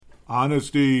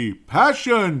Honesty,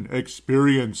 passion,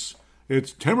 experience.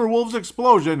 It's Timberwolves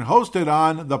Explosion, hosted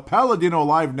on the Paladino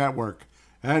Live Network.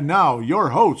 And now, your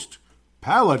host,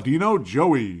 Paladino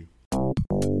Joey.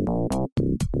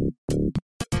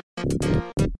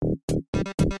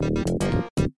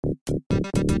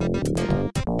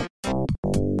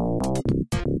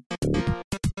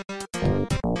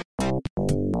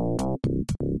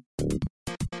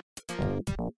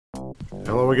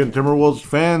 Hello again, Timberwolves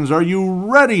fans. Are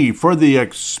you ready for the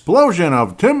explosion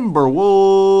of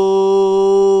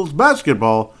Timberwolves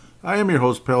basketball? I am your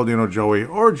host, Paladino Joey,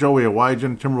 or Joey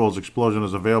Awajan. Timberwolves Explosion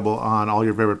is available on all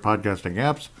your favorite podcasting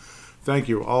apps. Thank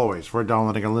you always for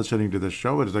downloading and listening to this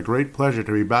show. It is a great pleasure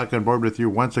to be back on board with you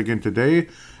once again today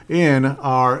in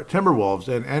our Timberwolves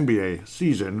and NBA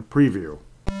season preview.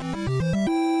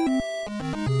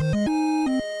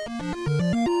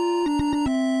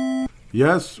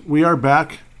 Yes, we are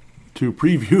back to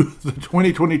preview the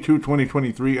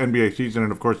 2022-2023 NBA season,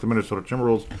 and of course the Minnesota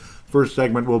Timberwolves. First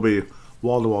segment will be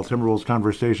wall-to-wall Timberwolves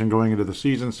conversation going into the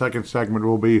season. Second segment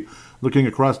will be looking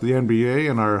across the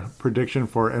NBA and our prediction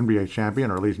for NBA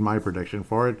champion, or at least my prediction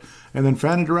for it. And then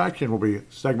fan interaction will be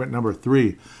segment number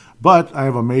 3. But I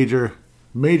have a major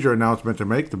announcement to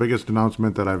make, the biggest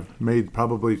announcement that I've made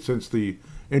probably since the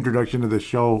introduction to this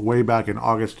show way back in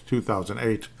August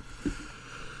 2008.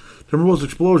 Timberwolves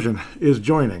Explosion is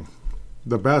joining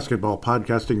the Basketball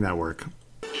Podcasting Network.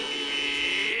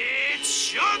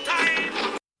 It's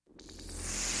showtime!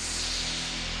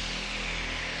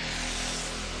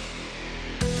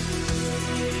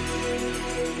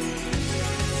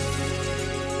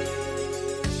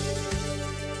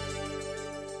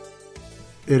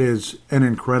 It is an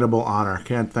incredible honor.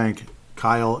 Can't thank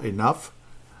Kyle enough.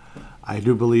 I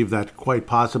do believe that quite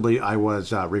possibly I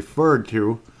was referred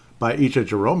to by Isha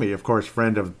Jerome, of course,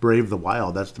 friend of Brave the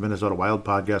Wild. That's the Minnesota Wild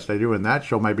podcast I do, and that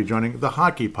show might be joining the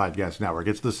Hockey Podcast Network.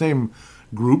 It's the same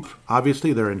group.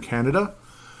 Obviously, they're in Canada.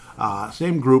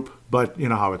 Same group, but you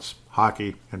know how it's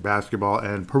hockey and basketball,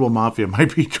 and Purple Mafia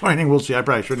might be joining. We'll see. I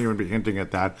probably shouldn't even be hinting at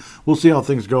that. We'll see how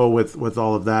things go with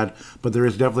all of that, but there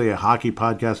is definitely a Hockey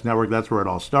Podcast Network. That's where it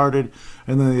all started,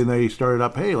 and then they started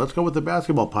up, hey, let's go with the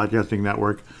Basketball Podcasting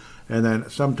Network, and then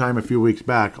sometime a few weeks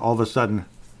back, all of a sudden,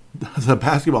 the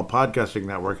Basketball Podcasting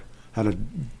Network had a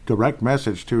direct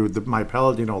message to my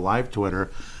Paladino Live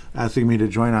Twitter asking me to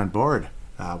join on board.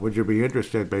 Would you be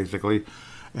interested, basically?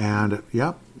 And,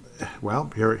 yeah,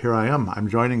 well, here I am. I'm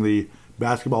joining the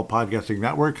Basketball Podcasting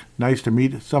Network. Nice to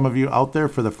meet some of you out there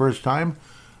for the first time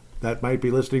that might be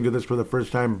listening to this for the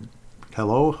first time.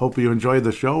 Hello. Hope you enjoyed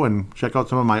the show and check out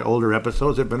some of my older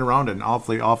episodes. They've been around an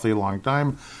awfully long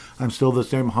time. I'm still the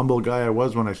same humble guy I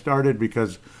was when I started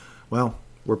because, well,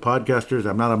 we're podcasters.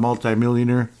 I'm not a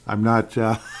multimillionaire. I'm not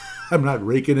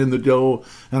raking in the dough,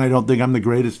 and I don't think I'm the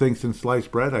greatest thing since sliced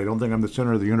bread. I don't think I'm the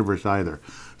center of the universe either.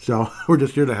 So we're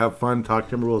just here to have fun, talk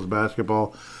Timberwolves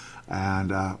basketball, and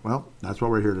well, that's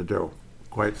what we're here to do.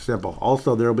 Quite simple.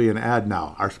 Also, there will be an ad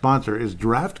now. Our sponsor is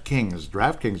DraftKings.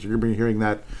 DraftKings. You're going to be hearing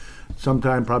that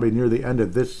sometime probably near the end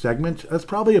of this segment. That's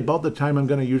probably about the time I'm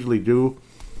going to usually do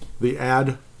the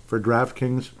ad for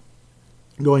DraftKings.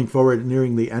 Going forward,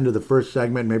 nearing the end of the first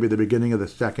segment, maybe the beginning of the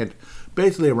second,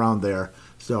 basically around there.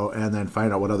 So, and then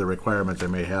find out what other requirements I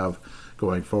may have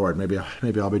going forward. Maybe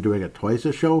I'll be doing it twice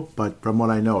a show, but from what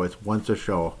I know, it's once a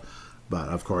show. But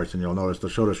of course, and you'll notice the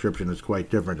show description is quite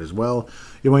different as well.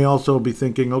 You may also be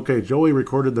thinking, okay, Joey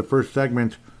recorded the first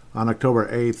segment on October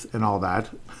 8th and all that,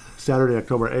 Saturday,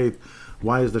 October 8th.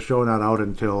 Why is the show not out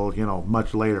until,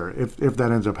 much later, if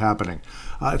that ends up happening?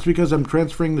 It's because I'm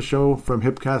transferring the show from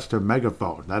Hipcast to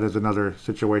Megaphone. That is another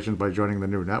situation by joining the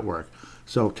new network.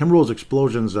 So Timberwolves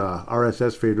Explosion's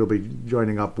RSS feed will be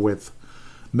joining up with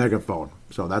Megaphone.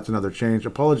 So that's another change.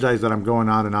 Apologize that I'm going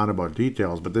on and on about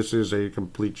details, but this is a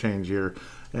complete change here.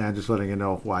 And just letting you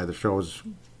know why the show's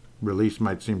release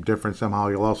might seem different somehow.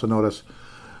 You'll also notice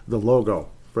the logo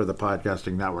for the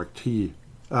podcasting network, the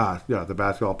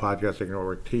Basketball Podcasting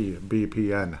Network,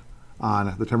 TBPN,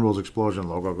 on the Timberwolves Explosion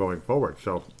logo going forward.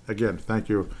 So, again, thank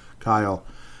you, Kyle,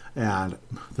 and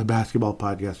the Basketball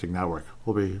Podcasting Network.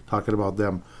 We'll be talking about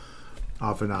them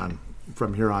off and on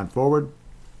from here on forward.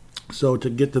 So, to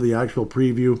get to the actual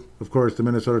preview, of course, the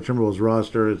Minnesota Timberwolves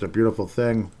roster is a beautiful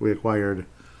thing. We acquired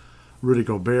Rudy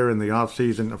Gobert in the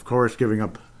offseason, of course, giving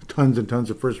up tons and tons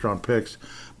of first-round picks.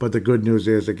 But the good news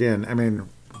is, again,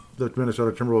 the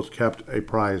Minnesota Timberwolves kept a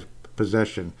prized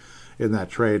possession in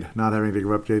that trade, not having to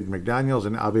give up Jaden McDaniels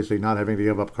and obviously not having to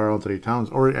give up Karl-Anthony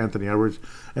Towns or Anthony Edwards,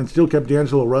 and still kept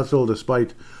D'Angelo Russell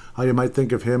despite how you might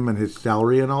think of him and his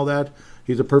salary and all that.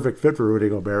 He's a perfect fit for Rudy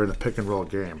Gobert in the pick-and-roll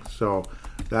game. So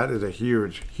That is a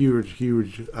huge, huge,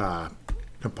 huge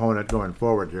component going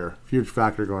forward here. Huge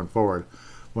factor going forward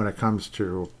when it comes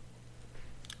to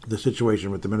the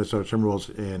situation with the Minnesota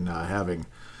Timberwolves in having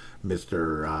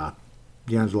Mr.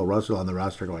 D'Angelo Russell on the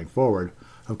roster going forward.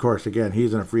 Of course, again,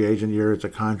 he's in a free agent year. It's a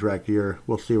contract year.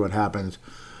 We'll see what happens.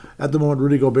 At the moment,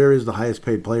 Rudy Gobert is the highest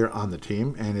paid player on the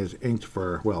team and is inked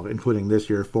for, well, including this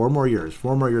year, 4 more years.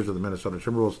 4 more years with the Minnesota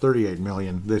Timberwolves, $38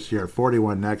 million this year,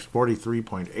 41 next,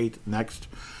 43.8 next,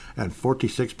 and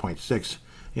 46.6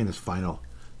 in his final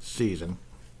season.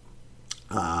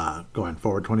 Going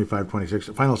forward,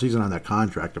 25-26. Final season on that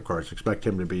contract, of course. Expect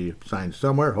him to be signed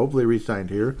somewhere, hopefully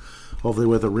re-signed here. Hopefully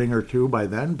with a ring or two by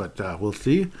then, but we'll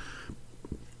see.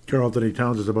 Karl Anthony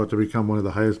Towns is about to become one of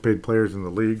the highest paid players in the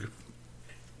league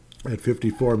at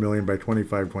 $54 million by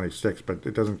 25-26, but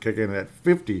it doesn't kick in at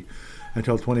 50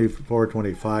 until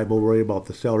 24-25. We'll worry about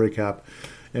the salary cap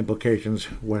implications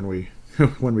when we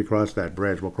when we cross that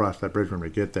bridge. We'll cross that bridge when we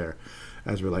get there,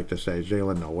 as we like to say.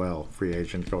 Jaylen Nowell, free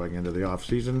agent going into the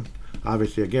offseason.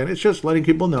 Obviously, again, it's just letting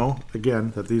people know,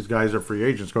 again, that these guys are free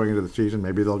agents going into the season.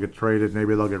 Maybe they'll get traded.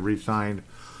 Maybe they'll get re-signed.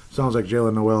 Sounds like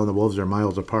Jaylen Nowell and the Wolves are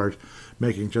miles apart,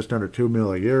 making just under $2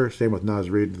 million a year. Same with Naz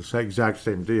Reid, the exact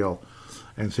same deal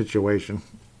and situation.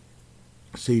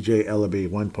 CJ Ellaby,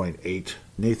 1.8.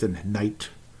 Nathan Knight,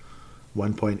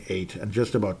 1.8. And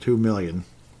just about $2 million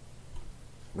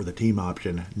with a team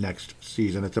option next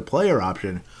season. It's a player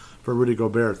option for Rudy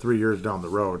Gobert 3 years down the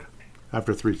road.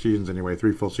 After 3 seasons anyway,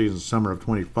 3 full seasons, summer of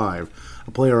 25.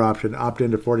 A player option, opt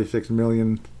into $46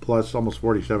 million plus almost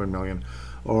 $47 million.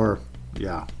 Or,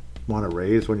 yeah, want to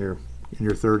raise when you're in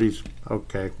your 30s?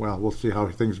 Okay, well, we'll see how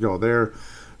things go there.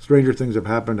 Stranger things have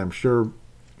happened, I'm sure.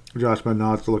 Josh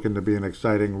Minot's looking to be an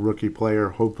exciting rookie player,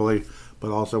 hopefully,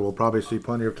 but also we'll probably see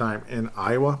plenty of time in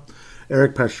Iowa.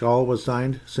 Eric Paschall was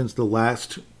signed since the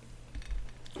last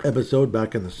episode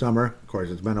back in the summer. Of course,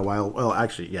 it's been a while. Well,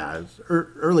 actually, yeah, it's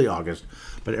early August,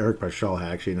 but Eric Paschall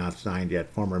had actually not signed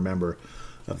yet, former member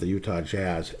of the Utah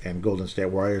Jazz and Golden State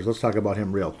Warriors. Let's talk about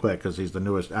him real quick because he's the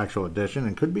newest actual addition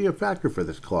and could be a factor for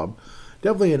this club.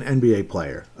 Definitely an NBA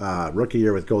player. Rookie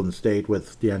year with Golden State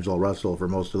with D'Angelo Russell for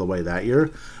most of the way that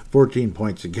year. 14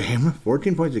 points a game.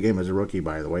 14 points a game as a rookie,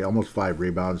 by the way. Almost 5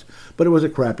 rebounds. But it was a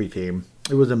crappy team.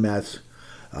 It was a mess.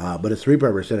 But his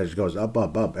three-point percentage goes up,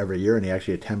 up, up every year, and he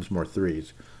actually attempts more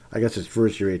threes. I guess his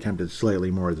first year he attempted slightly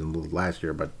more than last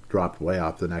year, but dropped way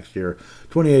off the next year.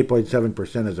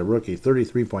 28.7% as a rookie,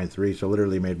 33.3, so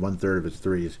literally made 1/3 of his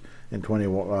threes in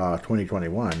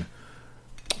 2021.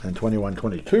 And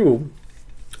 21-22,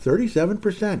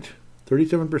 37%.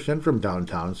 37% from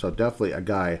downtown, so definitely a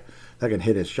guy that can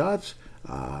hit his shots.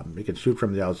 He can shoot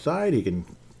from the outside. He can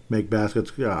make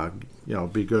baskets,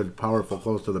 be good, powerful,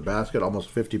 close to the basket,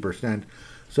 almost 50%.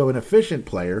 So an efficient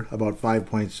player, about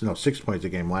 6 points a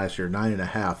game last year,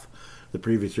 9.5 the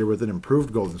previous year with an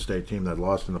improved Golden State team that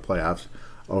lost in the playoffs.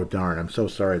 Oh, darn, I'm so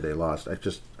sorry they lost.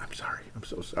 I'm sorry. I'm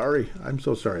so sorry. I'm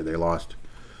so sorry they lost.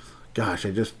 Gosh,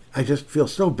 I just feel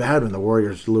so bad when the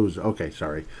Warriors lose. Okay,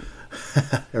 sorry.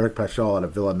 Eric Paschall out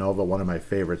of Villanova, one of my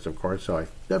favorites, of course, so I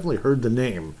definitely heard the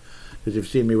name because you've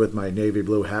seen me with my navy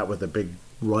blue hat with a big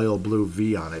royal blue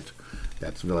V on it.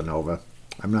 That's Villanova.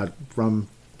 I'm not from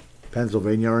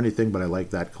Pennsylvania or anything, but I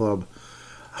like that club.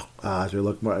 As we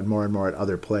look more and more at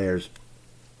other players,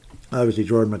 obviously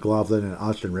Jordan McLaughlin and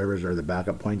Austin Rivers are the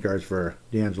backup point guards for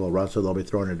D'Angelo Russell. They'll be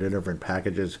thrown into different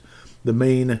packages. The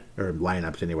main, or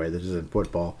lineups anyway, this isn't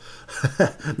football.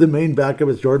 The main backup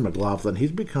is Jordan McLaughlin.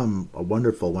 He's become a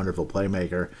wonderful, wonderful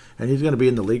playmaker, and he's going to be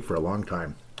in the league for a long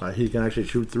time. He can actually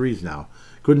shoot threes now.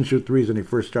 Couldn't shoot threes when he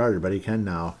first started, but he can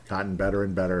now. Gotten better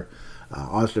and better.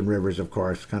 Austin Rivers, of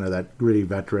course, kind of that gritty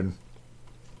veteran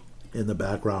in the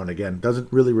background. Again,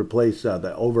 doesn't really replace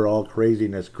the overall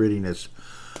craziness, grittiness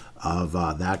of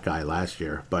that guy last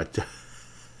year, but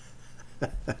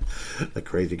the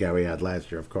crazy guy we had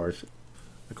last year, of course.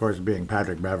 Of course, being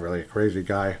Patrick Beverley, a crazy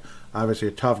guy. Obviously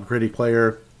a tough, gritty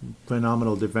player,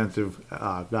 phenomenal defensive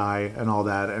guy and all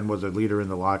that, and was a leader in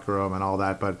the locker room and all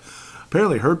that. But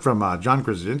apparently heard from John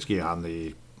Krasinski on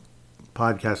the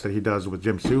podcast that he does with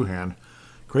Jim Suhan.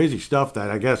 Crazy stuff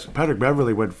that I guess Patrick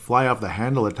Beverley would fly off the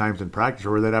handle at times in practice,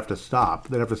 or they'd have to stop.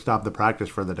 They'd have to stop the practice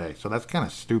for the day. So that's kind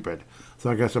of stupid. So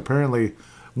I guess apparently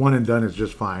one and done is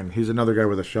just fine. He's another guy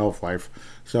with a shelf life.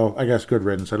 So I guess good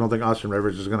riddance. I don't think Austin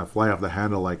Rivers is going to fly off the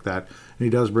handle like that. And he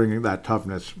does bring that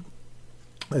toughness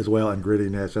as well, and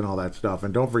grittiness and all that stuff.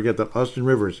 And don't forget that Austin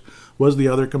Rivers was the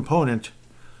other component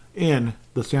in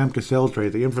the Sam Cassell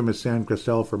trade, the infamous Sam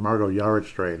Cassell for Margo Jaric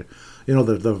trade. You know,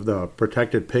 the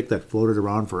protected pick that floated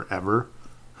around forever.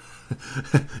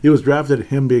 He was drafted,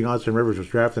 him being Austin Rivers was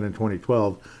drafted in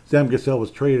 2012. Sam Cassell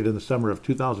was traded in the summer of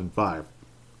 2005.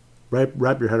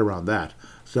 Wrap your head around that.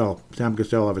 So Sam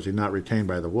Cassell obviously not retained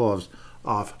by the Wolves,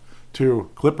 off to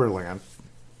Clipperland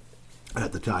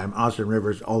at the time. Austin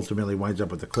Rivers ultimately winds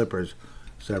up with the Clippers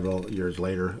several years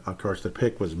later. Of course, the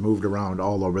pick was moved around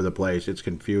all over the place. It's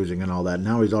confusing and all that.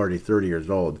 Now he's already 30 years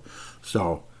old.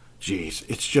 So, geez,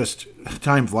 it's just,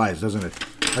 time flies, doesn't it?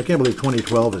 I can't believe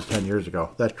 2012 is 10 years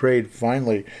ago. That trade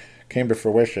finally came to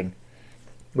fruition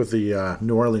with the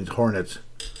New Orleans Hornets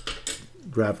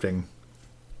drafting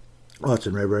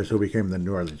Austin Rivers, who became the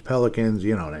New Orleans Pelicans.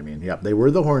 You know what I mean? Yep, they were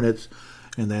the Hornets,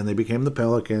 and then they became the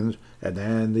Pelicans, and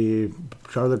then the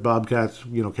Charlotte Bobcats,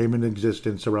 came into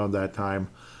existence around that time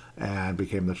and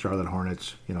became the Charlotte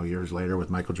Hornets, years later with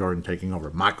Michael Jordan taking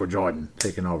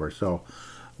over. So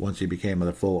once he became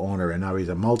the full owner, and now he's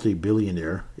a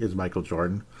multi-billionaire, is Michael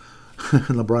Jordan.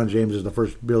 LeBron James is the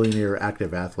first billionaire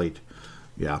active athlete.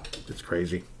 Yeah, it's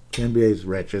crazy. The NBA is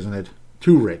rich, isn't it?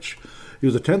 Too rich. He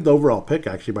was the 10th overall pick,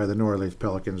 actually, by the New Orleans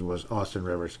Pelicans, was Austin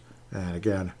Rivers. And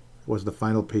again, was the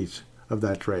final piece of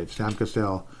that trade. Sam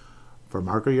Cassell for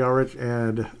Marko Jaric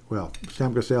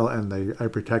Sam Cassell and the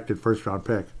protected first-round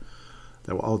pick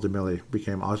that ultimately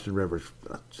became Austin Rivers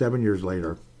 7 years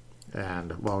later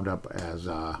and wound up as,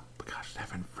 7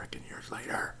 freaking years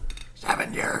later.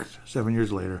 7 years. 7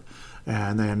 years later.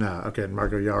 And then, again,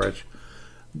 Marko Jaric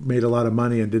made a lot of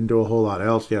money and didn't do a whole lot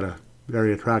else. He had a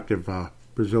very attractive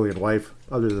Brazilian wife.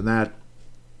 Other than that,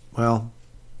 well,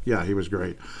 yeah, he was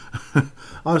great.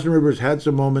 Austin Rivers had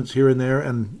some moments here and there,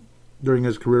 and during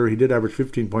his career, he did average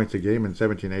 15 points a game in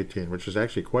 17-18, which is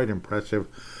actually quite impressive.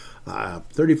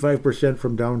 35%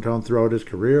 from downtown throughout his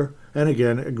career. And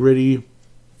again,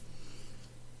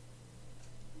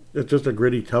 it's just a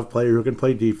gritty, tough player who can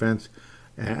play defense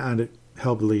and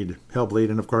help lead.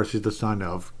 And of course, he's the son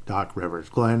of Doc Rivers,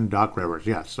 Glenn Doc Rivers.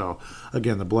 Yes. So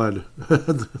again, the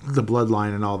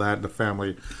bloodline and all that, the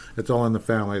family, it's all in the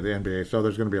family of the NBA. So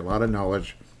there's going to be a lot of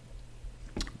knowledge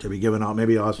to be given out.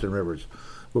 Maybe Austin Rivers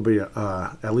will be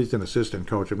at least an assistant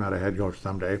coach, if not a head coach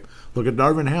someday. Look at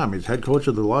Darvin Ham. He's head coach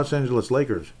of the Los Angeles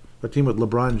Lakers, a team with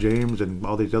LeBron James and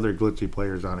all these other glitzy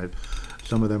players on it.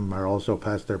 Some of them are also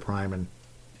past their prime, and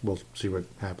we'll see what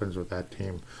happens with that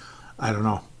team. I don't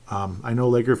know. I know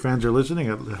Laker fans are listening,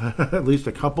 at least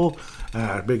a couple.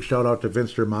 Big shout out to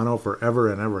Vince Germano for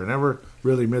ever and ever and ever.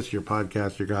 Really miss your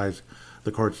podcast, you guys.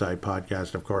 The Courtside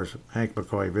Podcast, of course. Hank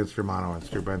McCoy, Vince Germano, and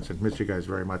Stu Benson. Miss you guys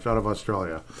very much. Out of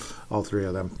Australia, all three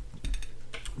of them.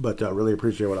 But really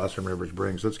appreciate what Austin Rivers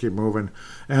brings. Let's keep moving.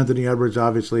 Anthony Edwards,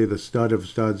 obviously the stud of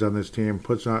studs on this team.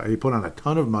 He put on a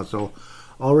ton of muscle.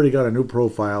 Already got a new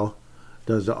profile,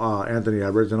 does Anthony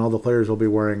Edwards. And all the players will be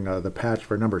wearing the patch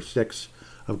for number 6.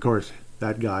 Of course,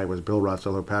 that guy was Bill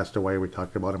Russell, who passed away. We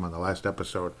talked about him on the last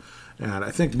episode. And I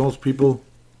think most people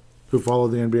who follow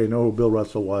the NBA know who Bill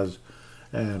Russell was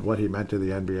and what he meant to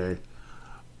the NBA.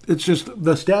 It's just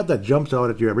the stat that jumps out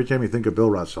at you every time you think of Bill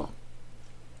Russell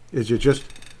is you just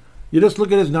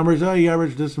look at his numbers. Oh, he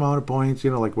averaged this amount of points,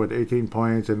 18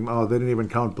 points, and they didn't even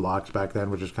count blocks back then,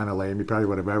 which is kind of lame. He probably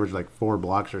would have averaged like 4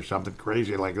 blocks or something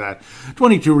crazy like that.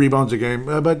 22 rebounds a game,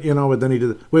 but then he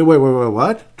did. Wait,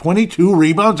 what? 22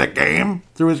 rebounds a game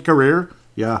through his career?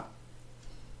 Yeah,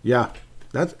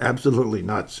 that's absolutely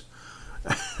nuts.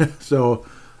 So,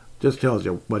 just tells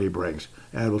you what he brings.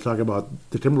 And we'll talk about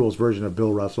the Timberwolves version of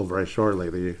Bill Russell very shortly,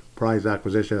 the prize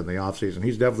acquisition in the offseason.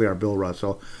 He's definitely our Bill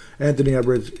Russell. Anthony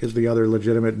Edwards is the other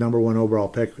legitimate number 1 overall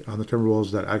pick on the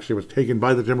Timberwolves that actually was taken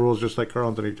by the Timberwolves, just like Karl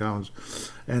Anthony Towns.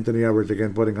 Anthony Edwards,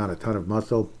 again, putting on a ton of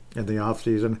muscle in the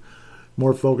offseason.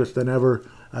 More focused than ever.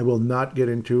 I will not get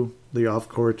into the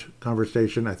off-court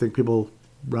conversation. I think people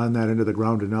run that into the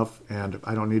ground enough, and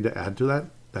I don't need to add to that.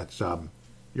 That's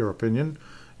your opinion.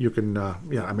 You can,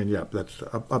 that's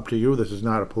up to you. This is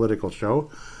not a political show.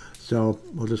 So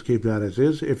we'll just keep that as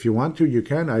is. If you want to, you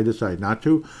can. I decide not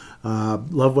to.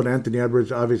 Love what Anthony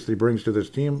Edwards obviously brings to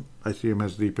this team. I see him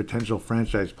as the potential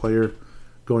franchise player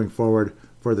going forward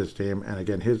for this team. And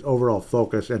again, his overall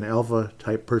focus and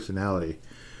alpha-type personality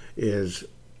is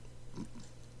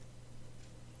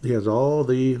he has all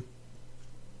the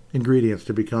ingredients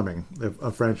to becoming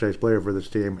a franchise player for this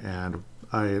team and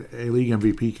a league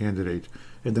MVP candidate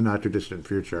in the not-too-distant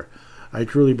future. I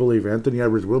truly believe Anthony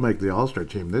Edwards will make the All-Star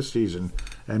team this season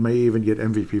and may even get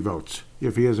MVP votes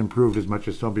if he has improved as much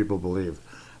as some people believe.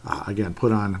 Again,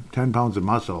 put on 10 pounds of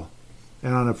muscle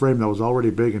and on a frame that was already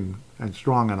big and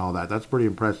strong and all that. That's pretty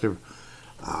impressive.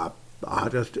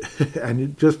 Just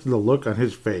the look on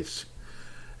his face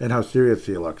and how serious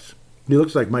he looks. He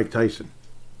looks like Mike Tyson.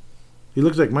 He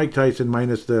looks like Mike Tyson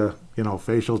minus the,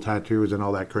 facial tattoos and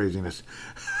all that craziness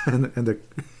and the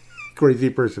crazy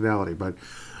personality. But,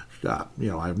 I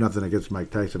have nothing against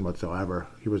Mike Tyson whatsoever.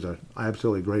 He was an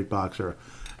absolutely great boxer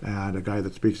and a guy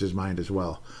that speaks his mind as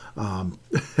well.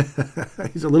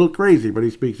 He's a little crazy, but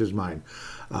he speaks his mind.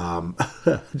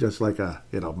 Just like,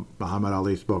 Muhammad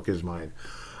Ali spoke his mind.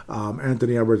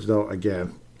 Anthony Edwards, though,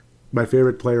 again, my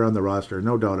favorite player on the roster,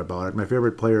 no doubt about it. My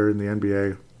favorite player in the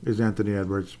NBA is Anthony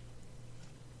Edwards.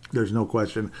 There's no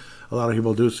question. A lot of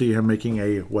people do see him making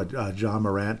a John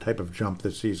Morant type of jump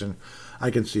this season. I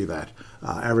can see that.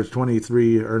 Averaged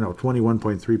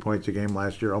 21.3 points a game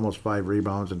last year, almost 5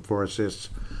 rebounds and 4 assists,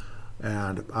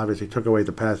 and obviously took away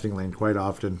the passing lane quite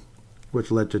often,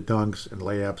 which led to dunks and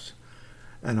layups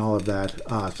and all of that.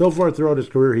 So far throughout his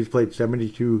career, he's played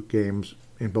 72 games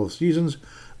in both seasons.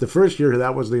 The first year,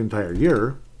 that was the entire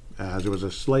year, as it was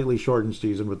a slightly shortened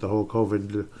season with the whole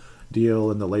COVID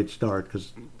deal and the late start,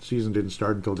 because the season didn't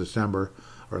start until December,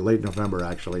 or late November,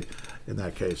 actually, in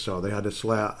that case. So they had to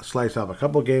slice off a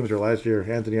couple of games. Or last year,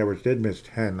 Anthony Edwards did miss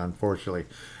 10, unfortunately,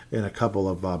 in a couple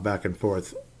of back and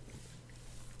forth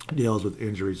deals with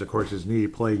injuries. Of course, his knee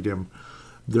plagued him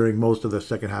during most of the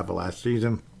second half of last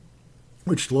season,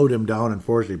 which slowed him down,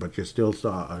 unfortunately, but you still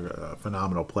saw a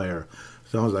phenomenal player.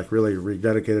 Sounds like really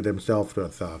rededicated himself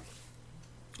with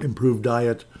improved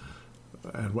diet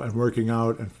and working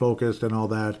out and focused and all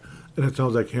that. And it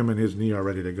sounds like him and his knee are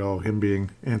ready to go, him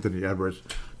being Anthony Edwards,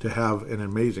 to have an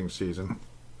amazing season.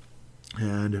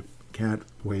 And can't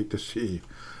wait to see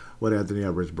what Anthony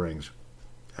Edwards brings.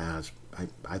 As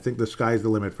I think the sky's the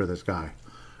limit for this guy.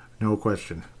 No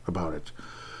question about it.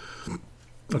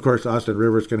 Of course, Austin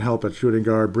Rivers can help at shooting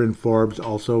guard. Bryn Forbes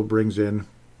also brings in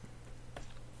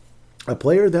a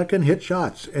player that can hit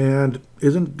shots and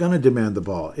isn't going to demand the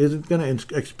ball, isn't going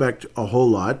to expect a whole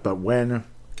lot, but when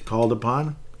called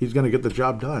upon, he's going to get the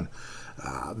job done.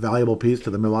 Valuable piece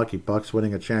to the Milwaukee Bucks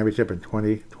winning a championship in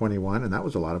 2021, and that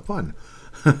was a lot of fun.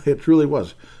 It truly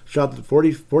was. Shot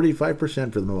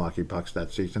 45% for the Milwaukee Bucks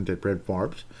that season, did Bryn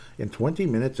Forbes, in 20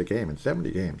 minutes a game in 70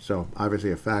 games. So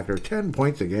obviously a factor. 10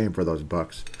 points a game for those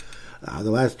Bucks.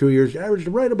 The last 2 years averaged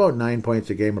right about 9 points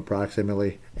a game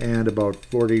approximately, and about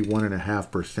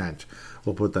 41.5%.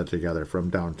 We'll put that together from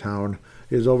downtown.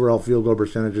 His overall field goal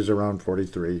percentage is around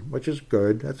 43, which is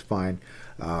good. That's fine.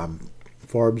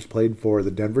 Forbes played for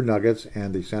the Denver Nuggets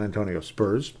and the San Antonio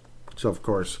Spurs. So, of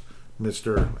course,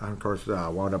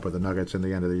 wound up with the Nuggets in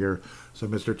the end of the year. So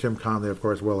Mr. Tim Connelly, of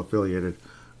course, well affiliated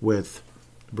with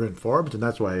Bryn Forbes, and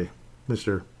that's why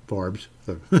Mr. Forbes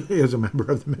is a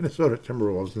member of the Minnesota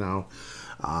Timberwolves now.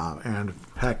 And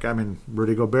heck,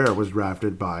 Rudy Gobert was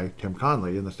drafted by Tim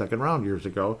Connelly in the second round years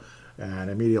ago, and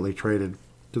immediately traded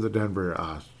to the Denver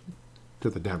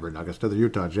Nuggets, to the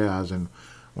Utah Jazz, and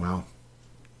well,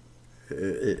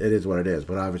 it is what it is.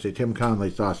 But obviously, Tim Connelly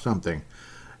saw something,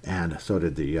 and so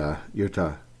did the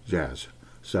Utah Jazz.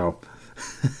 So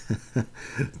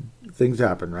things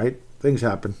happen, right? Things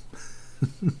happen.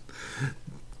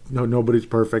 No, nobody's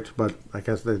perfect, but I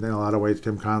guess in a lot of ways,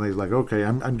 Tim Connelly's like, okay,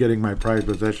 I'm getting my prized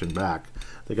possession back.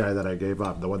 The guy that I gave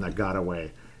up, the one that got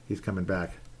away, he's coming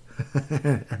back,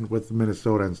 and with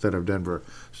Minnesota instead of Denver.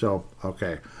 So,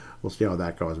 okay, we'll see how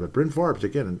that goes. But Bryn Forbes,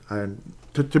 again, and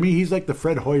to me, he's like the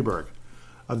Fred Hoiberg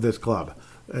of this club,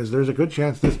 as there's a good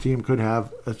chance this team could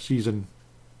have a season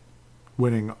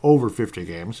winning over 50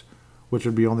 games, which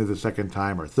would be only the second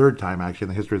time or third time, actually, in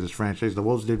the history of this franchise. The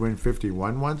Wolves did win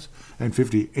 51 once and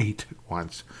 58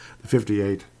 once. The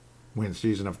 58 win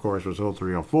season, of course, was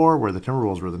 03-04, where the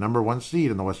Timberwolves were the number one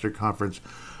seed in the Western Conference.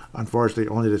 Unfortunately,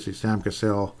 only to see Sam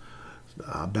Cassell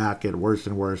back get worse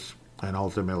and worse, and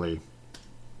ultimately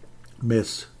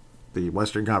miss the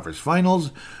Western Conference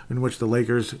Finals, in which the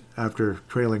Lakers, after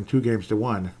trailing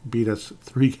 2-1, beat us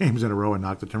 3 games in a row and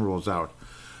knocked the Timberwolves out,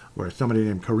 where somebody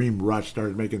named Kareem Rush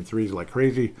started making threes like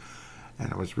crazy,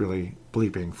 and it was really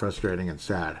bleeping, frustrating, and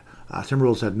sad.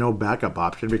 Timberwolves had no backup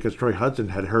option because Troy Hudson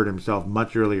had hurt himself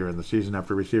much earlier in the season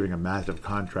after receiving a massive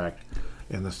contract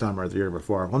in the summer of the year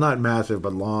before. Well, not massive,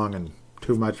 but long and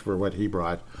too much for what he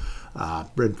brought.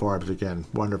 Bryn Forbes, again,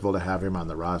 wonderful to have him on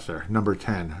the roster. Number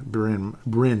 10, Bryn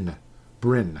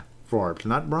Forbes.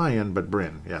 Not Brian, but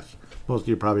Bryn, yes. Most of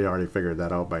you probably already figured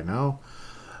that out by now.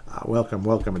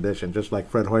 Welcome addition. Just like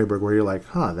Fred Hoiberg, where you're like,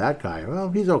 that guy, well,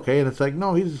 he's okay. And it's like,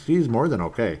 no, he's more than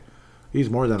okay. He's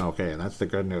more than okay, and that's the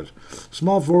good news.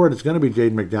 Small forward, it's going to be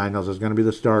Jaden McDaniels. Is going to be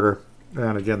the starter.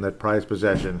 And again, that prized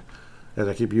possession, as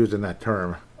I keep using that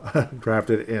term,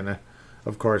 drafted in,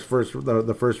 of course,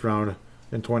 the first round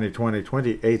in 2020,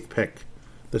 28th pick.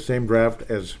 The same draft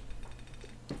as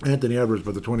Anthony Edwards,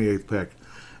 but the 28th pick.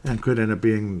 and could end up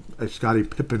being a Scottie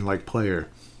Pippen-like player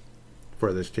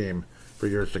for this team for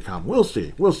years to come. We'll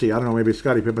see. We'll see. I don't know. Maybe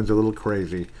Scottie Pippen's a little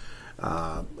crazy.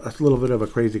 A little bit of a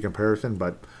crazy comparison,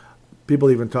 but people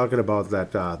even talking about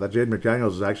that Jaden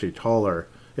McDaniels is actually taller,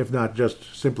 if not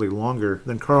just simply longer,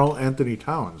 than Karl Anthony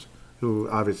Towns, who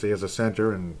obviously is a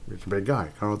center and is a big guy.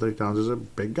 Karl Anthony Towns is a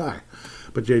big guy.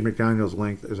 But Jaden McDaniels'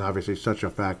 length is obviously such a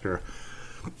factor.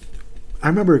 I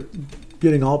remember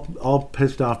getting all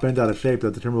pissed off, bent out of shape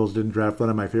that the Timberwolves didn't draft one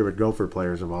of my favorite Gopher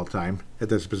players of all time at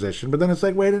this position. But then it's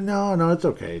like, wait, no, it's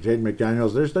okay. Jaden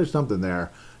McDaniels, there's something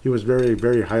there. He was very,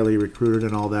 very highly recruited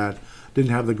and all that.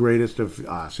 Didn't have the greatest of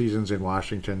seasons in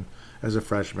Washington as a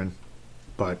freshman,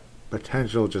 but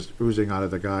potential just oozing out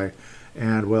of the guy.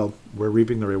 And, well, we're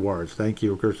reaping the rewards. Thank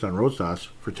you, Gerson Rosas,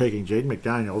 for taking Jaden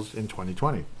McDaniels in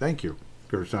 2020. Thank you,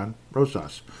 Gerson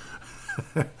Rosas.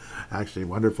 Actually,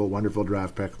 wonderful, wonderful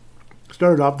draft pick.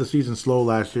 Started off the season slow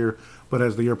last year, but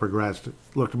as the year progressed,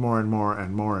 looked more and more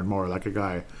and more and more like a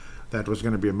guy that was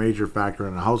going to be a major factor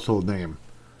and a household name,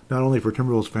 not only for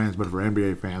Timberwolves fans, but for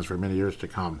NBA fans for many years to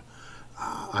come.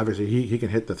 Obviously, he can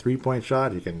hit the three-point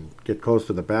shot. He can get close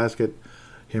to the basket.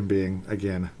 Him being,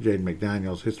 again, Jaden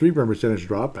McDaniels. His three-point percentage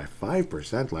dropped by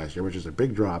 5% last year, which is a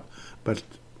big drop. But,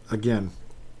 again,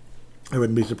 I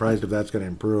wouldn't be surprised if that's going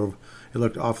to improve. It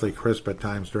looked awfully crisp at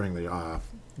times during the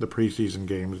preseason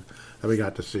games that we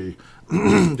got to see.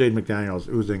 Jaden McDaniels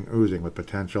oozing with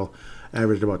potential.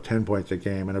 Averaged about 10 points a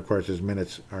game. And, of course, his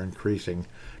minutes are increasing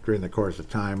during the course of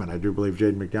time. And I do believe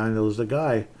Jaden McDaniels is a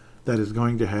guy that is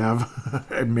going to have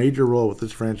a major role with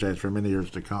this franchise for many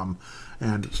years to come.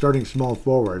 And starting small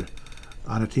forward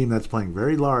on a team that's playing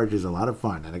very large is a lot of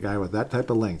fun. And a guy with that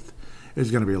type of length is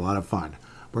going to be a lot of fun.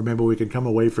 Where maybe we can come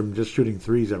away from just shooting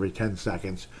threes every 10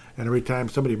 seconds. And every time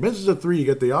somebody misses a three, you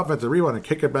get the offensive rebound and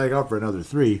kick it back out for another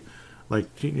three.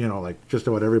 Like just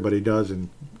about everybody does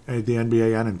in the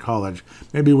NBA and in college.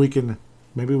 Maybe we can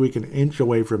inch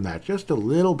away from that just a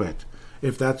little bit,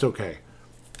 if that's okay.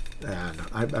 And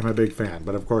I'm a big fan.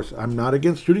 But, of course, I'm not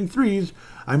against shooting threes.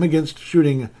 I'm against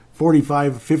shooting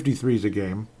 45, 50 threes a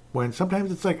game. When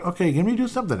sometimes it's like, okay, can we do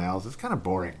something else? It's kind of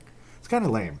boring. It's kind of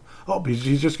lame. Oh,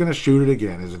 he's just going to shoot it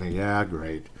again, isn't he? Yeah,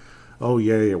 great. Oh,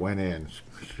 yay, it went in.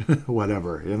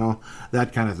 Whatever,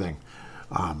 that kind of thing.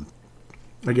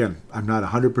 Again, I'm not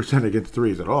 100% against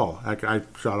threes at all. I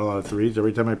shot a lot of threes.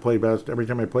 Every time I played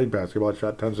basketball, I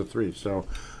shot tons of threes. So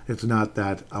it's not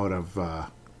that out of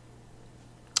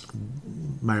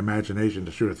my imagination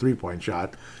to shoot a three-point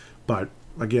shot. But,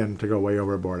 again, to go way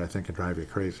overboard, I think can drive you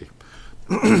crazy.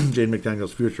 Jaden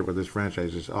McDaniels' future with this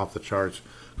franchise is off the charts.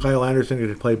 Kyle Anderson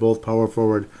can play both power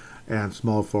forward and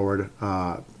small forward.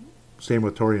 Same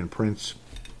with Taurean Prince,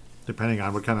 depending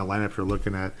on what kind of lineup you're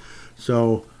looking at.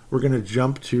 So we're going to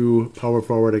jump to power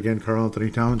forward. Again, Karl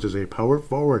Anthony Towns is a power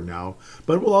forward now,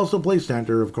 but will also play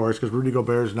center, of course, because Rudy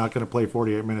Gobert is not going to play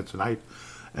 48 minutes a night.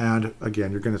 And,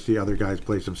 again, you're going to see other guys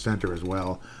play some center as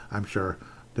well, I'm sure,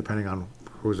 depending on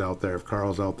who's out there, if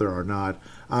Karl's out there or not.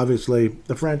 Obviously,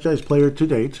 the franchise player to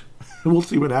date. We'll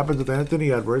see what happens with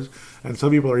Anthony Edwards. And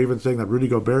some people are even saying that Rudy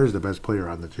Gobert is the best player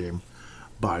on the team.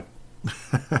 But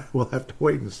we'll have to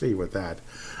wait and see with that.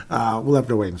 We'll have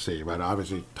to wait and see. But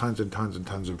obviously, tons and tons and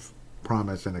tons of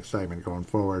promise and excitement going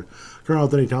forward. Karl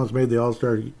Anthony Towns made the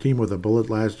All-Star team with a bullet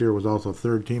last year, was also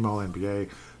third team All-NBA.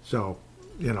 So,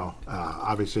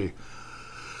 obviously,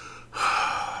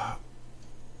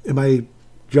 am I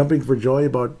jumping for joy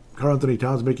about Karl Anthony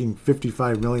Towns making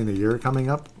 $55 million a year coming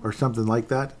up or something like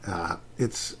that?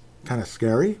 It's kind of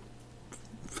scary.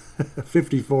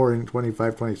 54 in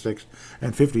 25, 26,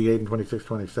 and 58 in 26,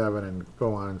 27, and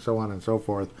go on and so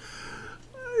forth.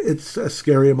 It's a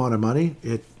scary amount of money.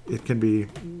 It can be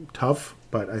tough,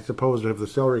 but I suppose if the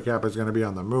salary cap is going to be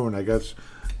on the moon, I guess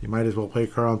you might as well pay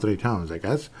Karl Anthony Towns, I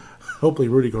guess. Hopefully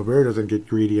Rudy Gobert doesn't get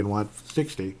greedy and want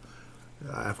 60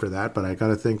 after that, but I got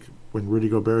to think when Rudy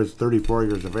Gobert is 34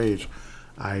 years of age,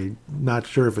 I'm not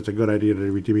sure if it's a good idea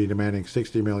to be demanding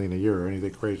 $60 million a year or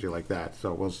anything crazy like that.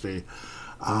 So we'll see.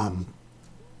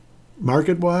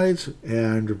 Market-wise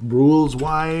and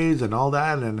rules-wise and all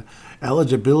that and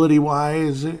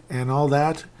eligibility-wise and all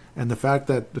that, and the fact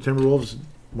that the Timberwolves,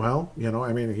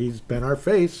 he's been our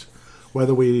face,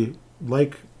 whether we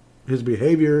like his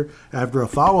behavior after a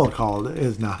foul is called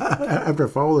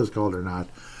or not.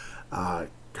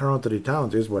 Karl Anthony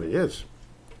Towns is what he is.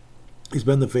 He's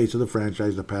been the face of the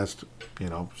franchise the past,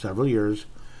 several years.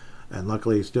 And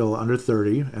luckily he's still under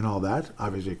 30 and all that.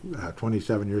 Obviously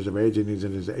 27 years of age, and he's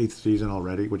in his 8th season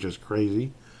already, which is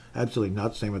crazy. Absolutely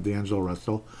nuts. Same with D'Angelo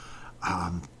Russell.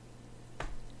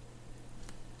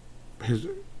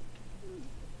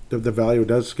 The value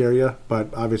does scare you,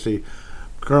 but obviously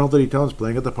Karl-Anthony Towns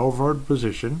playing at the power forward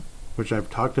position, which I've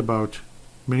talked about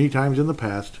many times in the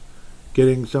past,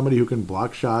 getting somebody who can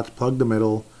block shots, plug the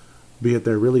middle, be it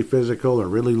they're really physical or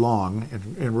really long,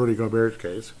 in Rudy Gobert's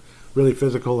case, really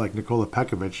physical like Nikola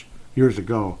Pekovic years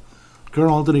ago.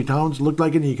 Karl-Anthony Towns looked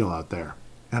like an eagle out there,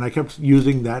 and I kept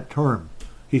using that term.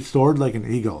 He soared like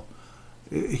an eagle.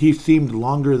 He seemed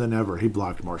longer than ever. He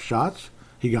blocked more shots.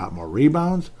 He got more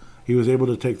rebounds. He was able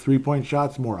to take three-point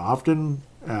shots more often,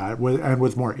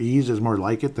 with more ease is more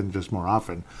like it than just more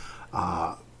often.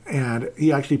 And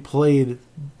he actually played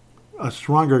a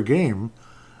stronger game.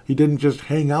 He didn't just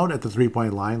hang out at the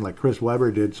three-point line like Chris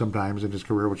Webber did sometimes in his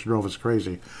career, which drove us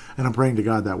crazy. And I'm praying to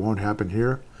God that won't happen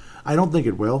here. I don't think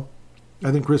it will.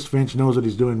 I think Chris Finch knows that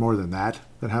he's doing more than that,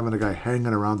 than having a guy hanging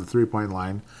around the three-point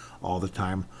line all the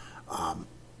time.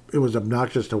 It was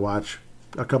obnoxious to watch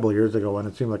a couple of years ago when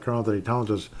it seemed like Karl-Anthony Towns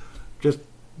was just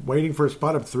waiting for a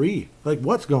spot up three. Like,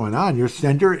 what's going on? Your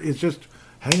center is just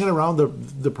hanging around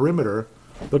the perimeter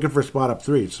looking for a spot up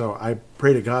three. So I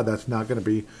pray to God that's not going to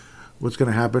be what's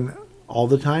going to happen all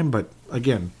the time. But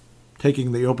again,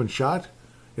 taking the open shot,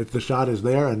 if the shot is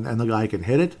there and the guy can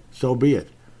hit it, so be it.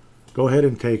 Go ahead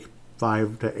and take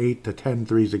 5 to 8 to 10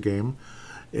 threes a game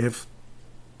if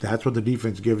that's what the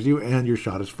defense gives you and your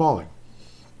shot is falling.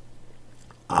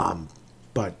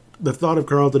 But the thought of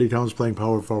Karl-Anthony Towns playing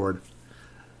power forward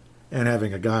and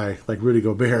having a guy like Rudy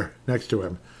Gobert next to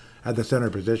him at the center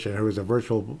position, who is a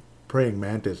virtual praying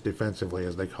mantis defensively,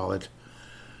 as they call it,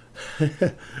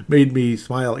 made me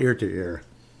smile ear to ear.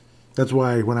 That's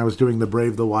why when I was doing the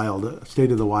Brave the Wild,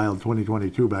 State of the Wild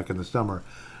 2022 back in the summer,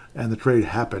 and the trade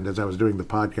happened as I was doing the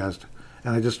podcast,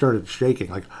 and I just started shaking,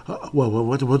 like,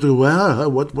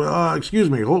 excuse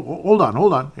me, hold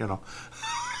on, you know.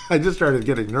 I just started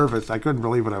getting nervous. I couldn't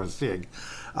believe what I was seeing.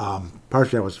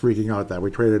 Partially, I was freaking out that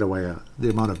we traded away the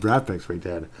amount of draft picks we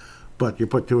did. But you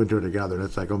put two and two together, and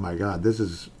it's like, oh my God, this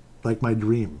is like my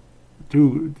dream.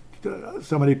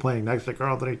 Somebody playing next to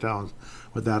Karl-Anthony Towns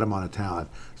with that amount of talent.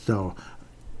 So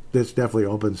this definitely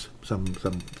opens some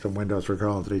windows for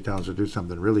Karl-Anthony Towns to do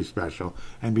something really special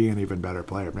and be an even better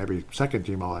player. Maybe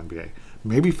second-team All-NBA.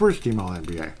 Maybe first-team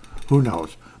All-NBA. Who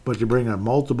knows? But you bring a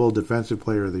multiple defensive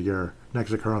player of the year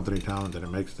next to Karl-Anthony Towns, and it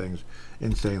makes things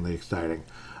insanely exciting.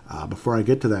 Before I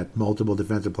get to that multiple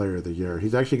defensive player of the year,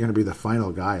 he's actually going to be the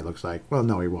final guy, it looks like. Well,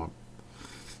 no, he won't.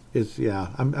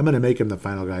 I'm going to make him the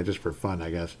final guy just for fun,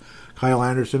 I guess. Kyle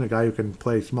Anderson, a guy who can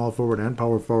play small forward and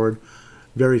power forward.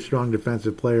 Very strong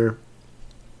defensive player.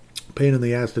 Pain in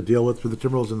the ass to deal with for the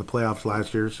Timberwolves in the playoffs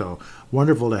last year, so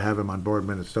wonderful to have him on board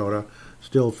Minnesota.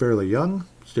 Still fairly young,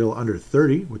 still under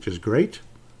 30, which is great.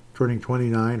 Turning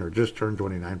 29, or just turned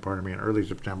 29, pardon me, in early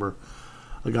September.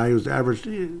 A guy whose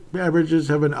averages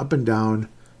have been up and down.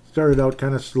 Started out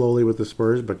kind of slowly with the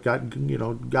Spurs, but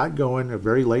got going. A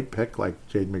very late pick like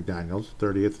Jaden McDaniels,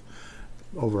 30th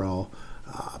overall.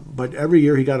 But every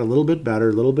year he got a little bit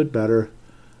better.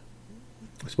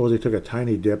 I suppose he took a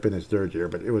tiny dip in his third year,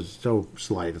 but it was so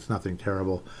slight. It's nothing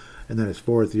terrible. And then his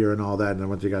fourth year and all that. And then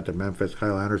once he got to Memphis,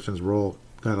 Kyle Anderson's role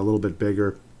got a little bit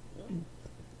bigger.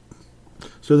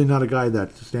 Certainly not a guy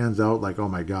that stands out like, oh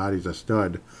my God, he's a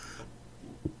stud.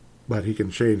 But he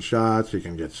can change shots, he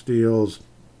can get steals.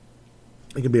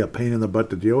 He can be a pain in the butt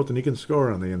to deal with, and he can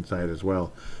score on the inside as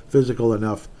well. Physical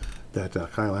enough that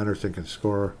Kyle Anderson can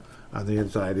score on the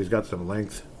inside. He's got some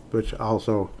length, which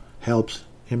also helps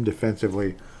him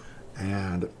defensively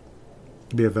and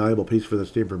be a valuable piece for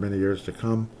this team for many years to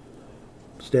come.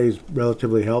 Stays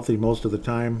relatively healthy most of the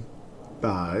time.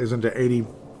 Isn't an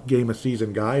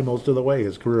 80-game-a-season guy most of the way.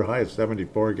 His career high is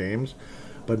 74 games,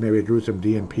 but maybe drew some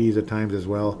DNPs at times as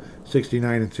well.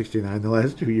 69 and 69 the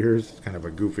last 2 years. It's kind of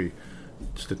a goofy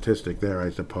statistic there, I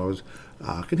suppose.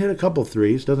 Can hit a couple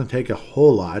threes. Doesn't take a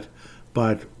whole lot,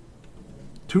 but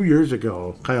 2 years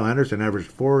ago, Kyle Anderson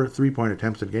averaged 4 3-point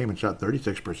attempts a game and shot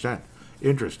 36%.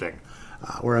 Interesting.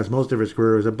 Whereas most of his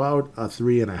career was about a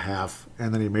 3.5,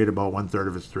 and then he made about 1/3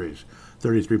 of his threes,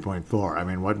 33.4. I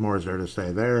mean, what more is there to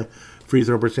say there? Free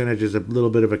throw percentage is a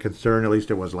little bit of a concern, at least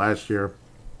it was last year.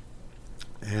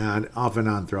 And off and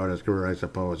on throughout his career, I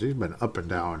suppose. He's been up and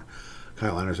down,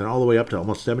 Kyle Anderson, all the way up to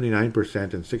almost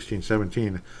 79% in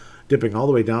 16-17, dipping all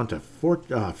the way down to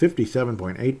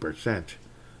 57.8%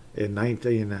 in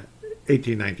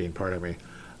 18-19, pardon me.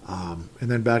 And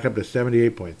then back up to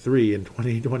 78.3 in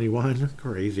 2021.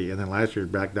 Crazy. And then last year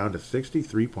back down to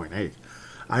 63.8.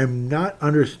 I'm not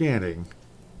understanding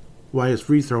why his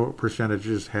free throw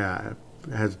percentages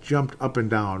has jumped up and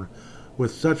down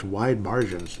with such wide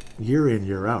margins year in,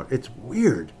 year out. It's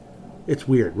weird.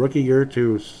 Rookie year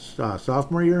to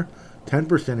sophomore year,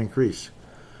 10% increase.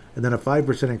 And then a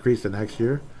 5% increase the next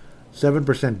year.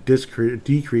 7%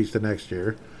 decrease the next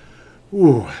year.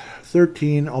 Ooh,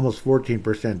 13, almost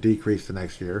 14% decrease the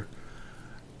next year.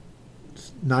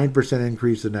 9%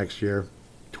 increase the next year.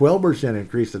 12%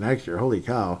 increase the next year. Holy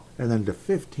cow. And then to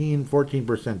 15,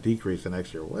 14% decrease the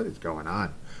next year. What is going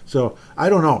on? So I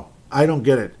don't know. I don't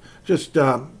get it. Just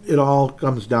it all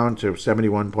comes down to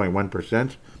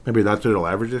 71.1%. Maybe that's what it'll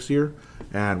average this year.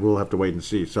 And we'll have to wait and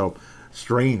see. So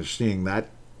strange seeing that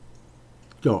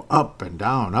go up and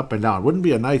down, up and down. Wouldn't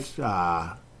be a nice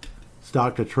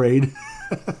stock to trade.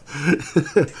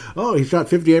 Oh, he shot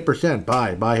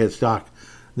 58%. Buy his stock.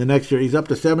 The next year he's up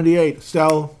to 78.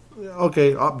 Sell.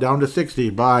 Okay, up down to 60.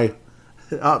 Buy.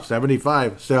 Up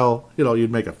 75. Sell.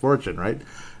 You'd make a fortune, right?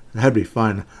 That'd be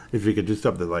fun if you could do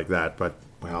something like that. But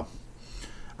well,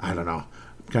 I don't know.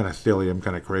 I'm kind of silly. I'm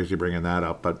kind of crazy bringing that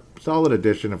up. But solid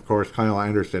addition, of course. Kyle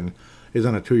Anderson is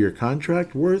on a 2-year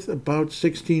contract worth about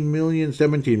 $16 million,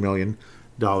 $17 million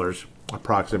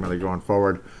approximately going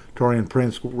forward. Taurean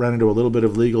Prince ran into a little bit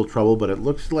of legal trouble, but it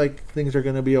looks like things are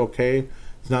going to be okay.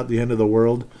 It's not the end of the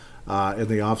world in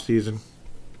the offseason.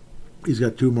 He's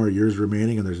got 2 more years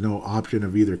remaining, and there's no option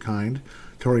of either kind.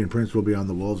 Taurean Prince will be on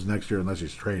the Wolves next year unless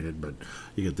he's traded, but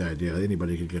you get the idea.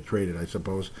 Anybody could get traded, I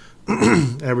suppose.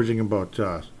 Averaging about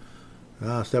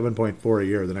 7.4 a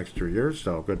year the next 2 years,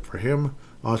 so good for him.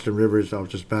 Austin Rivers, I'll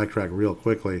just backtrack real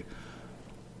quickly.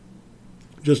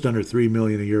 Just under $3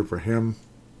 million a year for him.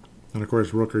 And, of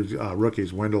course,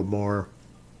 rookies Wendell Moore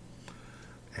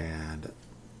and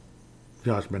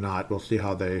Josh Minott. We'll see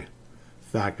how they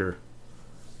factor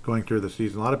going through the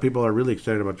season. A lot of people are really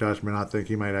excited about Josh Minott. Think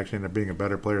he might actually end up being a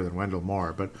better player than Wendell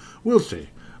Moore, but we'll see.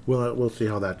 We'll see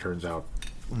how that turns out.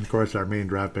 And of course, our main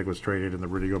draft pick was traded in the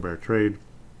Rudy Gobert trade.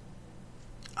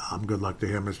 Good luck to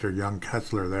him, Mr. Young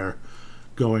Kessler there,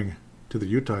 going to the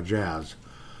Utah Jazz.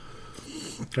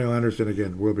 Kyle Anderson,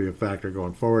 again, will be a factor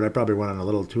going forward. I probably went on a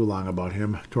little too long about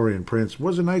him. Taurean Prince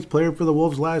was a nice player for the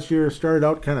Wolves last year. Started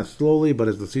out kind of slowly, but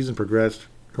as the season progressed,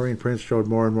 Taurean Prince showed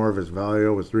more and more of his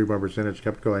value. His three-point percentage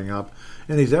kept going up.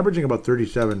 And he's averaging about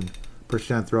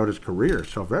 37% throughout his career.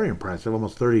 So very impressive.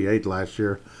 Almost 38 last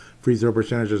year. Free throw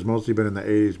percentage has mostly been in the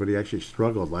 80s, but he actually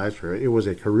struggled last year. It was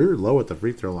a career low at the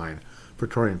free throw line for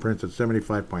Taurean Prince at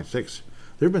 75.6.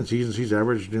 There have been seasons he's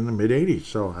averaged in the mid-80s,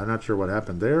 so I'm not sure what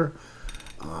happened there.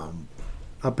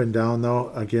 Up and down,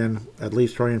 though, again, at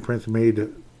least Taurean Prince made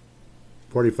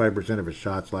 45% of his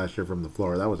shots last year from the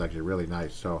floor. That was actually really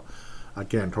nice. So,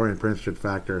 again, Taurean Prince should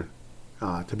factor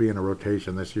to be in a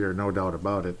rotation this year, no doubt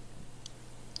about it.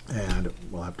 And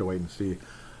we'll have to wait and see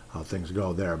how things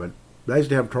go there. But nice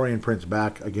to have Taurean Prince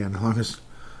back again, as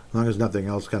long as nothing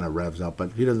else kind of revs up.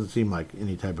 But he doesn't seem like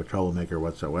any type of troublemaker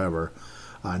whatsoever.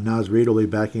 Naz Reid will be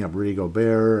backing up Rudy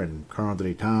Gobert and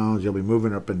Karl-Anthony Towns. He'll be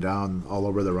moving up and down all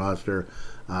over the roster.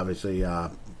 Obviously,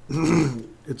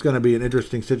 it's going to be an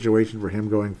interesting situation for him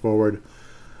going forward.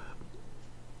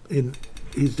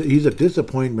 He's a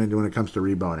disappointment when it comes to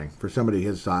rebounding for somebody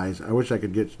his size. I wish I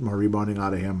could get more rebounding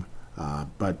out of him,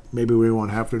 but maybe we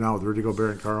won't have to now with Rudy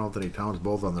Gobert and Karl-Anthony Towns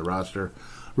both on the roster.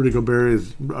 Rudy Gobert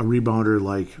is a rebounder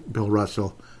like Bill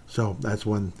Russell, so that's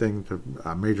one thing,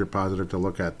 a major positive to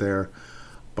look at there.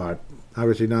 But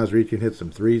obviously Naz Reid can hit some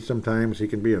threes sometimes. He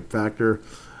can be a factor.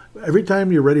 Every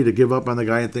time you're ready to give up on the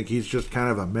guy and think he's just kind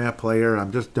of a meh player,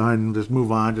 I'm just done, just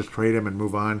move on, just trade him and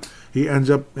move on, he ends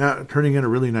up turning in a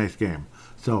really nice game.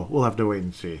 So we'll have to wait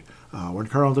and see. When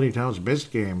Karl-Anthony Towns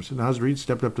missed games, Naz Reid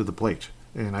stepped up to the plate,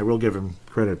 and I will give him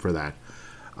credit for that.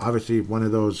 Obviously, one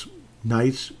of those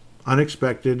nice,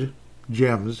 unexpected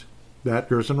gems that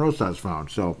Gerson Rosas found.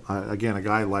 So, again, a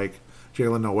guy like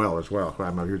Jalen Noel as well, who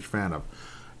I'm a huge fan of.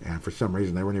 And for some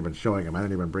reason, they weren't even showing him. I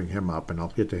didn't even bring him up, and I'll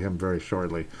get to him very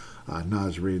shortly.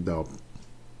 Naz Reid, though,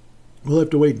 we'll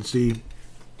have to wait and see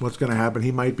what's going to happen.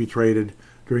 He might be traded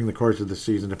during the course of the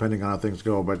season, depending on how things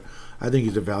go. But I think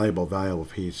he's a valuable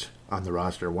piece on the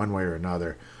roster, one way or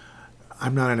another.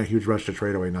 I'm not in a huge rush to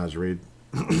trade away Naz Reid.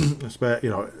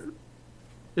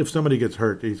 If somebody gets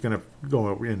hurt, he's going to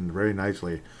go in very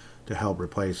nicely to help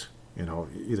replace,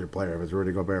 either player, if it's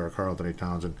Rudy Gobert or Karl-Anthony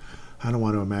Towns. And I don't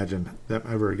want to imagine them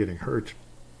ever getting hurt.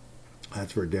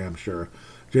 That's for damn sure.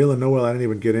 Jalen Noel, I didn't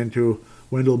even get into.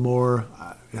 Wendell Moore,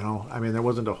 there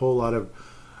wasn't a whole lot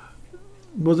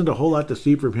to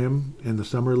see from him in the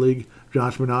summer league.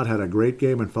 Josh Minott had a great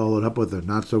game and followed up with a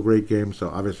not so great game. So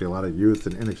obviously a lot of youth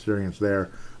and inexperience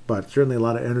there, but certainly a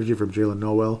lot of energy from Jalen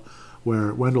Noel.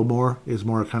 Where Wendell Moore is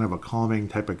more kind of a calming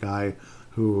type of guy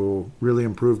who really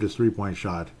improved his three-point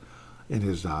shot in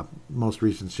his most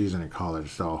recent season in college.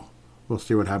 So we'll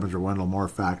see what happens with Wendell Moore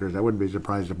factors. I wouldn't be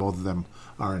surprised if both of them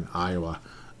are in Iowa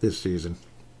this season.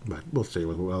 But we'll see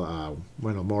with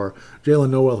Wendell Moore.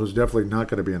 Jalen Noel, who's definitely not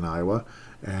going to be in Iowa.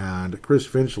 And Chris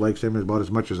Finch likes him about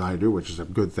as much as I do, which is a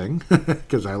good thing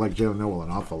because I like Jalen Noel an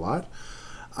awful lot.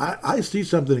 I see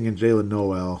something in Jalen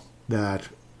Noel that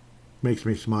makes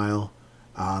me smile.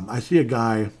 I see a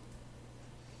guy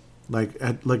like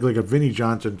a Vinnie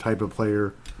Johnson type of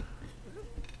player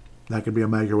that could be a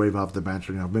microwave off the bench.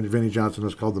 You know, Vinnie Johnson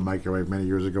was called the microwave many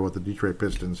years ago with the Detroit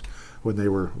Pistons when they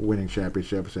were winning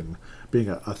championships and being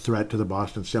a threat to the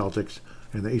Boston Celtics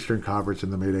in the Eastern Conference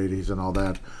in the mid '80s and all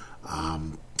that.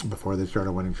 Before they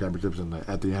started winning championships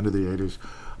at the end of the '80s.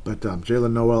 But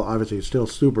Jalen Noel obviously is still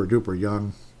super duper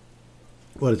young.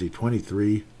 What is he,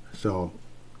 23? So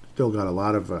still got a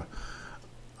lot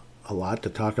to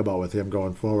talk about with him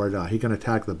going forward. He can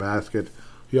attack the basket.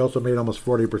 He also made almost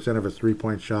 40% of his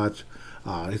three-point shots.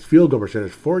 His field goal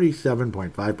percentage,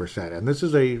 47.5%. And this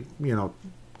is a,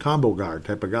 combo guard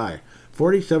type of guy.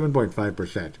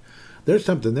 47.5%. There's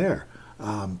something there.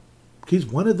 He's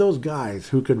one of those guys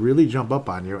who could really jump up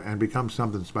on you and become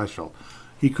something special.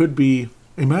 He could be,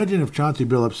 imagine if Chauncey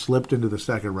Billups slipped into the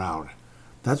second round.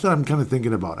 That's what I'm kind of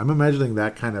thinking about. I'm imagining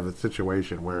that kind of a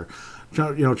situation where,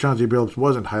 Chauncey Billups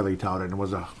wasn't highly touted and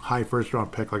was a high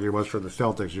first-round pick like he was for the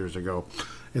Celtics years ago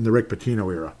in the Rick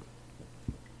Pitino era.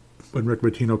 When Rick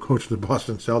Pitino coached the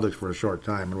Boston Celtics for a short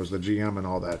time and was the GM and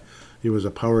all that. He was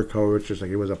a power coach, just like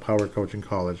he was a power coach in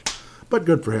college. But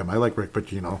good for him. I like Rick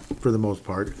Pitino for the most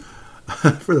part.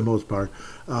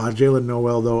 Jalen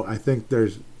Noel, though,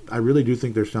 I really do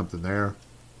think there's something there.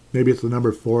 Maybe it's the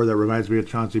number 4 that reminds me of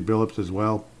Chauncey Billups as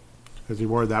well, as he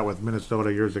wore that with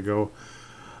Minnesota years ago.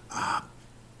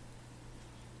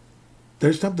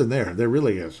 There's something there. There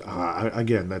really is.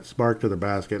 Again, that spark to the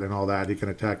basket and all that. He can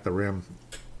attack the rim,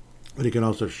 but he can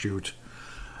also shoot.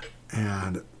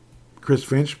 And Chris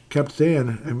Finch kept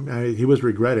saying, he was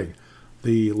regretting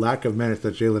the lack of minutes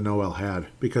that Jalen Noel had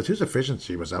because his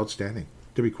efficiency was outstanding,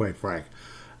 to be quite frank.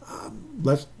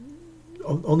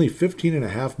 Only 15 and a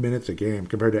half minutes a game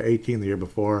compared to 18 the year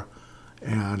before,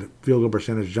 and field goal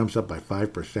percentage jumps up by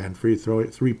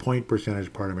 5%. Three-point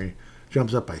percentage,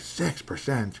 jumps up by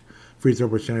 6%. Free throw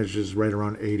percentage is right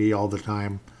around 80 all the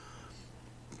time.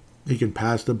 He can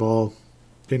pass the ball.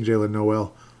 King Jalen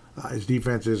Noel. His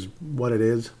defense is what it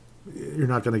is. You're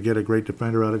not going to get a great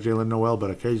defender out of Jalen Noel, but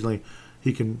occasionally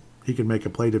he can make a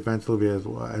play defensively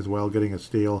as well, getting a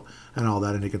steal and all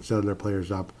that, and he can set their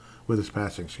players up with his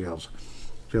passing skills.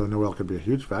 Jalen Noel could be a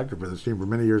huge factor for this team for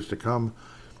many years to come.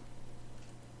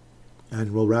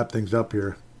 And we'll wrap things up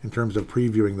here in terms of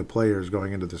previewing the players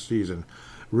going into the season.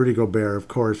 Rudy Gobert, of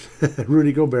course.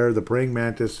 Rudy Gobert, the praying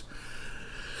mantis.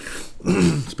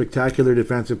 Spectacular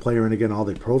defensive player. And again, all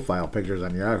the profile pictures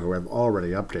on Yahoo have already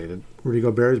updated. Rudy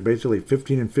Gobert is basically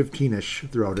 15 and 15-ish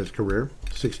throughout his career.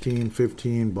 16,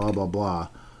 15, blah, blah, blah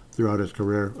throughout his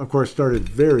career. Of course, started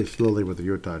very slowly with the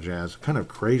Utah Jazz. Kind of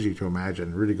crazy to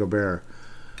imagine Rudy Gobert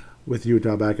with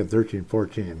Utah back in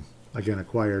 13-14. Again,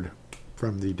 acquired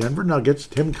from the Denver Nuggets,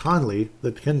 Tim Conley,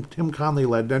 the Tim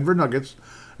Conley-led Denver Nuggets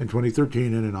in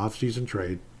 2013 in an off-season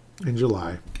trade in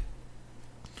July.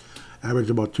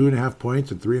 Averaged about 2.5 points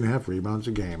and 3.5 rebounds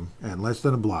a game and less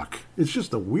than a block. It's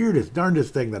just the weirdest,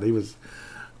 darndest thing that he was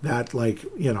that,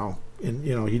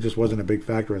 he just wasn't a big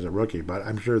factor as a rookie, but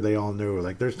I'm sure they all knew,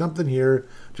 there's something here.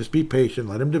 Just be patient.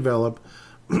 Let him develop.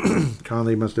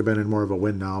 Conley must have been in more of a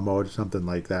win-now mode, something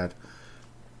like that.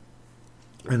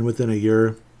 And within a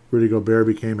year, Rudy Gobert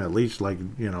became at least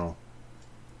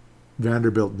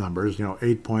Vanderbilt numbers,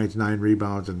 8 points, 9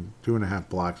 rebounds, and 2.5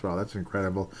 blocks. Wow, that's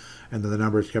incredible. And then the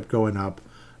numbers kept going up.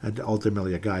 And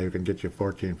ultimately, a guy who can get you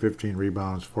 14, 15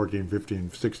 rebounds, 14,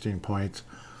 15, 16 points,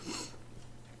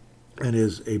 and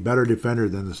is a better defender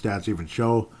than the stats even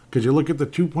show. Because you look at the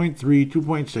 2.3, 2.6,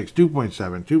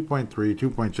 2.7, 2.3, 2.6,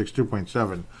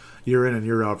 2.7, year in and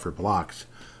year out for blocks.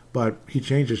 But he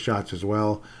changed his shots as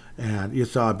well. And you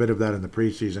saw a bit of that in the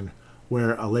preseason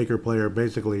where a Laker player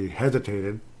basically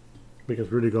hesitated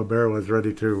because Rudy Gobert was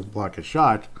ready to block a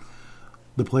shot.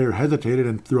 The player hesitated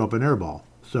and threw up an air ball.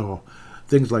 So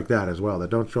things like that as well that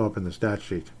don't show up in the stat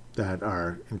sheet that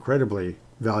are incredibly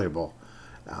valuable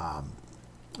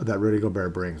that Rudy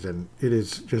Gobert brings. And it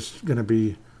is just going to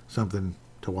be something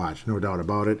to watch, no doubt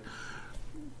about it.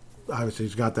 Obviously,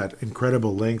 he's got that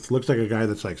incredible length. Looks like a guy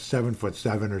that's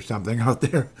 7'7" or something out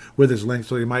there with his length,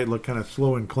 so he might look kind of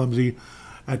slow and clumsy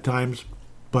at times,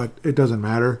 but it doesn't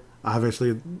matter.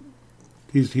 Obviously,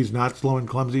 he's not slow and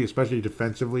clumsy, especially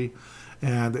defensively,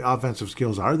 and the offensive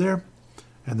skills are there,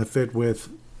 and the fit with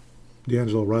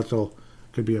D'Angelo Russell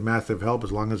could be a massive help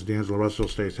as long as D'Angelo Russell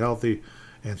stays healthy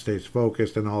and stays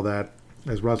focused and all that.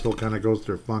 As Russell kind of goes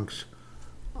through funks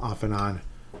off and on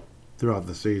throughout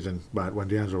the season. But when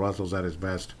D'Angelo Russell's at his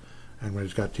best, and when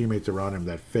he's got teammates around him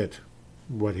that fit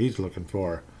what he's looking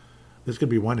for, this could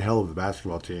be one hell of a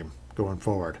basketball team going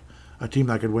forward. A team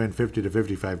that could win 50 to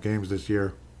 55 games this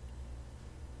year.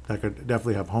 That could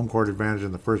definitely have home court advantage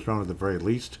in the first round at the very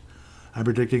least. I'm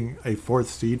predicting a 4th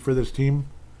seed for this team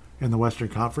in the Western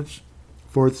Conference.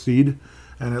 4th seed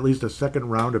and at least a second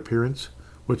round appearance,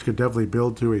 which could definitely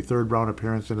build to a 3rd round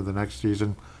appearance into the next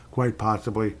season, quite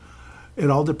possibly. It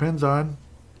all depends on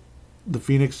the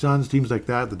Phoenix Suns, teams like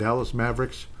that, the Dallas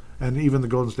Mavericks, and even the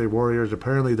Golden State Warriors.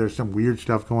 Apparently there's some weird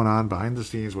stuff going on behind the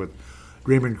scenes with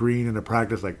Draymond Green in a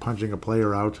practice, like punching a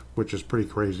player out, which is pretty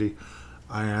crazy.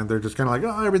 And they're just kind of like,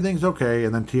 oh, everything's okay.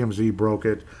 And then TMZ broke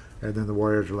it. And then the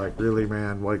Warriors are like, really,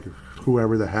 man, like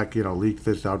whoever the heck, leaked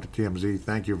this out to TMZ,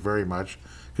 thank you very much.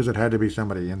 Because it had to be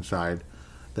somebody inside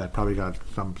that probably got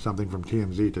something from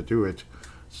TMZ to do it.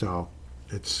 So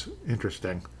it's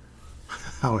interesting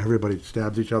how everybody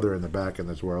stabs each other in the back in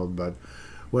this world. But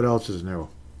what else is new?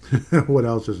 What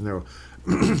else is new?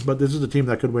 But this is a team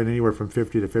that could win anywhere from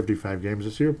 50 to 55 games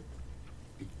this year.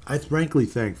 I frankly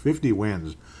think 50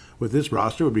 wins with this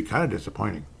roster would be kind of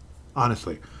disappointing.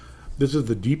 Honestly, this is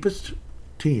the deepest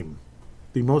team,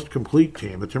 the most complete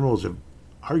team the Timberwolves have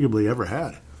arguably ever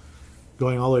had,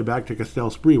 going all the way back to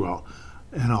Castell Sprewell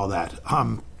and all that.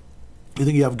 I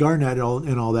think you have Garnett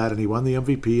and all that, and he won the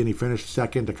MVP, and he finished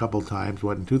second a couple times.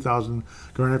 In 2000,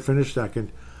 Garnett finished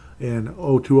second. In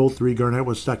 02-03, Garnett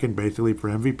was second basically for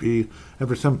MVP. And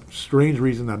for some strange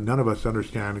reason that none of us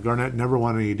understand, Garnett never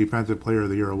won any Defensive Player of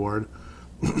the Year award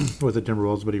with the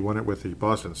Timberwolves, but he won it with the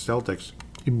Boston Celtics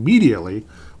immediately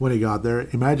when he got there.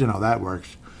 Imagine how that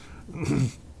works.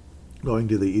 Going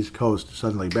to the East Coast,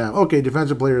 suddenly, bam. Okay,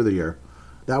 Defensive Player of the Year.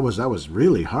 That was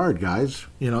really hard, guys.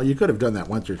 You could have done that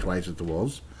once or twice at the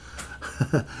Wolves.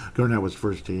 Garnett was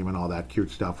first team and all that cute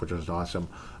stuff, which was awesome.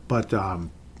 But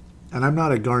and I'm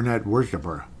not a Garnett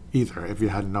worshiper either, if you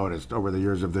hadn't noticed over the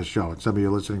years of this show. And some of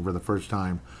you listening for the first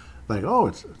time, like, oh,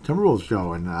 it's Timberwolves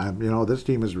show, and this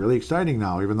team is really exciting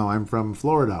now, even though I'm from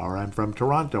Florida, or I'm from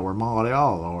Toronto, or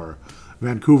Montreal, or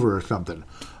Vancouver, or something.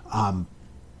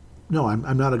 No,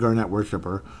 I'm not a Garnett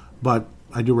worshiper, but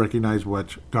I do recognize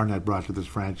what Garnett brought to this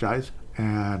franchise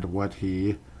and what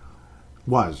he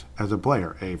was as a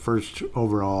player. A first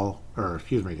overall, a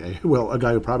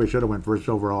guy who probably should have went first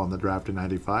overall in the draft in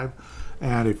 '95,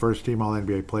 and a first-team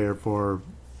All-NBA player for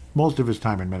most of his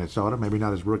time in Minnesota. Maybe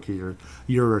not his rookie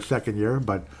year or second year,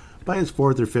 but by his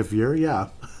 4th or 5th year, yeah,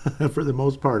 for the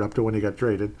most part, up to when he got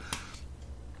traded.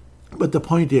 But the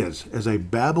point is, as I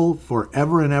babble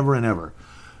forever and ever and ever,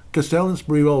 Castell and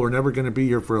Sprewell were never going to be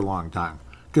here for a long time.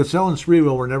 Castell and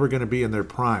Sprewell were never going to be in their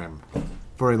prime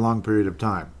for a long period of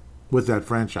time with that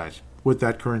franchise, with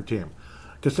that current team.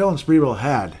 Castell and Sprewell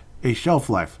had a shelf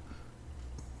life.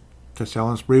 Castell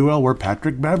and Sprewell were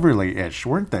Patrick Beverley-ish,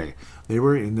 weren't they? They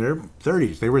were in their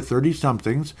 30s. They were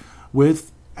 30-somethings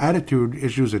with attitude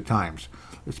issues at times,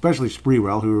 especially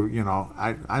Sprewell, who,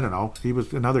 I don't know, he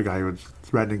was another guy who was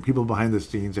threatening people behind the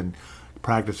scenes and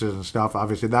practices and stuff.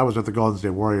 Obviously, that was with the Golden State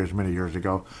Warriors many years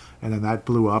ago, and then that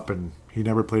blew up, and he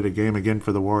never played a game again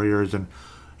for the Warriors, and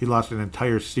he lost an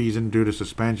entire season due to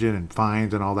suspension and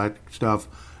fines and all that stuff.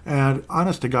 And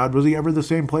honest to God, was he ever the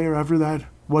same player after that?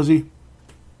 Was he?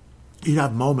 He'd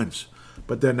have moments,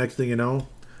 but then next thing you know,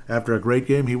 after a great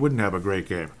game, he wouldn't have a great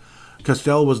game.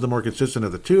 Castell was the more consistent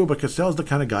of the two, but Castell's the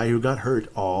kind of guy who got hurt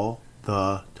all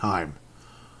the time.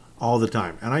 All the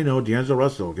time. And I know D'Angelo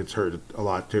Russell gets hurt a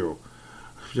lot too.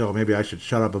 So maybe I should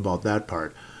shut up about that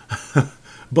part.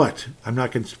 But I'm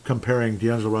not comparing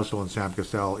D'Angelo Russell and Sam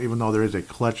Cassell, even though there is a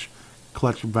clutch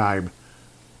vibe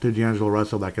to D'Angelo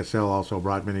Russell that Cassell also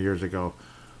brought many years ago.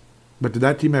 But did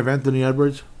that team have Anthony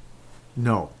Edwards?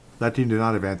 No, that team did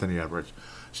not have Anthony Edwards.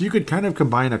 So you could kind of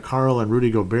combine a Karl and Rudy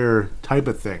Gobert type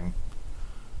of thing,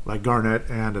 like Garnett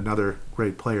and another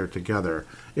great player together,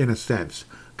 in a sense.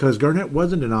 Because Garnett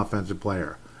wasn't an offensive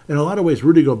player. In a lot of ways,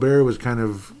 Rudy Gobert was kind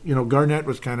of, Garnett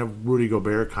was kind of Rudy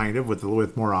Gobert, kind of,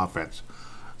 with more offense.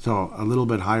 So a little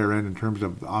bit higher end in terms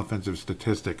of offensive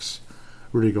statistics,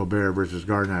 Rudy Gobert versus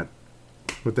Garnett.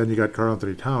 But then you got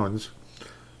Karl-Anthony Towns,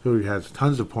 who has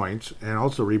tons of points and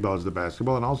also rebounds the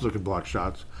basketball and also can block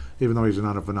shots, even though he's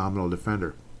not a phenomenal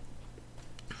defender.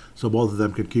 So both of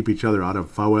them could keep each other out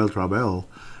of foul trouble,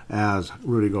 as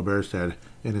Rudy Gobert said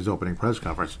in his opening press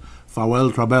conference.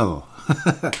 Foul trouble.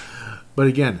 But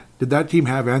again, did that team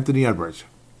have Anthony Edwards?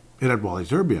 It had Wally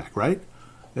Zerbiak, right?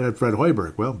 It had Fred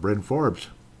Hoiberg. Well, Bryn Forbes.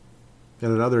 It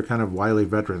had other kind of wily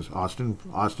veterans. Austin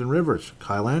Rivers,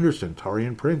 Kyle Anderson,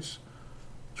 Taurean Prince,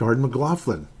 Jordan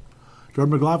McLaughlin.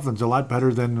 Jordan McLaughlin's a lot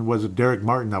better than was Derek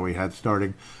Martin that we had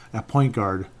starting at point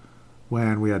guard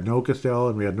when we had no Castell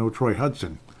and we had no Troy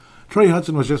Hudson. Troy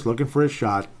Hudson was just looking for his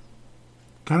shot.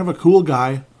 Kind of a cool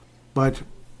guy, but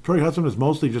Troy Hudson was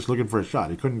mostly just looking for a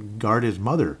shot. He couldn't guard his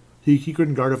mother. He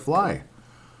couldn't guard a fly.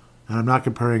 And I'm not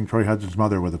comparing Troy Hudson's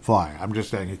mother with a fly. I'm just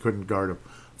saying he couldn't guard a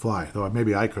fly. Though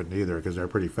maybe I couldn't either because they're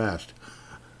pretty fast.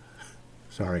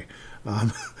 Sorry.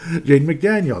 Jaden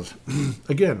McDaniels.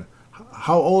 Again,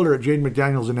 how old are Jaden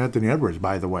McDaniels and Anthony Edwards,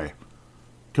 by the way?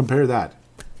 Compare that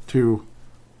to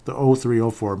the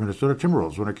 03-04 Minnesota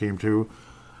Timberwolves when it came to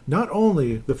not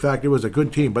only the fact it was a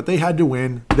good team, but they had to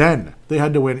win then. They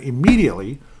had to win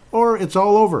immediately or it's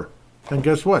all over. And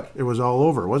guess what? It was all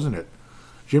over, wasn't it?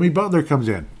 Jimmy Butler comes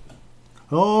in.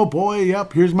 Oh boy,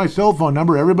 yep, here's my cell phone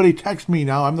number. Everybody text me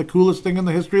now. I'm the coolest thing in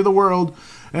the history of the world.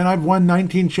 And I've won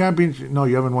 19 championships. No,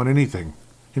 you haven't won anything.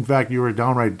 In fact, you were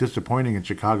downright disappointing in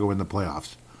Chicago in the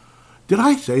playoffs. Did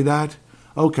I say that?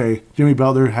 Okay, Jimmy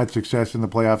Butler had success in the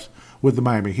playoffs with the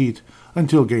Miami Heat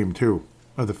until Game 2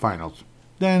 of the finals.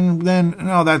 Then,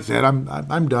 no, that's it.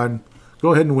 I'm done.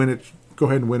 Go ahead and win it. Go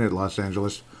ahead and win it, Los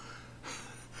Angeles.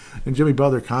 And Jimmy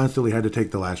Butler constantly had to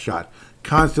take the last shot.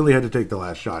 Constantly had to take the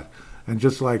last shot. And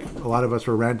just like a lot of us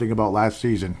were ranting about last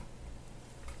season,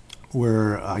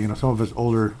 where some of us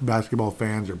older basketball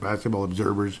fans or basketball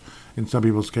observers, in some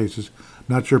people's cases,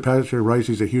 not sure Patrick Rice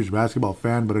is a huge basketball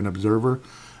fan, but an observer,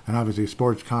 and obviously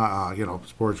sports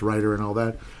writer and all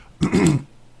that.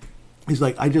 He's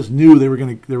like, I just knew they were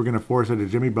gonna force it to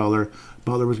Jimmy Butler.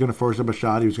 Butler was gonna force up a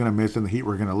shot. He was gonna miss, and the Heat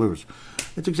were gonna lose.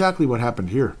 It's exactly what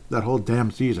happened here. That whole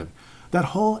damn season, that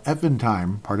whole effing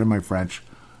time. Pardon my French.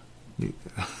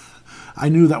 I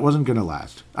knew that wasn't going to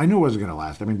last. I knew it wasn't going to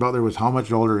last. I mean, Butler was how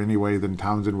much older anyway than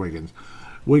Towns and Wiggins.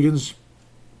 Wiggins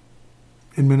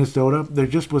in Minnesota, there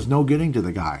just was no getting to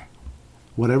the guy.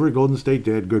 Whatever Golden State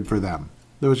did, good for them.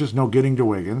 There was just no getting to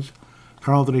Wiggins.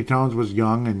 Karl-Anthony Towns was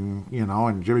young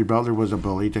and Jimmy Butler was a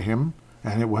bully to him,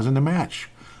 and it wasn't a match.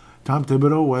 Tom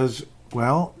Thibodeau was,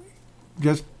 Tom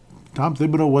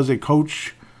Thibodeau was a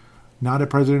coach, not a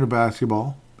president of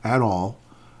basketball at all,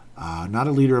 not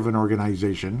a leader of an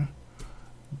organization.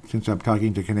 Since I'm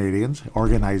talking to Canadians,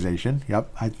 organization.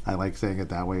 Yep, I like saying it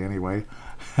that way anyway.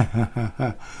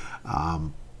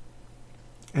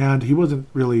 And he wasn't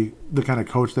really the kind of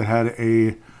coach that had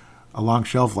a long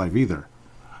shelf life either.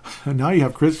 And now you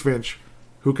have Chris Finch,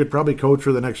 who could probably coach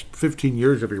for the next 15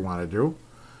 years if he wanted to.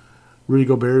 Rudy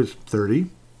Gobert is 30,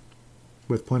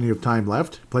 with plenty of time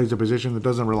left. Plays a position that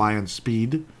doesn't rely on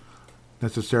speed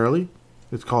necessarily.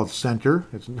 It's called center.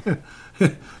 It's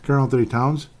Karl-Anthony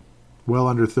Towns, well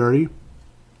under 30.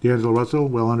 D'Angelo Russell,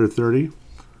 well under 30.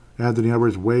 Anthony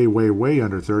Edwards, way, way, way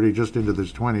under 30, just into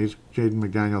his 20s. Jaden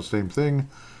McDaniels, same thing.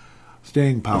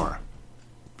 Staying power.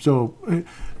 So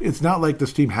it's not like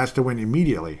this team has to win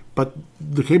immediately, but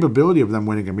the capability of them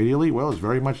winning immediately, well, is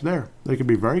very much there. They can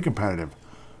be very competitive,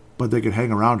 but they can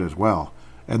hang around as well.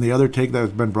 And the other take that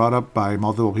has been brought up by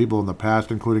multiple people in the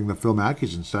past, including the Phil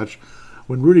Mackeys and such,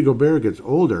 when Rudy Gobert gets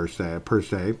older, per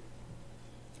se,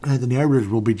 Anthony Edwards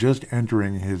will be just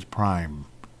entering his prime.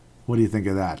 What do you think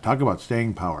of that? Talk about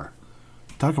staying power.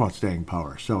 Talk about staying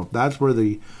power. So that's where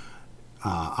the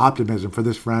optimism for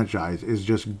this franchise is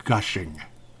just gushing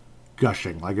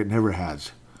like it never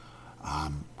has.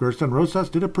 Gerson Rosas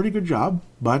did a pretty good job,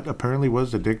 but apparently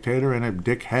was a dictator and a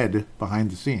dickhead behind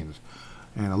the scenes.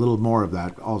 And a little more of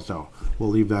that also. We'll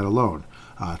leave that alone.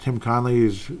 Tim Connelly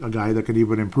is a guy that could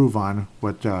even improve on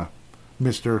what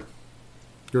Mr.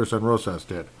 Gerson Rosas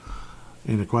did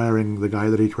in acquiring the guy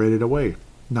that he traded away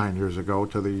 9 years ago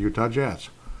to the Utah Jazz.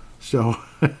 So,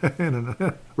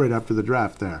 right after the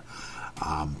draft there.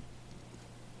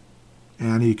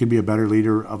 And he can be a better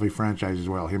leader of a franchise as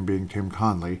well, him being Tim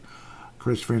Connelly.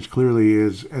 Chris Finch clearly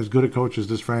is as good a coach as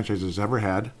this franchise has ever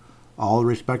had. All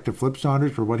respect to Flip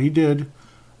Saunders for what he did,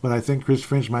 but I think Chris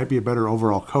Finch might be a better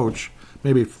overall coach.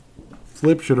 Maybe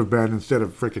Flip should have been, instead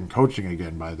of freaking coaching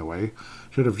again, by the way,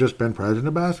 should have just been president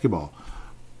of basketball.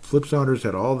 Flip Saunders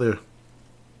had all the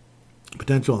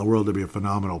potential in the world to be a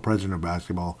phenomenal president of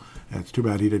basketball, and it's too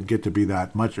bad he didn't get to be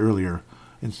that much earlier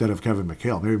instead of Kevin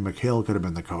McHale. Maybe McHale could have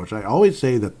been the coach. I always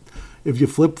say that if you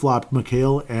flip-flopped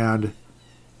McHale and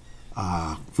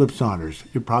Flip Saunders,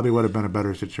 it probably would have been a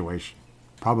better situation.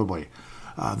 Probably.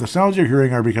 The sounds you're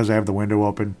hearing are because I have the window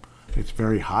open. It's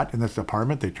very hot in this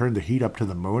apartment. They turned the heat up to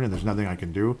the moon, and there's nothing I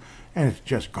can do. And it's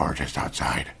just gorgeous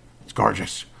outside. It's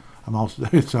gorgeous.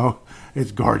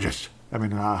 It's gorgeous. I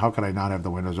mean, how could I not have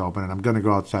the windows open? And I'm going to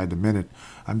go outside the minute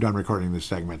I'm done recording this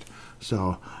segment.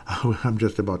 So I'm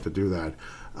just about to do that.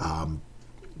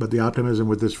 But the optimism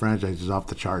with this franchise is off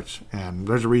the charts. And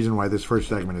there's a reason why this first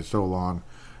segment is so long.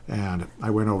 And I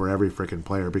went over every freaking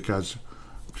player because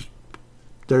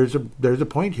there's a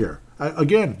point here.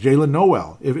 Again, Jalen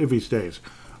Noel, if he stays.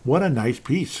 What a nice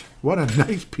piece. What a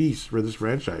nice piece for this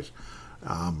franchise.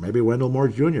 Maybe Wendell Moore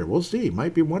Jr. We'll see.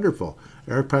 Might be wonderful.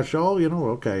 Eric Paschal,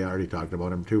 okay, I already talked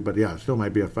about him too. But yeah, still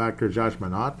might be a factor. Josh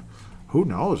Minot, who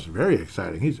knows? Very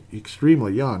exciting. He's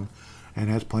extremely young and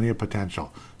has plenty of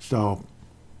potential. So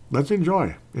let's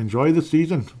enjoy the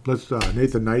season. Let's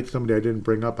Nathan Knight, somebody I didn't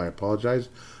bring up, I apologize.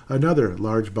 Another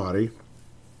large body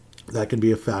that can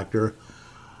be a factor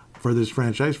for this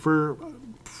franchise for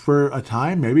a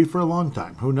time, maybe for a long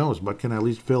time. Who knows? But can at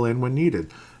least fill in when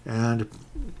needed. And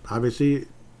obviously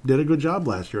did a good job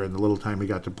last year in the little time he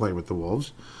got to play with the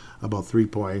Wolves. About 3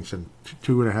 points and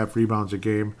 2.5 rebounds a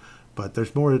game. But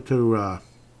there's more to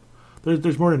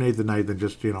there's more to Nathan Knight than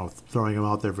just throwing him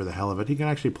out there for the hell of it. He can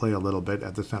actually play a little bit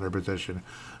at the center position,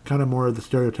 kind of more of the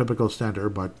stereotypical center,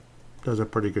 but does a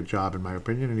pretty good job in my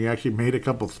opinion. And he actually made a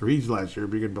couple threes last year,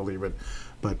 if you can believe it.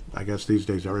 But I guess these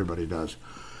days everybody does.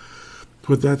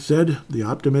 With that said, the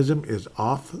optimism is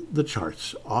off the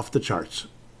charts.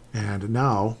 And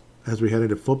now, as we head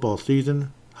into football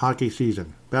season, hockey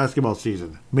season, basketball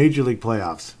season, Major League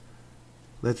playoffs,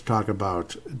 let's talk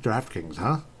about DraftKings,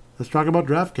 huh? Let's talk about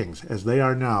DraftKings, as they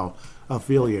are now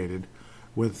affiliated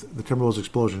with the Timberwolves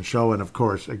Explosion Show and, of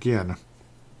course, again,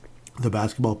 the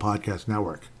Basketball Podcast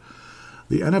Network.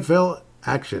 The NFL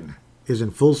action is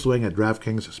in full swing at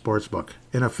DraftKings Sportsbook,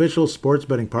 an official sports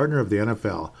betting partner of the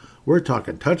NFL. We're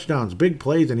talking touchdowns, big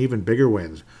plays, and even bigger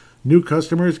wins. New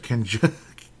customers can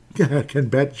can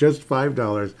bet just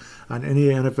 $5 on any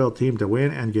NFL team to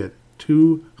win and get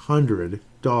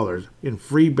 $200 in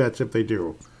free bets if they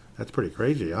do. That's pretty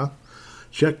crazy, huh?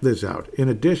 Check this out. In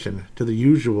addition to the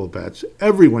usual bets,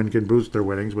 everyone can boost their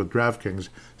winnings with DraftKings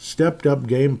stepped-up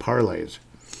game parlays.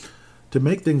 To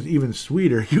make things even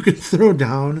sweeter, you can throw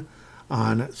down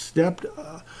on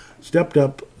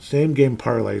stepped-up same-game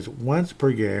parlays once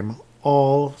per game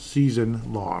all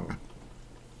season long.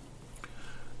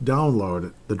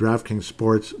 Download the DraftKings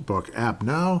Sportsbook app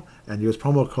now and use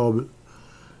promo code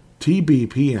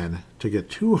TBPN to get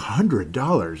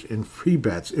 $200 in free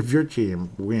bets if your team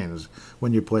wins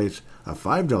when you place a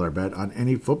 $5 bet on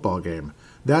any football game.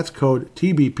 That's code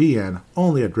TBPN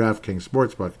only at DraftKings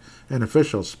Sportsbook, an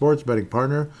official sports betting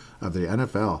partner of the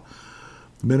NFL.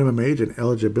 Minimum age and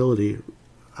eligibility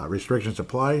restrictions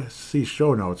apply. See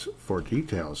show notes for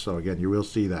details. So again, you will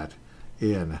see that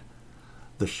in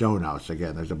the show notes.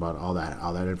 Again, there's about all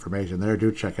that information there.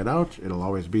 Do check it out. It'll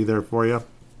always be there for you.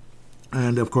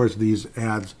 And of course, these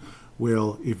ads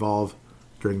will evolve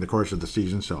during the course of the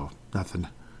season. So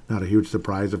not a huge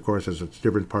surprise, of course, as it's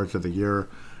different parts of the year,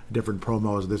 different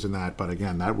promos, this and that. But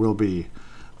again, that will be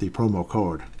the promo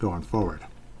code going forward.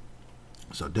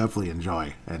 So definitely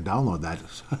enjoy and download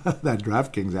that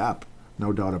DraftKings app.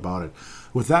 No doubt about it.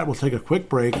 With that, we'll take a quick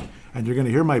break, and you're going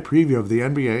to hear my preview of the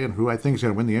NBA and who I think is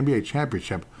going to win the NBA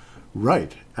championship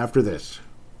right after this.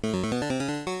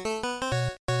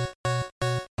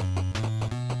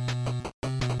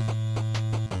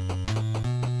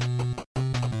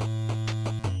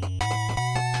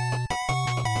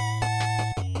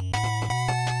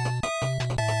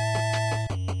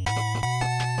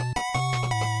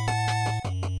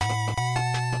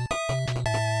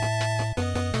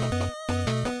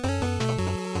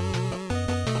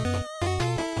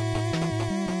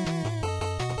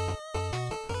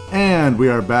 And we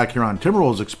are back here on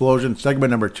Timberwolves Explosion,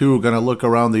 segment number 2. Going to look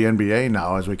around the NBA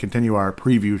now as we continue our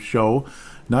preview show.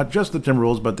 Not just the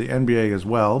Timberwolves, but the NBA as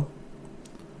well.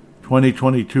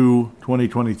 2022-2023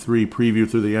 preview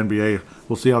through the NBA.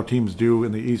 We'll see how teams do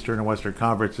in the Eastern and Western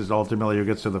Conferences. Ultimately, who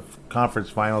gets to the conference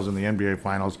finals and the NBA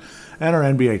finals and our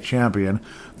NBA champion.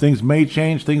 Things may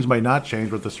change, things may not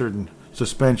change with a certain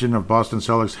suspension of Boston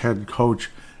Celtics head coach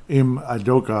Ime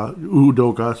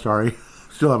Udoka.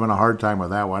 Still having a hard time with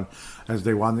that one, as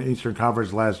they won the Eastern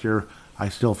Conference last year. I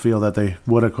still feel that they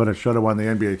woulda, coulda, shoulda won the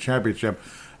NBA championship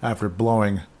after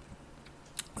blowing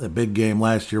the big game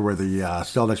last year where the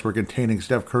Celtics were containing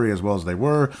Steph Curry as well as they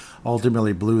were.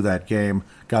 Ultimately blew that game,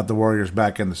 got the Warriors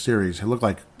back in the series. It looked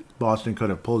like Boston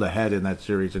could have pulled ahead in that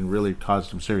series and really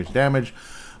caused some serious damage,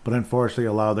 but unfortunately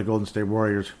allowed the Golden State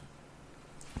Warriors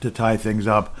to tie things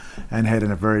up and head in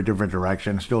a very different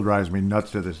direction. It still drives me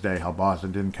nuts to this day how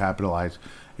Boston didn't capitalize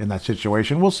in that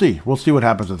situation. We'll see. We'll see what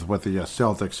happens with the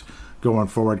Celtics going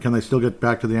forward. Can they still get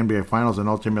back to the NBA Finals and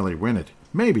ultimately win it?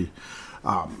 Maybe.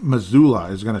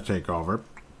 Mazzulla is going to take over.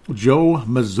 Joe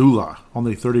Mazzulla,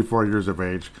 only 34 years of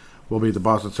age, will be the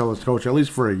Boston Celtics coach at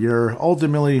least for a year.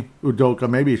 Ultimately, Udoka,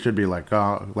 maybe he should be let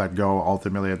go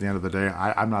ultimately at the end of the day.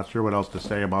 I'm not sure what else to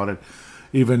say about it.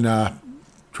 Even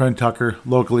Trent Tucker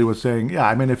locally was saying, yeah,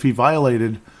 I mean, if he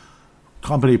violated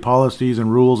company policies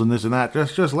and rules and this and that.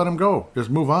 Just let him go. Just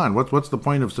move on. What's the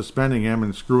point of suspending him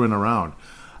and screwing around?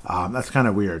 That's kind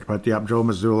of weird. But yeah, Joe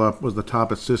Mazzulla was the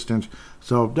top assistant,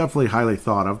 so definitely highly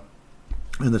thought of.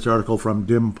 In this article from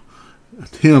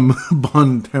Tim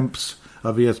Bontemps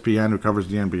of ESPN, who covers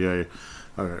the NBA,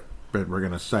 we're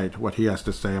going to cite what he has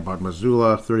to say about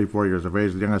Mazzulla, 34 years of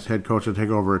age, the youngest head coach to take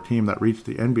over a team that reached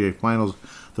the NBA Finals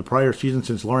the prior season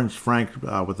since Lawrence Frank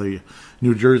with the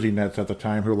New Jersey Nets at the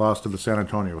time, who lost to the San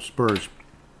Antonio Spurs.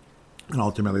 And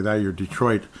ultimately that year,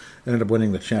 Detroit ended up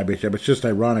winning the championship. It's just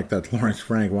ironic that Lawrence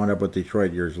Frank wound up with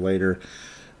Detroit years later.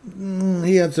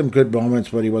 He had some good moments,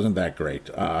 but he wasn't that great.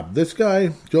 This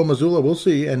guy, Joe Mazzulla, we'll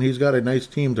see, and he's got a nice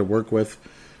team to work with.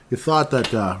 You thought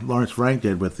that Lawrence Frank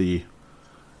did with the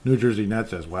New Jersey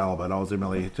Nets as well, but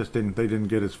ultimately it just didn't. They didn't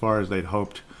get as far as they'd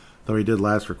hoped, though he did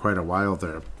last for quite a while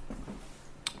there.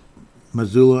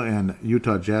 Mazzulla and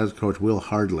Utah Jazz coach Will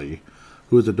Hardley,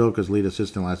 who was Udoka's lead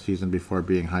assistant last season before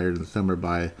being hired in the summer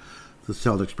by the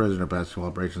Celtics president of basketball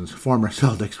operations, former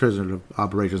Celtics president of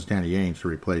operations Danny Ainge, to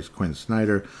replace Quinn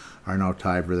Snyder, are now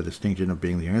tied for the distinction of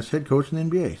being the youngest head coach in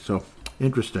the NBA. So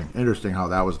interesting how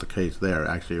that was the case there.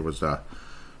 Actually, it was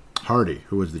Hardy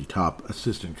who was the top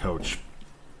assistant coach.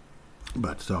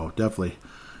 But so definitely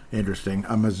interesting.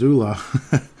 Mazzulla,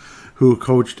 who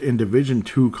coached in Division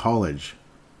II college.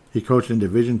 He coached in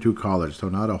Division II college, so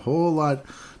not a whole lot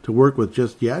to work with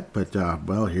just yet. But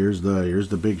well, here's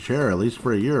the big chair, at least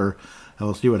for a year, and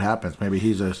we'll see what happens. Maybe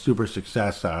he's a super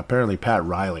success. Apparently, Pat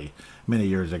Riley many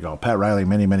years ago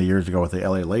many years ago with the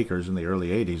LA Lakers in the early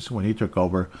 '80s when he took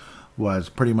over, was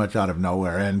pretty much out of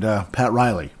nowhere. And Pat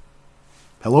Riley.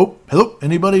 Hello?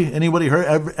 Anybody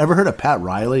ever heard of Pat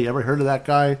Riley? Ever heard of that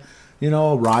guy? You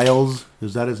know, Riles,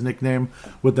 is that his nickname?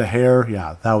 With the hair?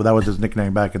 Yeah, that was his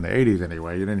nickname back in the 80s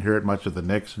anyway. You didn't hear it much of the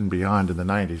Knicks and beyond in the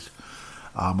 90s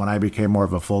when I became more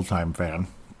of a full-time fan.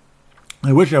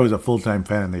 I wish I was a full-time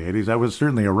fan in the 80s. I was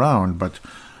certainly around, but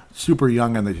super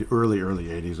young in the early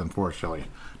 80s, unfortunately,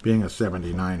 being a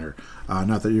 79er.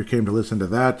 Not that you came to listen to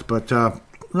that, but...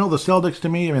 No, the Celtics, to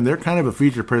me, I mean, they're kind of a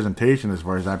feature presentation as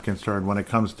far as I'm concerned when it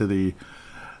comes to the,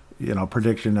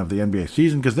 prediction of the NBA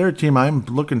season, because they're a team I'm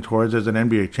looking towards as an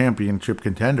NBA championship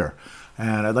contender.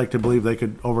 And I'd like to believe they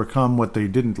could overcome what they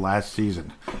didn't last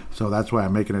season. So that's why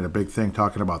I'm making it a big thing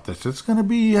talking about this. It's going to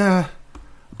be a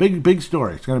big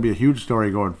story. It's going to be a huge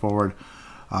story going forward.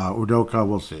 Udoka,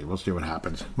 we'll see. We'll see what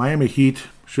happens. Miami Heat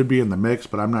should be in the mix,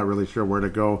 but I'm not really sure where to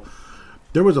go.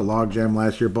 There was a logjam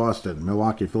last year. Boston,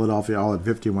 Milwaukee, Philadelphia all had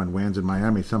 51 wins, and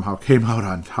Miami somehow came out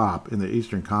on top in the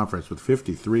Eastern Conference with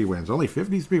 53 wins. Only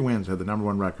 53 wins had the number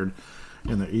one record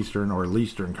in the Eastern or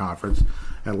Leastern Conference.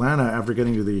 Atlanta, after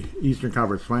getting to the Eastern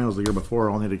Conference Finals the year before,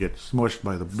 only to get smushed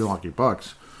by the Milwaukee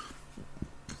Bucks.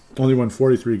 Only won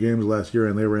 43 games last year,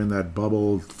 and they were in that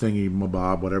bubble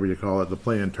thingy-mabob, whatever you call it, the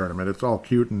play-in tournament. It's all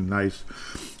cute and nice.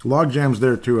 Logjams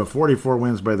there, too. 44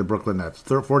 wins by the Brooklyn Nets,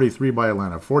 43 by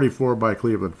Atlanta, 44 by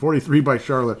Cleveland, 43 by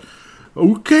Charlotte.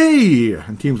 Okay!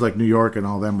 And teams like New York and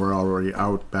all them were already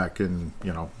out back in,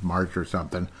 March or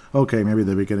something. Okay, maybe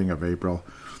the beginning of April.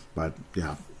 But,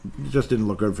 yeah, it just didn't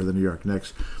look good for the New York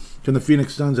Knicks. Can the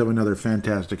Phoenix Suns have another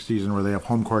fantastic season where they have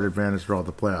home court advantage throughout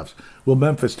the playoffs? Will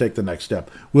Memphis take the next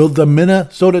step? Will the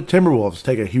Minnesota Timberwolves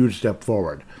take a huge step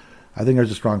forward? I think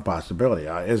there's a strong possibility.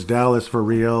 Is Dallas for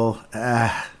real?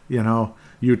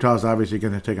 Utah's obviously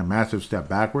going to take a massive step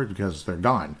backward because they're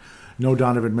gone. No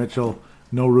Donovan Mitchell,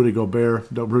 no Rudy Gobert.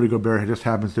 Rudy Gobert just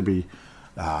happens to be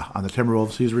on the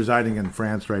Timberwolves. He's residing in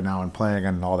France right now and playing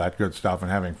and all that good stuff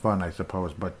and having fun, I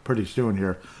suppose. But pretty soon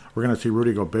here, we're going to see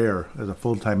Rudy Gobert as a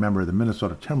full-time member of the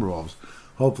Minnesota Timberwolves.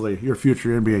 Hopefully, your future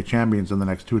NBA champions in the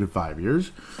next 2 to 5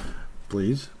 years.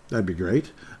 Please, that'd be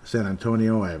great. San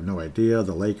Antonio, I have no idea.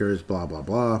 The Lakers, blah, blah,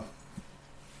 blah.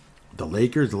 The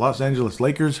Lakers, the Los Angeles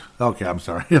Lakers? Okay, I'm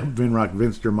sorry.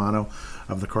 Vince Germano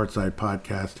of the Courtside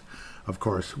Podcast. Of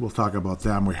course, we'll talk about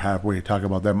them. We talk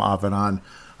about them off and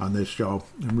on this show.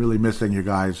 I'm really missing you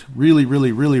guys. Really,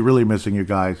 really, really, really missing you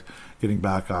guys getting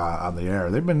back on the air.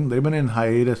 They've been in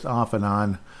hiatus off and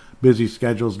on. Busy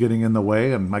schedules getting in the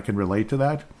way, and I can relate to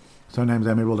that. Sometimes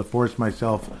I'm able to force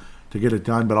myself to get it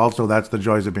done, but also that's the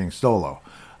joys of being solo.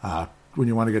 When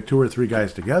you want to get 2 or 3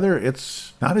 guys together,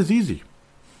 it's not as easy.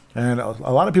 And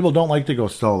a lot of people don't like to go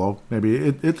solo. Maybe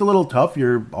it's a little tough.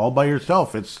 You're all by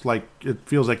yourself. It's like, it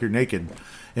feels like you're naked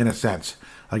in a sense.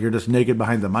 Like you're just naked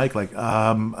behind the mic. Like,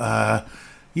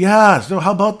 yeah, so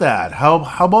how about that?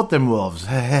 How about them Wolves?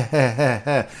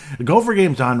 Gopher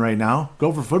game's on right now.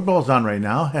 Gopher football's on right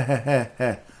now.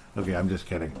 Okay, I'm just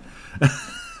kidding.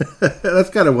 That's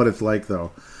kind of what it's like,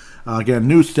 though. Again,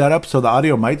 new setup, so the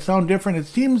audio might sound different. It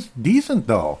seems decent,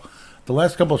 though. the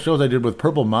last couple of shows I did with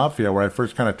Purple Mafia, where I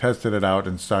first kind of tested it out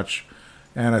and such,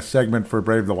 and a segment for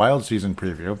Brave the Wild season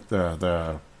preview,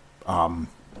 the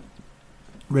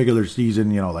regular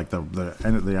season, like the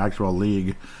end of the actual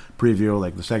league preview,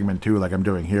 like the segment 2, like I'm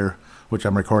doing here, which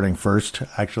I'm recording first,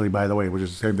 actually, by the way, which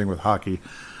is the same thing with hockey.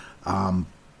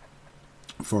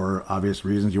 For obvious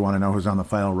reasons, you want to know who's on the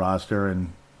final roster,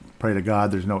 and pray to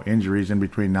God there's no injuries in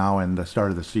between now and the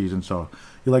start of the season. So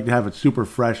you like to have it super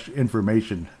fresh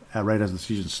information right as the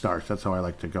season starts. That's how I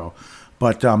like to go.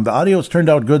 But the audio's turned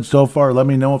out good so far. Let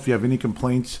me know if you have any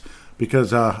complaints,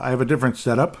 because I have a different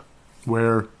setup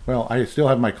where, well, I still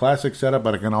have my classic setup,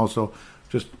 but I can also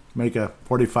just make a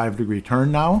 45-degree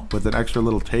turn now with an extra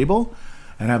little table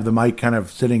and have the mic kind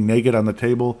of sitting naked on the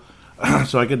table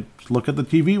so I could look at the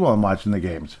TV while I'm watching the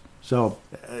games. So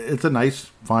it's a nice,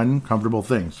 fun, comfortable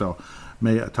thing. So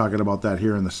talking about that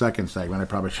here in the second segment. I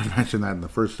probably should mention that in the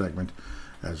first segment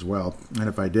as well. And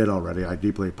if I did already, I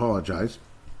deeply apologize.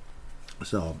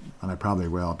 So, and I probably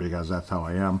will, because that's how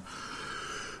I am.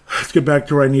 Let's get back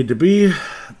to where I need to be.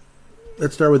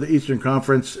 Let's start with the Eastern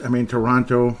Conference. I mean,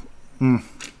 Toronto,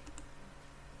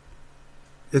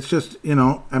 it's just,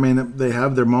 they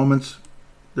have their moments.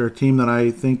 They're a team that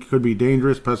I think could be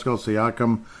dangerous. Pascal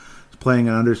Siakam is playing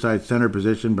an undersized center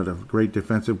position, but a great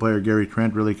defensive player. Gary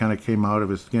Trent really kind of came out of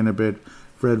his skin a bit.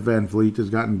 Fred VanVleet has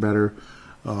gotten better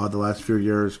the last few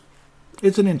years.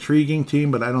 It's an intriguing team,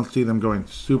 but I don't see them going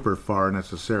super far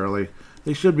necessarily.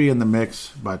 They should be in the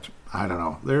mix, but I don't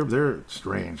know. They're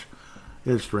strange.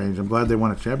 It's strange. I'm glad they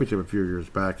won a championship a few years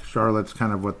back. Charlotte's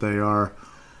kind of what they are.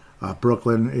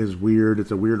 Brooklyn is weird.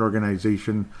 It's a weird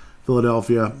organization.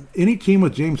 Philadelphia. Any team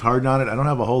with James Harden on it, I don't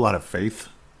have a whole lot of faith.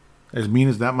 As mean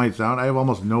as that might sound, I have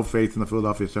almost no faith in the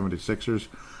Philadelphia 76ers.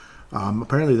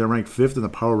 Apparently they're ranked 5th in the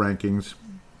power rankings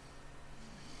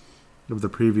of the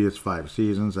previous 5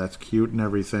 seasons. That's cute and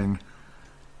everything.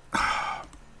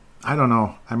 I don't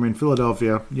know. I mean,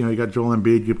 Philadelphia, you got Joel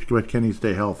Embiid, can he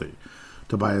stay healthy?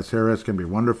 Tobias Harris can be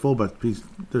wonderful, but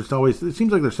it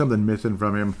seems like there's something missing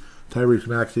from him. Tyrese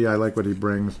Maxey, I like what he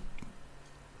brings.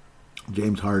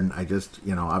 James Harden, I just,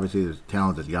 obviously he's a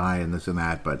talented guy and this and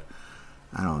that, but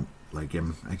I don't like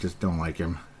him. I just don't like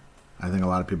him. I think a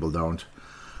lot of people don't.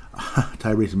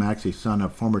 Tyrese Maxey, son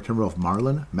of former Timberwolf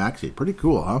Marlon Maxey. Pretty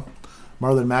cool, huh?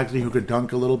 Marlon Maxey, who could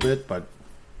dunk a little bit, but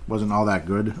wasn't all that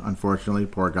good, unfortunately.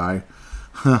 Poor guy.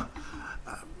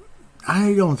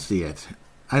 I don't see it.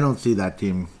 I don't see that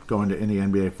team going to any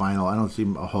NBA final. I don't see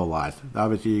a whole lot.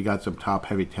 Obviously, you got some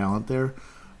top-heavy talent there,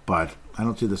 but I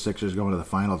don't see the Sixers going to the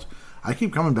finals. I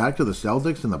keep coming back to the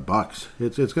Celtics and the Bucks.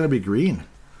 It's going to be green.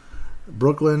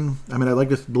 Brooklyn, I mean, I'd like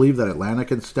to believe that Atlanta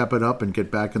can step it up and get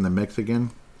back in the mix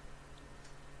again.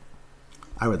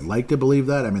 I would like to believe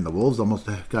that. I mean, the Wolves almost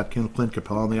got Clint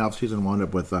Capella in the offseason, wound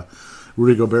up with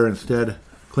Rudy Gobert instead.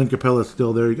 Clint Capella is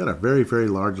still there. You got a very, very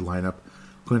large lineup.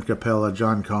 Clint Capella,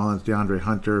 John Collins, DeAndre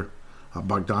Hunter.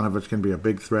 Bogdanovich can be a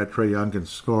big threat. Trae Young can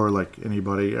score like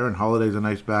anybody. Aaron Holiday's a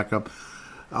nice backup.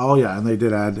 Oh, yeah, and they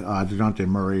did add DeJounte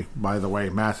Murray, by the way.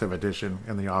 Massive addition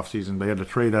in the offseason. They had to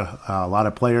trade a lot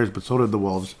of players, but so did the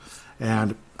Wolves.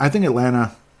 And I think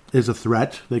Atlanta is a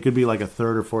threat. They could be like a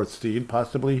 3rd or 4th seed,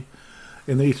 possibly,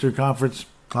 in the Eastern Conference.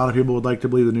 A lot of people would like to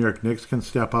believe the New York Knicks can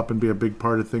step up and be a big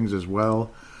part of things as well.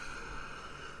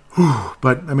 Whew.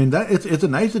 But, I mean, it's a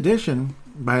nice addition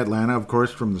by Atlanta, of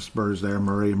course, from the Spurs there.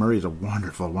 Murray's a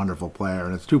wonderful, wonderful player.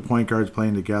 And it's 2 point guards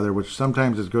playing together, which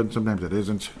sometimes is good and sometimes it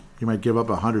isn't. You might give up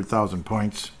 100,000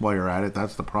 points while you're at it.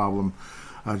 That's the problem.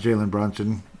 Jalen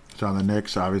Brunson is on the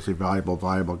Knicks, obviously valuable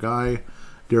guy.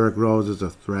 Derrick Rose is a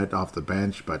threat off the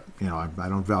bench, but, I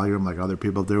don't value him like other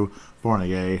people do.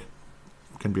 Fournier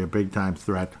can be a big-time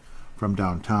threat from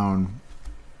downtown.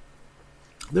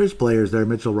 There's players there.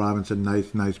 Mitchell Robinson,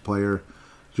 nice player.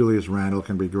 Julius Randle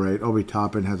can be great. Obi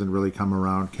Toppin hasn't really come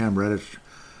around. Cam Reddish,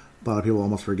 a lot of people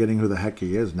almost forgetting who the heck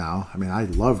he is now. I mean, I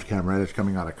loved Cam Reddish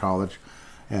coming out of college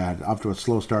and up to a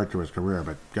slow start to his career,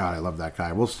 but God, I love that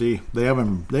guy. We'll see. They have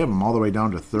him all the way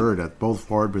down to 3rd at both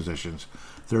forward positions,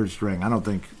 3rd string. I don't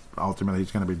think ultimately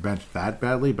he's going to be benched that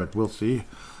badly, but we'll see.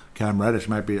 Cam Reddish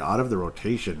might be out of the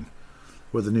rotation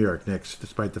with the New York Knicks,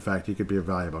 despite the fact he could be a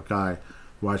valuable guy.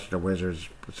 Washington Wizards,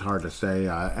 it's hard to say.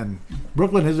 And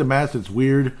Brooklyn is a mess. It's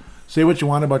weird. Say what you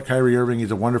want about Kyrie Irving.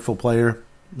 He's a wonderful player.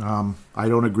 I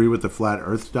don't agree with the flat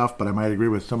earth stuff, but I might agree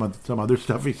with some other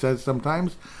stuff he says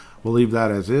sometimes. We'll leave that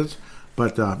as is.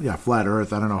 But, flat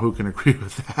earth, I don't know who can agree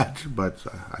with that, but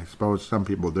I suppose some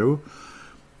people do.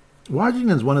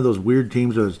 Washington's one of those weird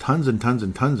teams where there's tons and tons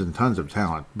and tons and tons of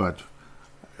talent, but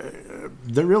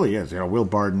there really is. Will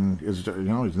Barton is,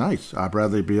 he's nice.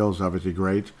 Bradley Beal's obviously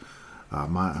great.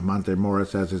 Monte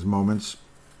Morris has his moments.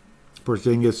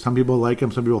 Porzingis, some people like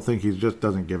him, some people think he just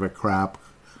doesn't give a crap.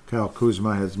 Kyle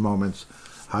Kuzma has moments.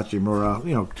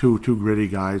 Hachimura, two gritty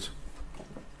guys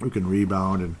who can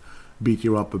rebound and beat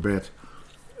you up a bit.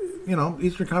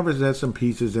 Eastern Conference has some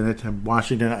pieces in it. And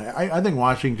Washington, I think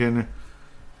Washington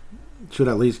should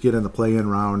at least get in the play-in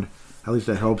round. At least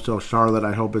I hope so. Charlotte,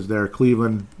 I hope, is there.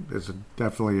 Cleveland is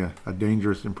definitely a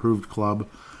dangerous, improved club.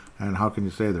 And how can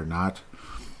you say they're not?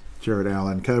 Jared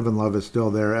Allen. Kevin Love is still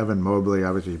there. Evan Mobley,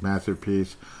 obviously, massive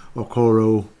piece.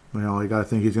 Okoro, you got to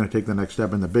think he's going to take the next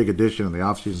step. And the big addition in the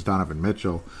offseason is Donovan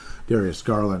Mitchell, Darius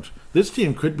Garland. This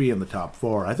team could be in the top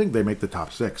 4. I think they make the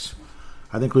top 6.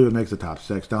 I think Cleveland makes the top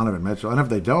 6. Donovan Mitchell. And if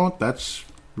they don't, that's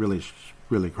really,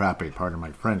 really crappy. Pardon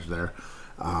my French there.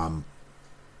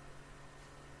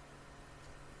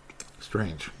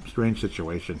 Strange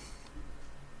situation.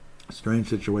 Strange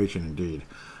situation indeed.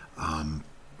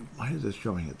 Why is this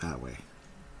showing it that way?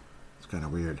 It's kind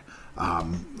of weird.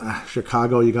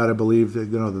 Chicago, you got to believe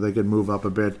that that they could move up a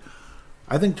bit.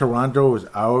 I think Toronto is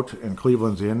out and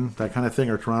Cleveland's in, that kind of thing,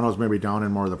 or Toronto's maybe down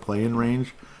in more of the play-in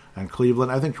range. And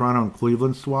Cleveland, I think Toronto and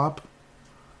Cleveland swap.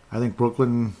 I think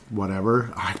Brooklyn,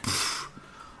 whatever.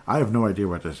 I have no idea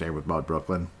what to say about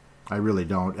Brooklyn. I really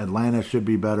don't. Atlanta should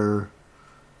be better.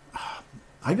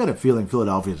 I got a feeling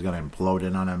Philadelphia's going to implode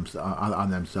in on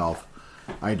themselves.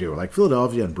 I do. Like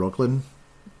Philadelphia and Brooklyn,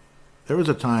 there was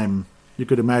a time you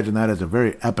could imagine that as a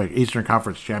very epic Eastern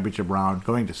Conference Championship round,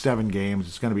 going to 7 games.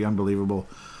 It's going to be unbelievable.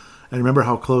 And remember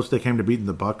how close they came to beating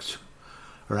the Bucks?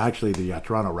 Or actually the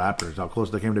Toronto Raptors. How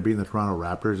close they came to beating the Toronto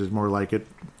Raptors is more like it.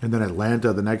 And then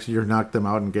Atlanta the next year knocked them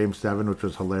out in Game 7, which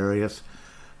was hilarious.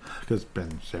 Because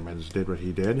Ben Simmons did what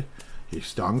he did. He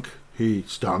stunk.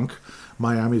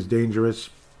 Miami's dangerous.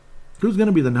 Who's going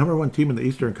to be the number 1 team in the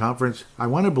Eastern Conference? I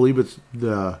want to believe it's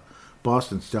the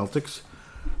Boston Celtics.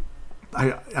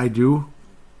 I do.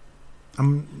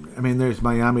 There's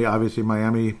Miami. Obviously,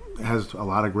 Miami has a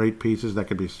lot of great pieces that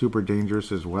could be super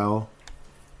dangerous as well.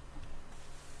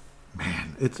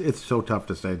 Man, it's so tough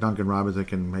to say. Duncan Robinson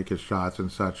can make his shots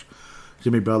and such.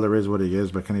 Jimmy Butler is what he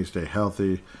is, but can he stay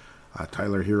healthy?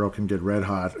 Tyler Hero can get red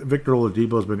hot. Victor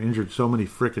Oladipo's been injured so many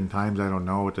freaking times, I don't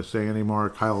know what to say anymore.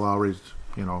 Kyle Lowry's,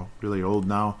 really old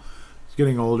now. He's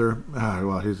getting older.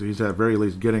 He's at very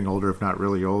least getting older, if not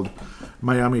really old.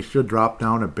 Miami should drop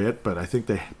down a bit, but I think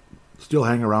they still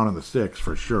hang around in the 6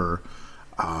 for sure.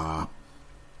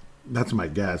 That's my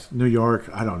guess. New York,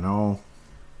 I don't know.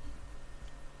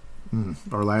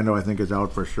 Orlando, I think, is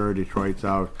out for sure. Detroit's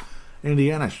out.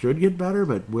 Indiana should get better,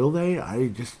 but will they?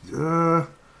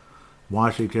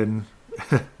 Washington,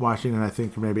 I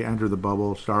think, can maybe enter the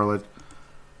bubble. Charlotte.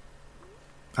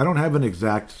 I don't have an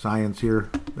exact science here,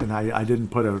 and I didn't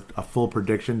put a full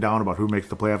prediction down about who makes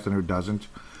the playoffs and who doesn't.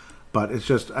 But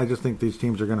I just think these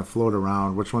teams are going to float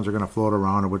around. Which ones are going to float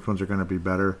around and which ones are going to be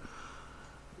better?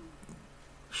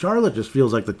 Charlotte just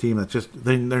feels like the team that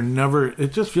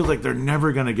it just feels like they're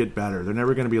never going to get better. They're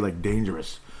never going to be like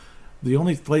dangerous. The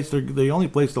only place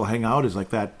they'll hang out is like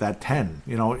that 10,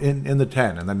 in the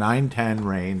 10, in the 9-10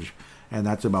 range, and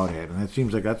that's about it. And it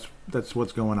seems like that's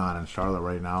what's going on in Charlotte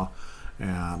right now.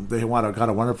 And they got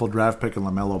a wonderful draft pick in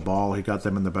LaMelo Ball. He got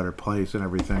them in the better place and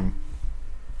everything.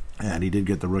 And he did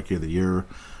get the Rookie of the Year,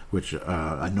 which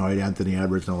annoyed Anthony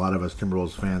Edwards and a lot of us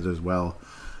Timberwolves fans as well.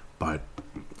 But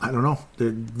I don't know.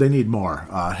 They need more.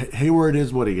 Hayward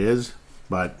is what he is,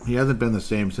 but he hasn't been the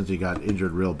same since he got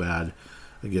injured real bad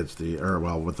with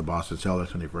the Boston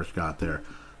Celtics when he first got there.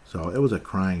 So it was a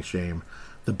crying shame.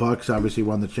 The Bucks obviously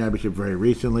won the championship very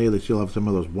recently. They still have some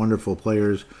of those wonderful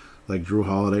players like Drew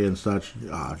Holiday and such,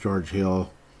 George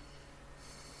Hill,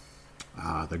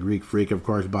 the Greek Freak, of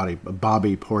course, Bobby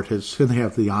Portis, and they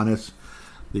have Giannis,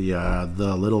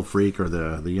 the little freak or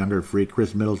the younger freak.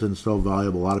 Chris Middleton's so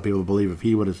valuable. A lot of people believe if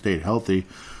he would have stayed healthy,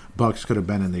 Bucks could have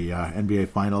been in the NBA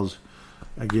Finals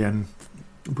again.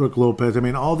 Brook Lopez.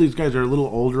 All these guys are a little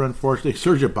older, unfortunately.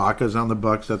 Serge Ibaka's on the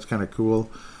Bucks. That's kind of cool.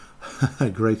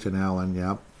 Grayson Allen.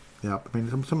 Yep.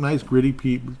 Some nice gritty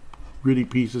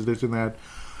pieces. This and that.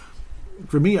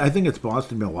 For me, I think it's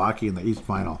Boston-Milwaukee in the East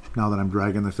Final. Now that I'm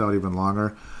dragging this out even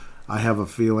longer, I have a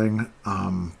feeling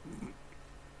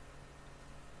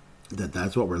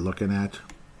that's what we're looking at.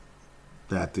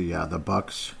 That the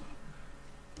Bucks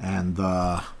and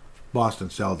the Boston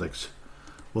Celtics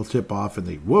will tip off in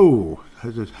the I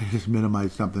just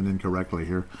minimized something incorrectly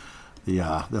here.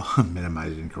 They'll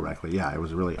minimize it incorrectly. Yeah, it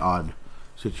was a really odd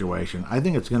situation. I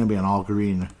think it's going to be an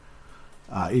all-green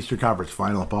Eastern Conference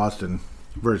Final. Boston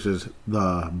versus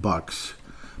the Bucks,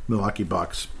 Milwaukee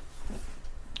Bucks.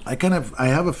 I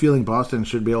have a feeling Boston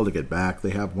should be able to get back.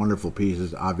 They have wonderful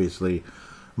pieces, obviously.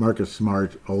 Marcus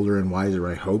Smart, older and wiser,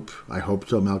 I hope. I hope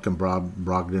so. Malcolm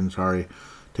Brogdon, sorry.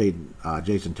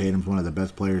 Jason Tatum's one of the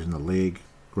best players in the league.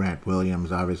 Grant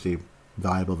Williams, obviously,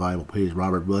 valuable piece.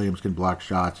 Robert Williams can block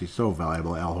shots. He's so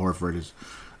valuable. Al Horford is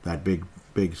that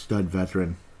big stud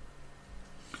veteran.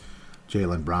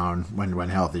 Jaylen Brown, when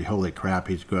healthy, holy crap,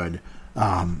 he's good.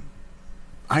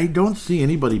 I don't see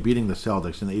anybody beating the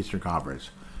Celtics in the Eastern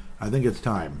Conference. I think it's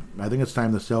time. I think it's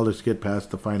time the Celtics get past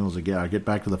the finals again, get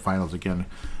back to the finals again,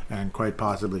 and quite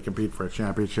possibly compete for a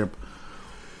championship.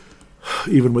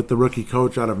 Even with the rookie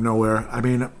coach out of nowhere. I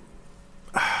mean,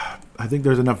 I think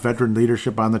there's enough veteran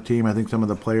leadership on the team. I think some of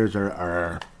the players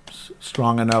are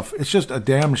strong enough. It's just a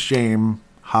damn shame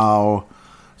how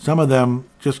some of them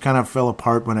just kind of fell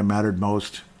apart when it mattered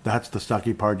most. That's the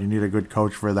sucky part. You need a good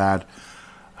coach for that.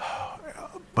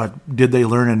 But did they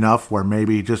learn enough where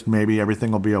maybe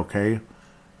everything will be okay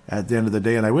at the end of the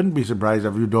day? And I wouldn't be surprised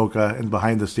if Udoka and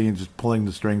behind the scenes just pulling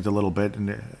the strings a little bit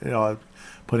and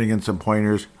putting in some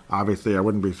pointers. Obviously, I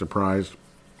wouldn't be surprised.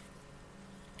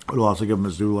 It will also give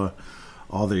Mazzulla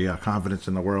all the confidence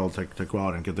in the world to go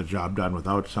out and get the job done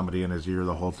without somebody in his ear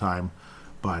the whole time.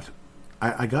 But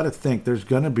I got to think there's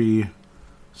going to be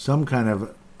some kind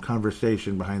of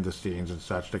conversation behind the scenes and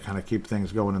such to kind of keep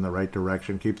things going in the right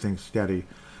direction, keep things steady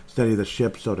the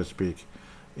ship, so to speak,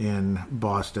 in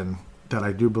Boston, that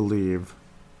I do believe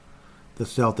the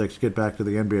Celtics get back to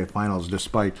the NBA Finals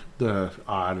despite the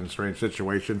odd and strange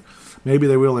situation. Maybe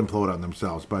they will implode on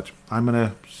themselves, but I'm going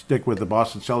to stick with the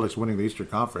Boston Celtics winning the Eastern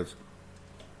Conference.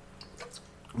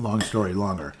 Long story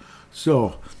longer.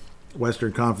 So,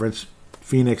 Western Conference,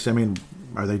 Phoenix, I mean,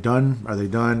 are they done?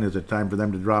 Is it time for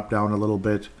them to drop down a little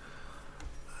bit?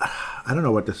 I don't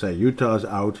know what to say. Utah's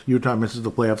out. Utah misses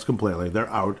the playoffs completely. They're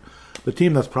out. The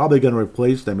team that's probably going to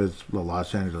replace them is the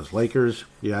Los Angeles Lakers.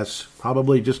 Yes,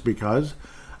 probably just because.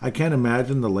 I can't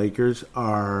imagine the Lakers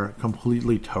are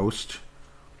completely toast.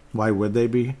 Why would they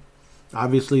be?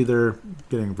 Obviously, they're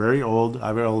getting very old.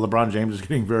 LeBron James is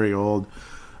getting very old.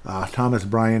 Thomas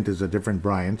Bryant is a different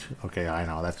Bryant. Okay, I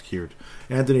know, that's cute.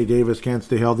 Anthony Davis can't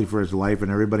stay healthy for his life,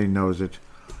 and everybody knows it.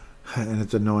 And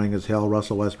it's annoying as hell.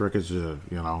 Russell Westbrook is,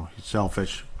 he's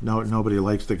selfish. Nobody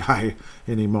likes the guy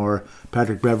anymore.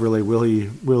 Patrick Beverley,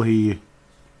 will he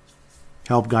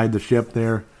help guide the ship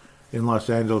there in Los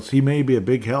Angeles? He may be a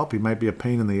big help. He might be a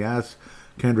pain in the ass.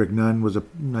 Kendrick Nunn was a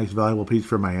nice, valuable piece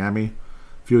for Miami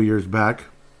a few years back.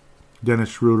 Dennis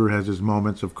Schroeder has his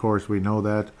moments, of course. We know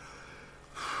that.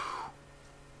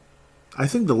 I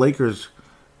think the Lakers,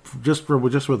 just with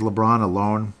LeBron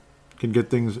alone, can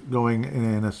get things going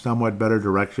in a somewhat better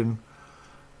direction.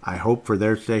 I hope for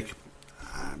their sake.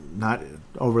 I'm not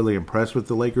overly impressed with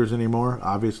the Lakers anymore,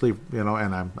 obviously, and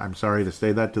I'm sorry to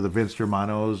say that to the Vince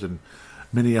Germanos and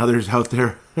many others out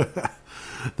there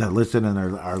that listen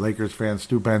and are Lakers fans.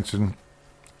 Stu Benson,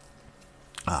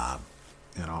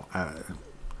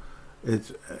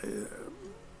 it's.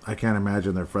 I can't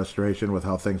imagine their frustration with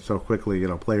how things so quickly,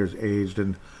 players aged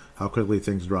and how quickly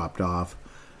things dropped off.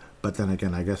 But then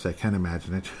again, I guess I can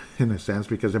imagine it in a sense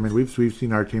because, we've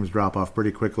seen our teams drop off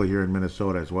pretty quickly here in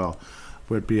Minnesota as well.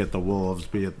 Be it the Wolves,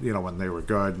 be it, when they were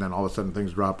good, and then all of a sudden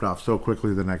things dropped off so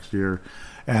quickly the next year.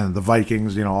 And the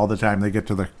Vikings, all the time they get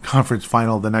to the conference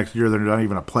final the next year, they're not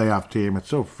even a playoff team. It's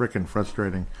so freaking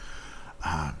frustrating.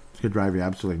 It could drive you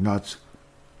absolutely nuts.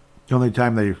 The only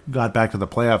time they got back to the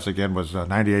playoffs again was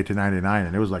 98 to 99,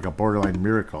 and it was like a borderline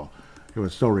miracle. It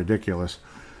was so ridiculous.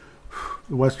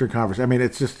 The Western Conference,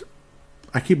 it's just,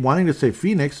 I keep wanting to say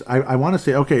Phoenix. I want to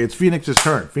say, okay, it's Phoenix's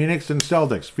turn. Phoenix and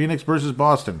Celtics. Phoenix versus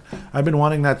Boston. I've been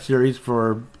wanting that series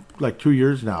for like 2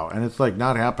 years now, and it's like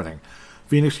not happening.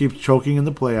 Phoenix keeps choking in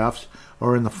the playoffs,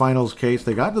 or in the finals case.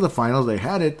 They got to the finals. They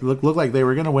had it. Looked like they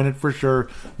were going to win it for sure.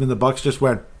 Then the Bucks just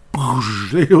went,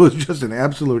 it was just an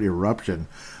absolute eruption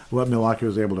what Milwaukee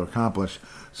was able to accomplish.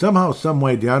 Somehow, some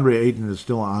way, DeAndre Ayton is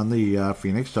still on the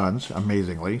Phoenix Suns,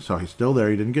 amazingly. So he's still there.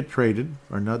 He didn't get traded,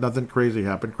 or nothing crazy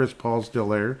happened. Chris Paul's still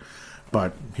there,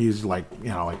 but he's like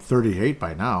 38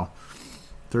 by now,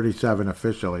 37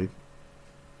 officially.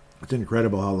 It's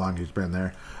incredible how long he's been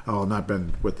there. Oh, not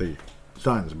been with the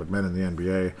Suns, but been in the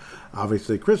NBA.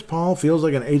 Obviously, Chris Paul feels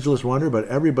like an ageless wonder, but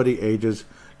everybody ages.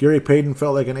 Gary Payton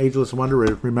felt like an ageless wonder.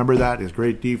 Remember that? His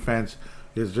great defense,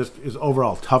 his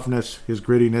overall toughness, his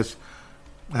grittiness,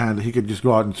 and he could just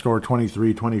go out and score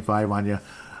 23, 25 on you.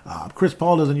 Chris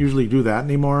Paul doesn't usually do that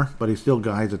anymore, but he still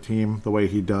guides a team the way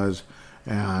he does.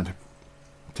 And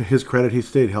to his credit, he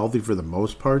stayed healthy for the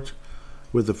most part.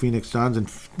 with the Phoenix Suns, and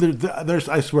there's,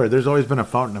 I swear, there's always been a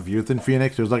fountain of youth in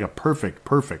Phoenix. It was like a perfect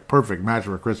match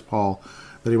for Chris Paul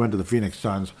that he went to the Phoenix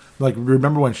Suns. Like,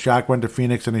 remember when Shaq went to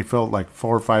Phoenix and he felt like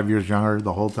 4 or 5 years younger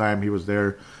the whole time he was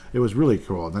there? It was really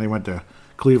cool. And then he went to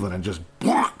Cleveland and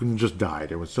just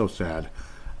died. It was so sad.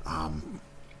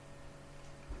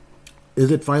 Is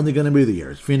it finally going to be the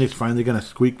year? Is Phoenix finally going to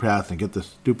squeak past and get this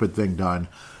stupid thing done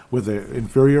with an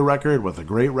inferior record, with a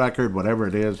great record, whatever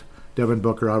it is? Devin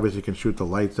Booker obviously can shoot the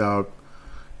lights out.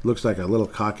 Looks like a little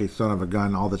cocky son of a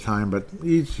gun all the time, but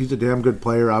he's a damn good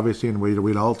player, obviously, and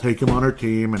we'd all take him on our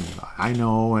team, and I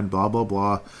know, and blah, blah,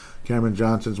 blah. Cameron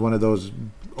Johnson's one of those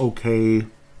okay,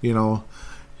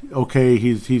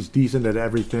 he's decent at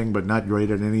everything, but not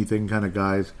great at anything kind of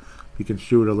guys. He can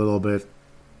shoot a little bit,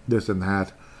 this and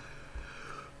that.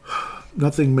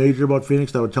 Nothing major about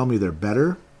Phoenix that would tell me they're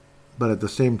better. But at the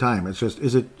same time, it's just,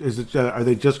 are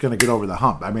they just going to get over the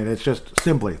hump? I mean, it's just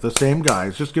simply the same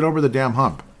guys. Just get over the damn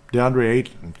hump. DeAndre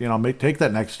Ayton, take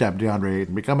that next step, DeAndre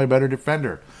Ayton. Become a better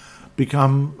defender.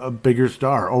 Become a bigger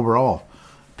star overall.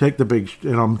 Take the big,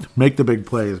 make the big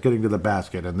plays, getting to the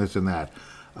basket and this and that.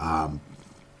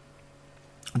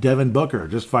 Devin Booker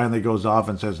just finally goes off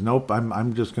and says, nope,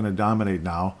 I'm just going to dominate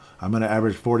now. I'm going to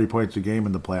average 40 points a game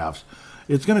in the playoffs.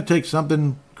 It's going to take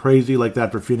something crazy like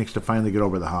that for Phoenix to finally get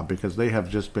over the hump, because they have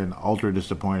just been ultra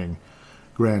disappointing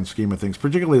grand scheme of things,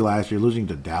 particularly last year losing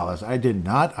to Dallas. I did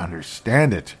not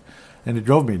understand it, and it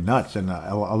drove me nuts, and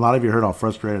a lot of you heard how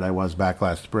frustrated I was back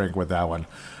last spring with that one,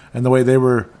 and the way they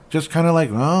were just kind of like,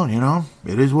 well,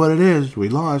 it is what it is, we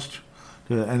lost,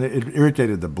 and it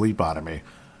irritated the bleep out of me.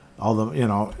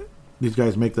 Although, these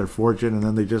guys make their fortune, and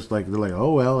then they're like,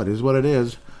 oh, well, it is what it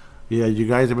is. Yeah, you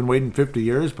guys have been waiting 50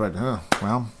 years, but,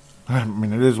 well, I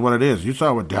mean, it is what it is. You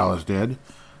saw what Dallas did.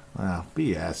 Well,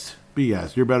 BS.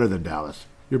 You're better than Dallas.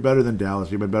 You're better than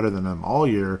Dallas. You've been better than them all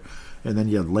year. And then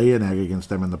you lay an egg against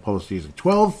them in the postseason.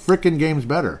 12 freaking games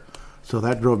better. So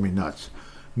that drove me nuts.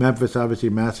 Memphis, obviously,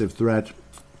 massive threat.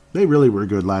 They really were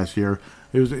good last year.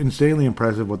 It was insanely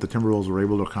impressive what the Timberwolves were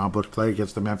able to accomplish. Play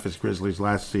against the Memphis Grizzlies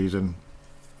last season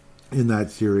in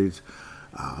that series.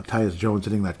 Tyus Jones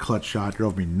hitting that clutch shot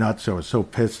drove me nuts. I was so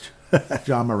pissed.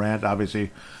 John Morant,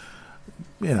 obviously,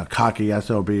 cocky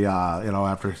SOB,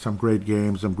 after some great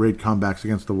games, some great comebacks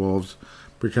against the Wolves,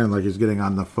 pretend like he's getting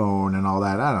on the phone and all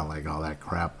that. I don't like all that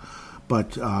crap.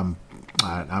 But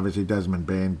obviously Desmond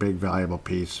Bane, big valuable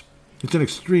piece. It's an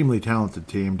extremely talented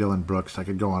team. Dylan Brooks, I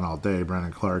could go on all day.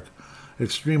 Brandon Clark,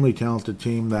 extremely talented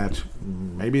team that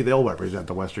maybe they'll represent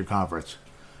the Western Conference.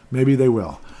 Maybe they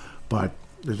will. But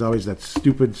there's always that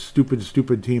stupid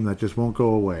team that just won't go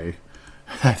away.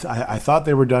 I thought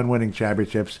they were done winning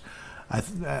championships.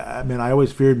 I mean, I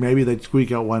always feared maybe they'd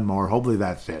squeak out one more. Hopefully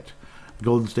that's it.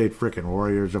 Golden State frickin'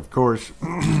 Warriors, of course.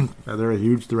 They're a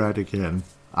huge threat again,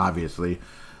 obviously,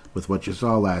 with what you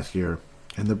saw last year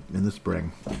in the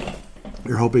spring.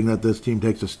 You're hoping that this team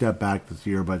takes a step back this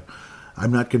year, but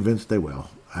I'm not convinced they will.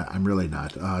 I'm really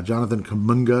not. Jonathan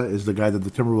Kuminga is the guy that the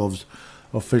Timberwolves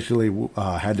officially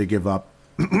had to give up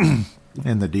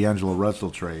in the D'Angelo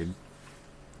Russell trade.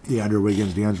 The Andrew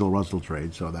Wiggins, D'Angelo Russell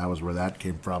trade. So that was where that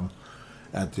came from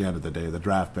at the end of the day. The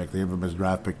draft pick, the infamous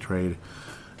draft pick trade.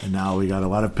 And now we got a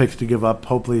lot of picks to give up,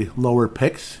 hopefully lower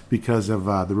picks because of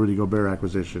the Rudy Gobert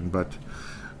acquisition. But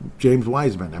James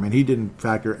Wiseman, I mean, he didn't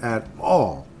factor at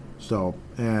all. So,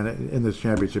 and in this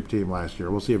championship team last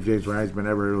year. We'll see if James Wiseman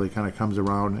ever really kind of comes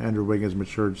around. Andrew Wiggins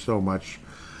matured so much.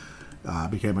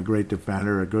 Became a great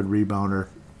defender, a good rebounder.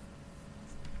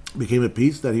 Became a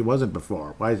piece that he wasn't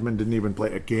before. Wiseman didn't even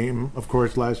play a game, of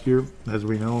course, last year, as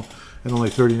we know, and only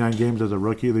 39 games as a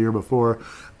rookie the year before.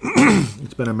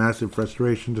 It's been a massive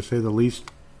frustration, to say the least,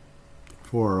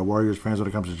 for Warriors fans when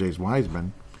it comes to James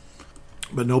Wiseman.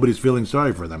 But nobody's feeling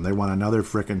sorry for them. They won another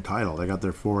frickin' title. They got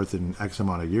their fourth in X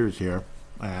amount of years here,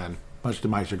 and much to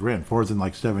my chagrin. Fourth in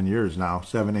like 7 years now,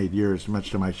 7-8 years, much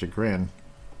to my chagrin.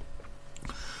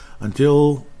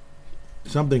 Until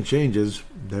something changes,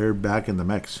 they're back in the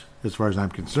mix. As far as I'm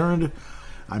concerned,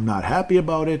 I'm not happy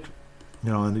about it.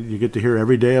 And you get to hear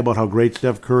every day about how great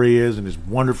Steph Curry is and his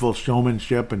wonderful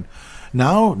showmanship. And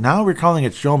now we're calling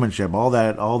it showmanship. All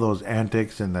those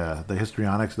antics and the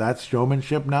histrionics, that's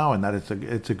showmanship now, and that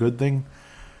it's a good thing.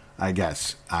 I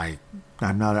guess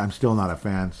I'm still not a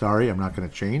fan. Sorry, I'm not going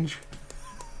to change.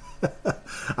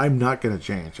 I'm not going to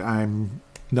change. I'm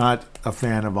not a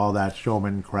fan of all that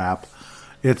showman crap.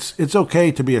 It's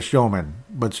okay to be a showman,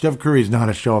 but Steph Curry's not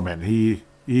a showman.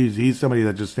 He's somebody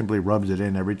that just simply rubs it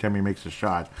in every time he makes a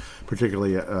shot,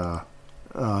 particularly a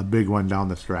big one down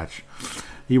the stretch.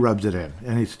 He rubs it in,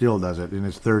 and he still does it in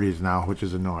his 30s now, which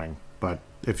is annoying. But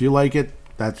if you like it,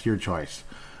 that's your choice.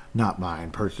 Not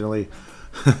mine, personally.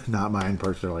 Not mine,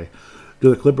 personally. Do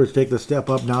the Clippers take the step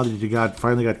up now that you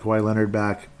finally got Kawhi Leonard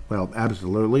back? Well,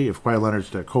 absolutely. If Kawhi Leonard's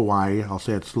to Kawhi, I'll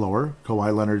say it's slower.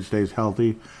 Kawhi Leonard stays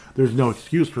healthy. There's no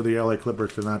excuse for the LA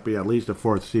Clippers to not be at least a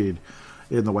fourth seed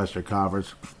in the Western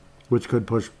Conference, which could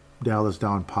push Dallas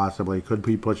down possibly. Could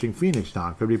be pushing Phoenix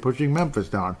down. Could be pushing Memphis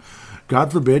down.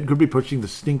 God forbid, could be pushing the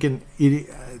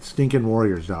stinking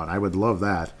Warriors down. I would love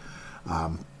that.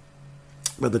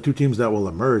 But the two teams that will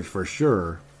emerge for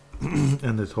sure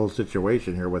in this whole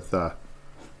situation here with...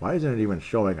 why isn't it even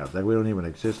showing us? Like, we don't even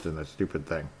exist in this stupid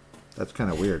thing. That's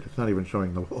kind of weird. It's not even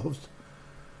showing the Wolves.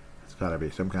 It's got to be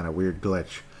some kind of weird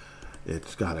glitch.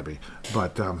 It's got to be.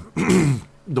 But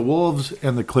the Wolves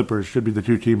and the Clippers should be the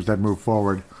two teams that move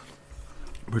forward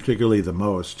particularly the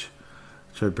most.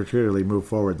 Should particularly move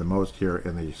forward the most here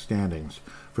in the standings.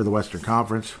 For the Western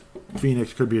Conference,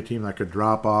 Phoenix could be a team that could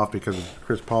drop off because of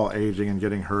Chris Paul aging and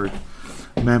getting hurt.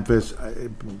 Memphis,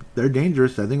 they're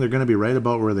dangerous. I think they're going to be right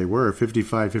about where they were,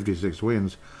 55, 56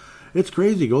 wins. It's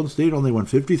crazy. Golden State only won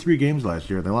 53 games last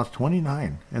year. They lost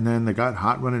 29, and then they got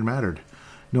hot when it mattered.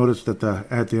 Notice that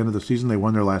at the end of the season, they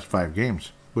won their last 5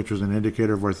 games, which was an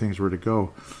indicator of where things were to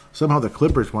go. Somehow the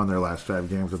Clippers won their last 5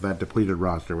 games with that depleted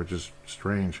roster, which is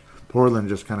strange. Portland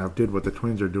just kind of did what the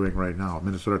Twins are doing right now.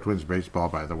 Minnesota Twins baseball,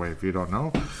 by the way, if you don't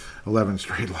know. 11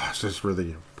 straight losses for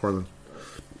the Portland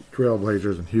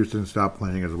Trailblazers, and Houston stopped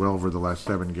playing as well for the last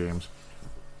 7 games.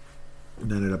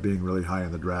 And ended up being really high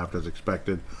in the draft as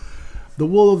expected. The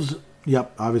Wolves,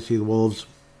 yep, obviously the Wolves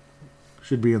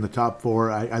should be in the top 4.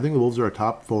 I think the Wolves are a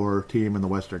top 4 team in the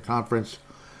Western Conference.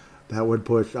 That would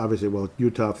push, obviously, well,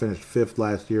 Utah finished 5th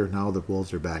last year. Now the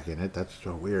Wolves are back in it. That's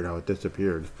so weird how it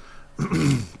disappeared.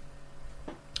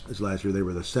 This last year they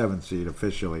were the 7th seed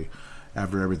officially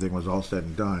after everything was all said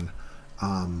and done.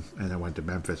 And then went to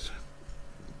Memphis,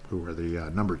 who were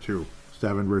the number 2.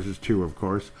 7 versus 2, of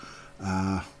course.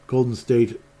 Golden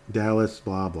State, Dallas,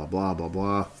 blah, blah, blah, blah,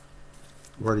 blah.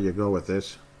 Where do you go with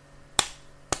this?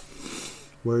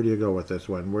 Where do you go with this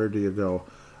one? Where do you go?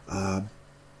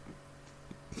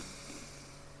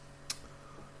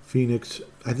 Phoenix.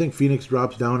 I think Phoenix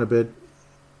drops down a bit.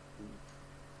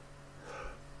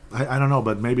 I don't know,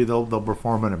 but maybe they'll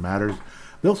perform when it matters.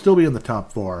 They'll still be in the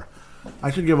top 4. I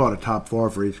should give out a top 4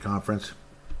 for each conference.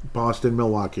 Boston,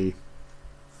 Milwaukee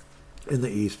in the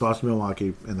East. Boston,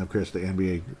 Milwaukee, and of course the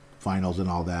NBA Finals and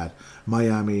all that.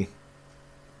 Miami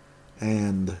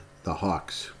and the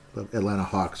Hawks. The Atlanta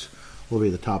Hawks will be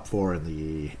the top 4 in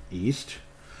the East.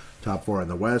 Top 4 in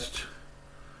the West.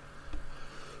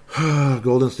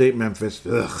 Golden State, Memphis.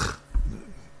 Ugh.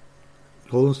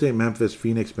 Golden State, Memphis,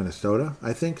 Phoenix, Minnesota.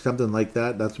 I think something like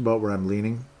that. That's about where I'm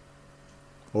leaning.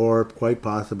 Or quite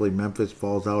possibly Memphis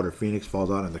falls out or Phoenix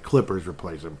falls out and the Clippers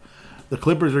replace them. The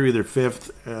Clippers are either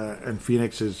 5th and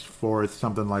Phoenix is 4th,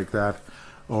 something like that.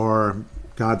 Or,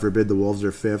 God forbid, the Wolves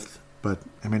are 5th. But,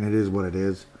 I mean, it is what it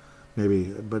is. Maybe.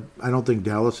 But I don't think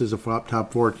Dallas is a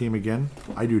top 4 team again.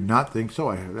 I do not think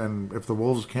so. And if the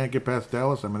Wolves can't get past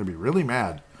Dallas, I'm going to be really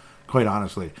mad, quite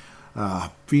honestly.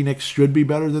 Phoenix should be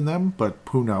better than them, but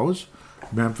who knows?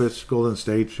 Memphis, Golden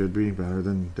State should be better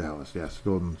than Dallas. Yes,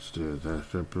 Golden State.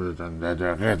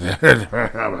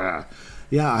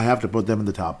 Yeah, I have to put them in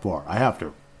the top 4. I have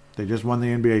to. They just won the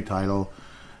NBA title.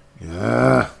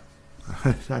 Yeah.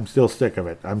 I'm still sick of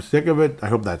it. I'm sick of it. I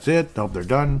hope that's it. I hope they're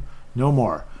done. No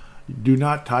more. Do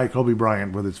not tie Kobe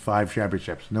Bryant with his 5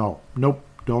 championships. No. Nope.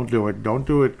 Don't do it. Don't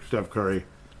do it, Steph Curry.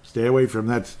 Stay away from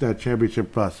that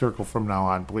championship circle from now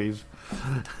on, please.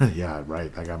 Yeah,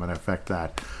 right. Like I'm going to affect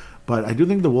that. But I do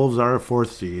think the Wolves are a 4th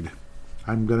seed.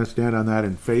 I'm going to stand on that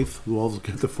in faith. The Wolves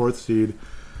get the 4th seed.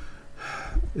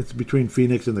 It's between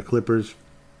Phoenix and the Clippers.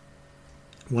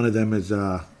 One of them is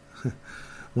like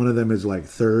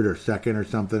 3rd or 2nd or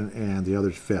something, and the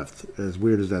other's 5th. As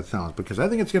weird as that sounds, because I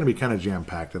think it's going to be kind of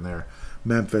jam-packed in there.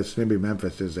 Memphis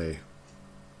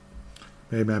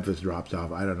drops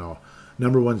off. I don't know.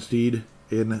 Number 1 seed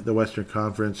in the Western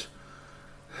Conference.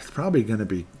 It's probably going to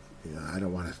be,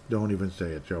 don't even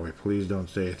say it, Joey. Please don't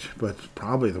say it. But it's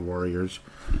probably the Warriors.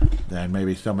 Then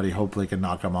maybe somebody hopefully can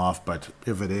knock them off. But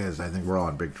if it is, I think we're all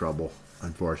in big trouble,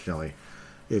 unfortunately,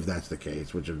 if that's the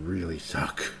case, which would really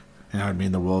suck. And I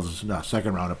mean, the Wolves'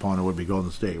 second round opponent would be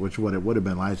Golden State, which would it would have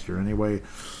been last year anyway,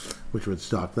 which would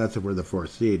suck. That's if we're the 4th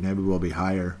seed. Maybe we'll be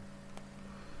higher.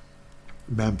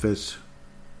 Memphis.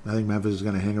 I think Memphis is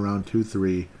going to hang around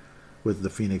 2-3 with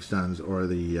the Phoenix Suns or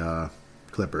the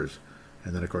Clippers.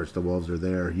 And then, of course, the Wolves are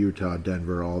there. Utah,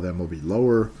 Denver, all of them will be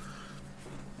lower.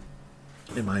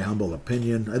 In my humble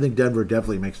opinion, I think Denver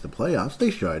definitely makes the playoffs. They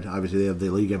should. Obviously, they have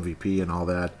the league MVP and all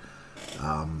that.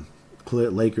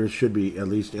 Lakers should be at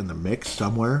least in the mix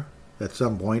somewhere at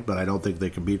some point, but I don't think they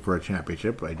compete for a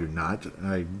championship. I do not.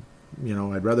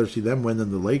 I'd rather see them win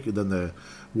than the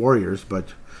Warriors,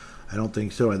 but I don't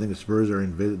think so. I think the Spurs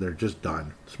they're just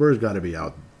done. Spurs got to be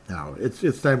out now.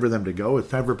 It's time for them to go. It's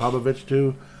time for Popovich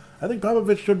to. I think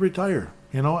Popovich should retire.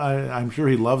 I'm sure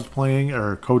he loves playing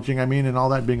or coaching. And all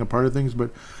that, being a part of things,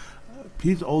 but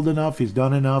he's old enough. He's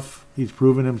done enough. He's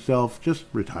proven himself. Just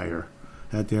retire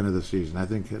at the end of the season. I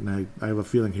think, and I have a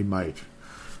feeling he might,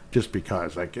 just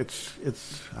because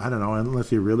it's I don't know, unless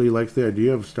he really likes the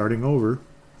idea of starting over.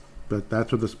 But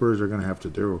that's what the Spurs are going to have to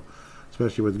do,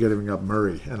 especially with giving up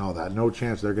Murray and all that. No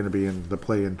chance they're going to be in the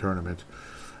play-in tournament.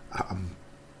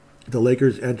 The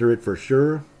Lakers enter it for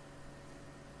sure.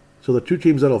 So the two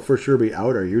teams that'll for sure be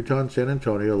out are Utah and San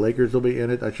Antonio. Lakers will be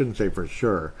in it. I shouldn't say for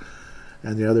sure.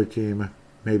 And the other team,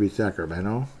 maybe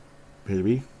Sacramento.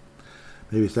 Maybe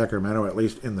Sacramento, at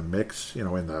least in the mix,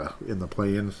 in the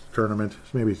play-in tournament.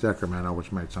 Maybe Sacramento,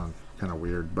 which might sound kind of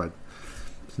weird, but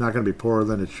it's not going to be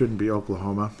Portland. It shouldn't be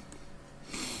Oklahoma.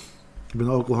 Even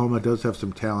though Oklahoma does have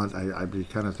some talent, I'd be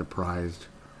kind of surprised.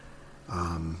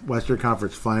 Western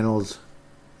Conference Finals,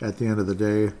 at the end of the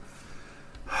day,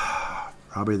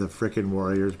 probably the frickin'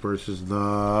 Warriors versus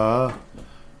the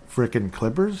frickin'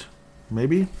 Clippers,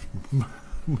 maybe?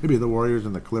 Maybe the Warriors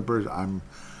and the Clippers. I'm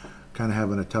kind of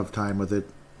having a tough time with it.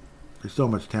 There's so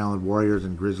much talent. Warriors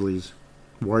and Grizzlies,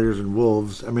 Warriors and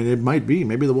Wolves. It might be.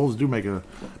 Maybe the Wolves do make it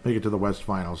to the West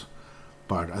Finals.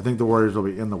 But I think the Warriors will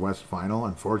be in the West Final,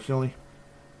 unfortunately.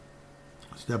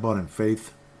 Step out in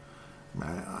faith.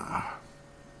 Man.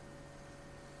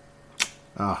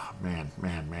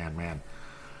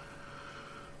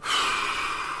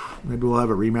 Maybe we'll have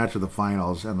a rematch of the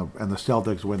finals, and the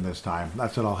Celtics win this time.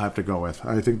 That's what I'll have to go with.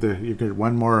 I think you get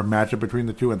one more matchup between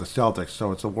the two and the Celtics.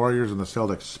 So it's the Warriors and the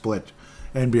Celtics split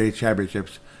NBA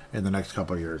championships in the next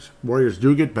couple of years. Warriors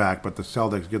do get back, but the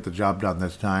Celtics get the job done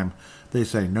this time. They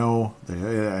say no,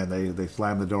 they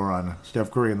slam the door on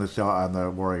Steph Curry and on the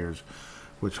Warriors,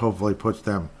 which hopefully puts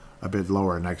them a bit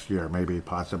lower next year. Maybe,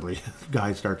 possibly,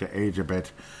 guys start to age a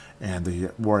bit, and the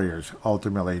Warriors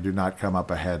ultimately do not come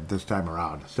up ahead this time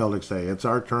around. Celtics say, it's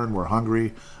our turn, we're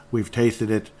hungry, we've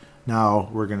tasted it, now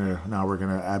we're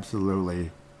gonna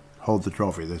absolutely hold the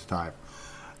trophy this time.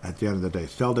 At the end of the day,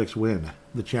 Celtics win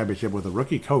the championship with a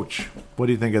rookie coach. What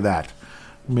do you think of that?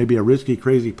 Maybe a risky,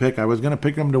 crazy pick. I was going to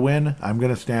pick them to win. I'm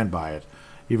going to stand by it.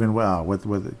 Even with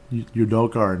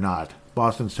Udoka or not.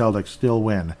 Boston Celtics still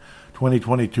win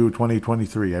 2022-2023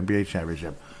 NBA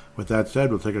championship. With that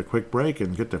said, we'll take a quick break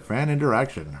and get to fan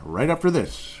interaction right after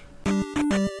this.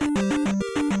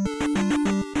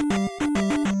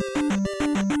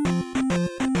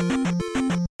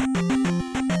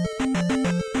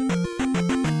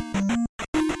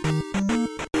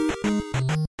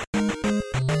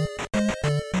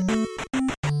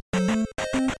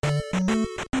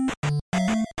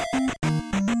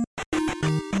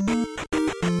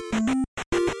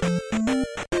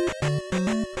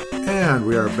 And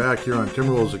we are back here on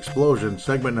Timberwolves Explosion,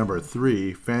 segment number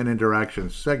 3, fan interaction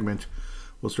segment.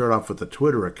 We'll start off with the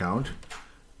Twitter account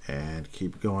and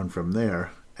keep going from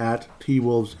there. At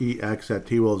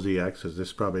TWolvesEX, as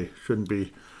this probably shouldn't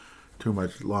be too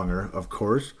much longer, of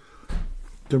course.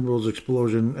 Timberwolves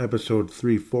Explosion, episode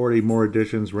 340, more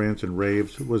editions, rants and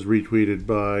raves, was retweeted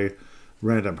by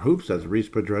Random Hoops. That's Reese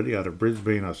Pedretti out of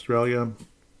Brisbane, Australia.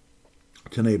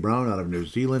 Tanae Brown out of New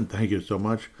Zealand, thank you so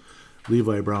much.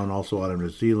 Levi Brown also out of New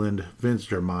Zealand. Vince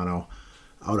Germano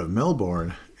out of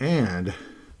Melbourne. And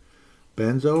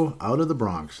Benzo out of the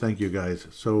Bronx. Thank you guys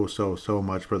so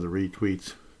much for the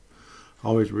retweets.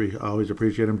 Always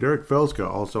appreciate them. Derek Felska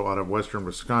also out of Western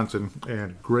Wisconsin.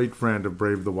 And great friend of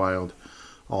Brave the Wild.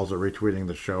 Also retweeting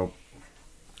the show.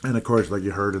 And of course, like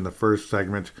you heard in the first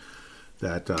segment,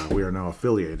 that we are now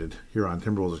affiliated here on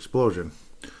Timberwolves Explosion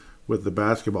with the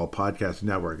Basketball Podcast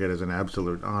Network. It is an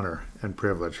absolute honor and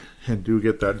privilege. And do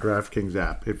get that DraftKings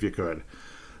app if you could.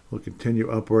 We'll continue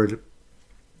upward.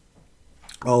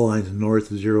 All lines north,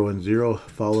 0 and 0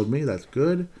 followed me. That's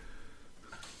good.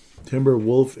 Timber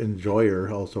Wolf Enjoyer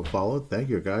also followed. Thank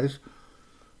you, guys.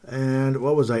 And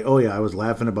what was I? Oh, yeah, I was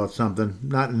laughing about something.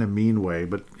 Not in a mean way,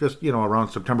 but just, around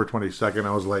September 22nd,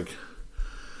 I was like,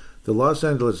 the Los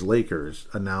Angeles Lakers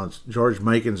announced George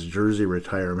Mikan's jersey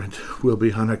retirement will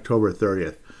be on October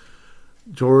 30th.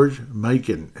 George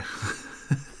Mikan,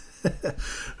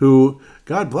 who,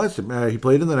 God bless him, he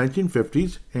played in the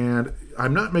 1950s, and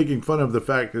I'm not making fun of the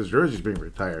fact his jersey's being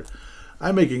retired.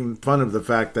 I'm making fun of the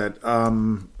fact that,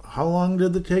 how long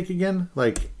did it take again?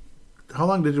 Like, how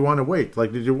long did you want to wait?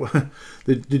 Like, did you want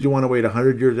to wait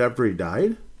 100 years after he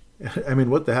died? I mean,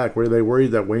 what the heck? Were they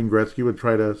worried that Wayne Gretzky would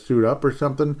try to suit up or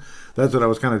something? That's what I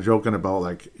was kind of joking about,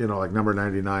 like, like number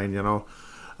 99,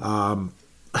 Um,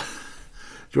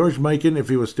 George Mikan, if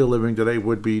he was still living today,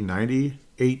 would be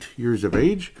 98 years of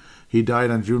age. He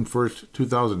died on June 1st,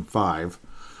 2005.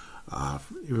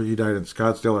 He died in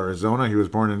Scottsdale, Arizona. He was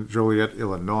born in Joliet,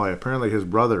 Illinois. Apparently his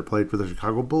brother played for the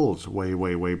Chicago Bulls way,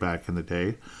 way, way back in the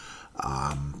day.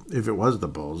 If it was the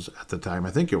Bulls at the time,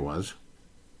 I think it was.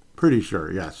 Pretty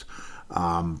sure, yes.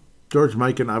 George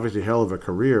Mikan, obviously hell of a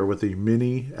career with the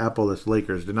Minneapolis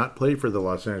Lakers. Did not play for the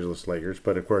Los Angeles Lakers,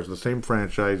 but of course the same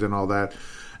franchise and all that.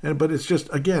 But it's just,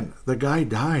 again, the guy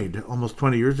died almost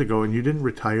 20 years ago, and you didn't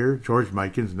retire George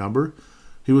Mikan's number.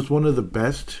 He was one of the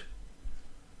best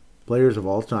players of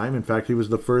all time. In fact, he was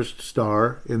the first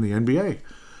star in the NBA.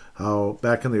 How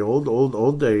back in the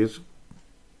old days,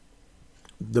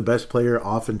 the best player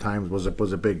oftentimes was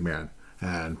a big man.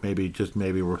 And maybe the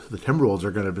Timberwolves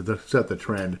are going to set the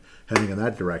trend heading in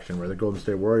that direction, where the Golden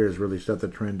State Warriors really set the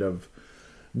trend of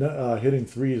hitting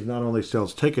threes not only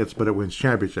sells tickets, but it wins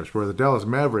championships. Where the Dallas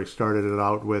Mavericks started it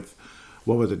out with,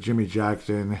 what was it, Jimmy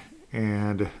Jackson,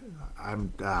 and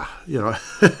I'm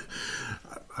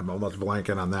almost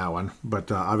blanking on that one.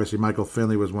 But obviously Michael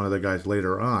Finley was one of the guys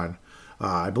later on.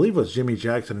 I believe it was Jimmy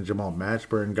Jackson and Jamal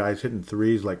Mashburn, guys hitting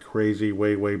threes like crazy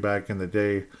way, way back in the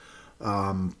day.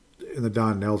 In the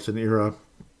Don Nelson era,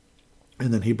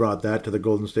 and then he brought that to the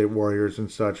Golden State Warriors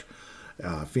and such.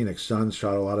 Phoenix Suns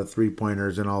shot a lot of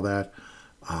three-pointers and all that,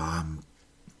 and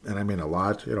I mean a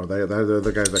lot. They're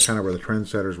the guys that kind of were the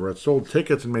trendsetters, where it sold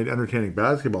tickets and made entertaining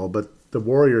basketball. But the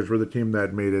Warriors were the team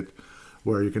that made it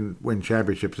where you can win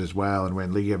championships as well and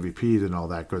win league MVPs and all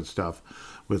that good stuff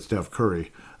with Steph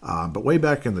Curry. But way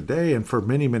back in the day, and for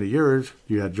many, many years,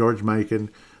 you had George Mikan.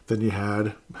 Then you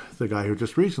had the guy who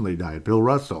just recently died, Bill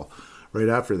Russell. Right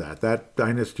after that, that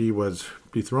dynasty was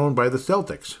dethroned by the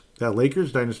Celtics. That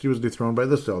Lakers dynasty was dethroned by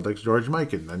the Celtics, George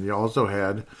Mikan. Then you also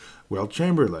had Wilt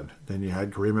Chamberlain. Then you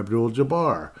had Kareem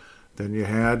Abdul-Jabbar. Then you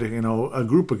had, a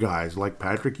group of guys like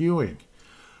Patrick Ewing,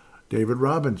 David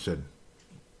Robinson.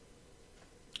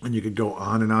 And you could go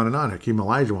on and on and on. Hakeem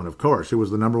Olajuwon, of course, who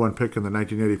was the number one pick in the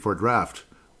 1984 draft,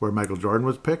 where Michael Jordan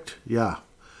was picked. Yeah.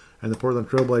 And the Portland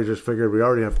Trailblazers figured we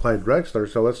already have Clyde Drexler,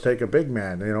 so let's take a big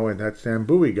man, and that Sam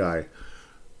Bowie guy.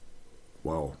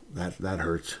 Whoa, that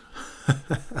hurts.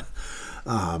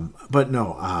 But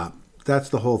no, that's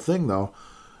the whole thing, though.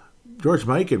 George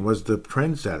Mikan was the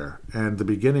trendsetter and the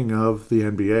beginning of the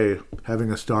NBA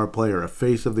having a star player, a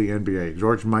face of the NBA.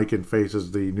 George Mikan faces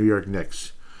the New York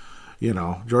Knicks.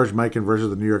 George Mikan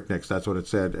versus the New York Knicks. That's what it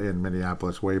said in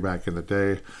Minneapolis way back in the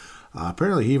day.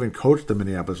 Apparently, he even coached the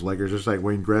Minneapolis Lakers, just like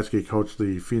Wayne Gretzky coached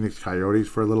the Phoenix Coyotes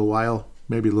for a little while,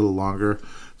 maybe a little longer.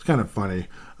 It's kind of funny.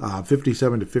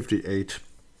 57-58.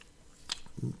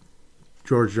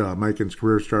 George Mikan's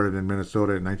career started in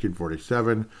Minnesota in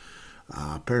 1947.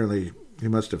 Apparently, he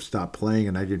must have stopped playing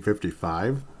in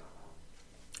 1955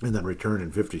 and then returned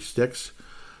in 56.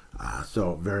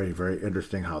 So very, very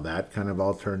interesting how that kind of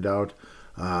all turned out.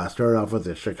 Started off with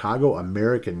the Chicago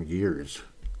American Gears.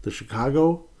 The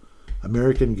Chicago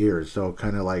American Gears. So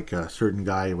kind of like a certain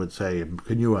guy would say,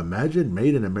 can you imagine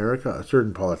made in America? A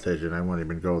certain politician. I won't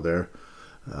even go there.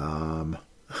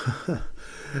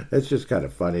 It's just kind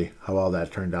of funny how all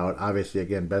that turned out. Obviously,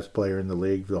 again, best player in the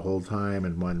league the whole time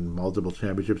and won multiple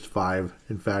championships, 5,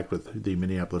 in fact, with the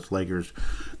Minneapolis Lakers.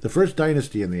 The first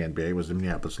dynasty in the NBA was the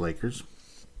Minneapolis Lakers.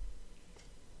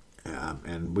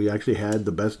 And we actually had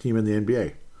the best team in the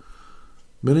NBA.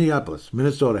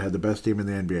 Minnesota had the best team in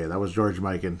the NBA. That was George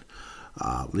Mikan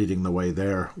leading the way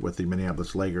there with the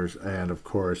Minneapolis Lakers. And, of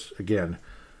course, again,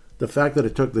 the fact that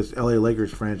it took this LA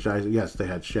Lakers franchise, yes, they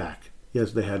had Shaq.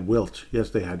 Yes, they had Wilt. Yes,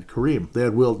 they had Kareem. They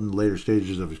had Wilt in the later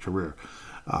stages of his career.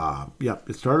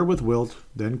 It started with Wilt,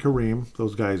 then Kareem.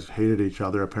 Those guys hated each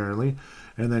other, apparently.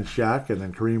 And then Shaq, and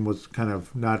then Kareem was kind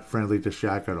of not friendly to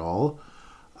Shaq at all.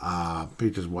 He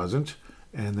just wasn't.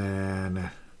 And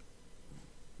then,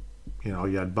 you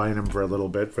had Bynum for a little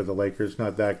bit for the Lakers.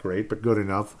 Not that great, but good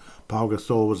enough. Pau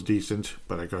Gasol was decent,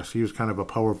 but I guess he was kind of a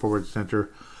power forward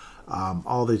center.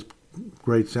 All these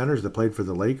great centers that played for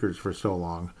the Lakers for so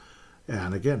long.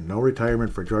 And again, no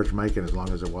retirement for George Mikan as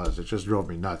long as it was. It just drove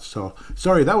me nuts. So,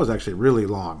 sorry, that was actually really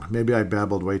long. Maybe I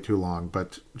babbled way too long,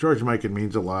 but George Mikan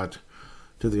means a lot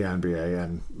to the NBA,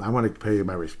 and I want to pay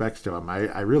my respects to him.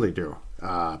 I really do.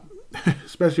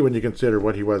 Especially when you consider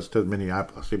what he was to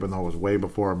Minneapolis, even though it was way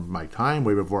before my time,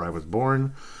 way before I was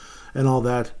born, and all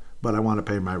that. But I want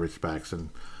to pay my respects.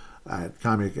 And It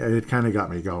kind of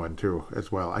got me going too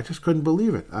as well. I just couldn't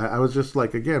believe it. I was just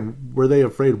like, again, were they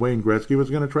afraid Wayne Gretzky was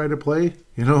going to try to play?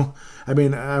 I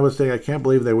mean, I was saying I can't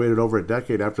believe they waited over a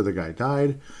decade after the guy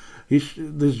died.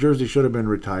 This jersey should have been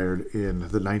retired in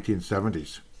the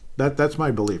 1970s. That's my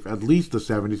belief. At least the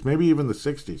 70s, maybe even the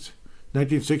 60s,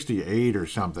 1968 or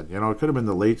something. It could have been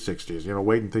the late 60s.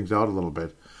 Waiting things out a little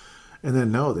bit, and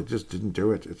then no, they just didn't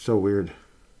do it. It's so weird.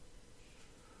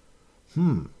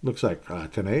 Looks like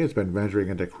Tanay has been venturing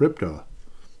into crypto.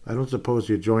 I don't suppose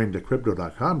you joined the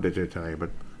Crypto.com, did you, Tanay?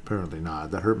 But apparently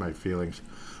not. That hurt my feelings.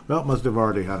 Well, must have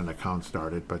already had an account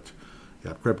started, but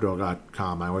yeah,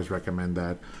 Crypto.com. I always recommend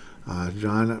that.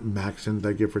 John Maxon,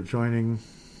 thank you for joining.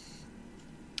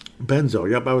 Benzo,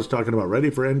 yep, I was talking about ready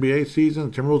for NBA season.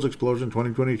 Timberwolves Explosion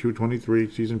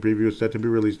 2022-23 season preview is set to be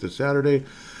released this Saturday.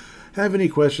 Have any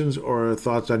questions or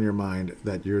thoughts on your mind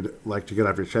that you'd like to get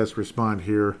off your chest? Respond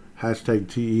here. Hashtag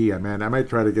TEMN. I might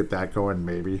try to get that going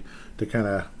maybe to kind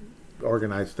of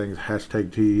organize things.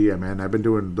 Hashtag TEMN. I've been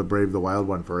doing the Brave the Wild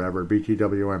one forever.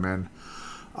 BTWMN.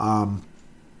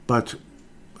 But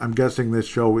I'm guessing this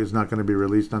show is not going to be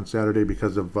released on Saturday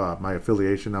because of my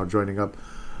affiliation now joining up.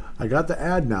 I got the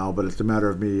ad now, but it's a matter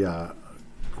of me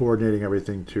coordinating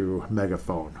everything to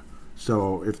Megaphone.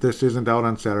 So if this isn't out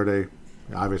on Saturday,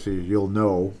 obviously you'll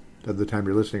know at the time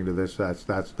you're listening to this. That's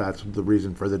the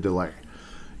reason for the delay.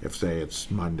 If say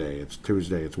it's Monday, it's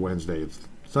Tuesday, it's Wednesday, it's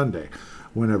Sunday,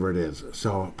 whenever it is.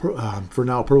 So for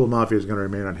now, Purple Mafia is going to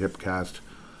remain on Hipcast.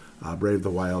 Brave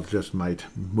the Wild just might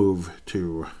move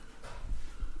to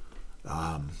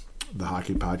the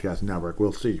Hockey Podcast Network.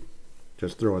 We'll see.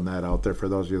 Just throwing that out there for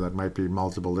those of you that might be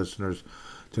multiple listeners.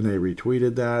 Tanae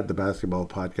retweeted that. The Basketball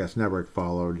Podcast Network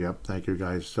followed. Yep, thank you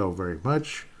guys so very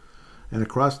much. And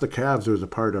Across the Cavs, who was a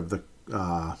part of the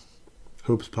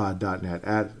hoopspod.net,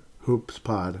 at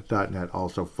hoopspod.net,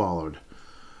 also followed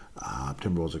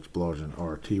Timberwolves Explosion,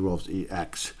 or T-Wolves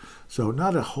EX. So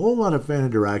not a whole lot of fan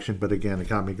interaction, but again, it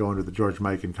got me going to the George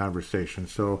Mikan conversation.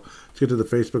 So let's get to the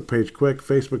Facebook page quick,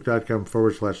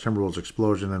 facebook.com/Timberwolves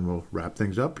Explosion, and we'll wrap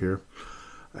things up here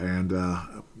and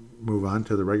move on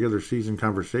to the regular season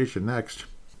conversation next.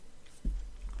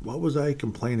 What was I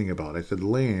complaining about? I said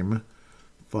lame.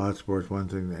 Fox Sports, one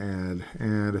thing to add,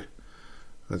 and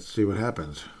let's see what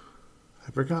happens.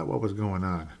 I forgot what was going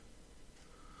on.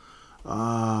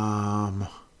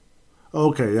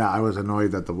 Okay, yeah, I was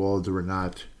annoyed that the Wolves were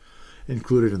not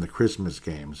included in the Christmas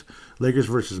games. Lakers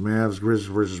versus Mavs, Grizzlies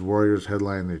versus Warriors,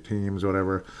 headline their teams,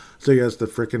 whatever. So yes, the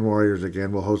frickin' Warriors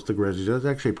again will host the Grizzlies. That's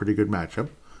actually a pretty good matchup.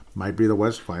 Might be the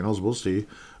West Finals, we'll see.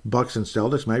 Bucks and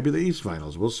Celtics might be the East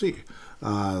Finals, we'll see.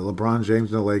 LeBron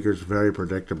James and the Lakers, very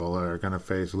predictable, are going to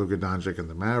face Luka Doncic and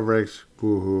the Mavericks.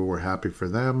 Woohoo, we're happy for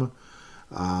them.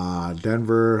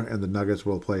 Denver and the Nuggets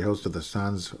will play host to the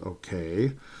Suns.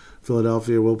 Okay.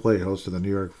 Philadelphia will play host to the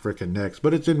New York frickin' Knicks,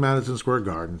 but it's in Madison Square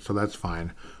Garden, so that's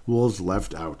fine. Wolves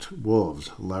left out.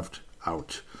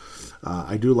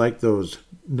 I do like those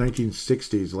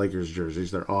 1960s Lakers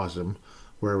jerseys. They're awesome,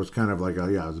 where it was kind of like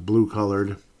it was blue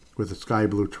colored with a sky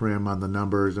blue trim on the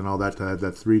numbers and all that to have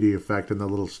that 3D effect and the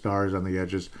little stars on the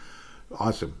edges.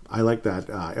 Awesome. I like that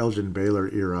Elgin Baylor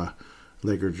era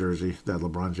Laker jersey that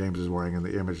LeBron James is wearing in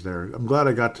the image there. I'm glad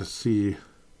I got to see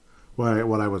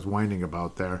what I was whining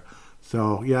about there.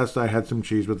 So, yes, I had some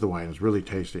cheese with the wine. It's really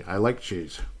tasty. I like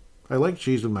cheese. I like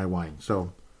cheese with my wine,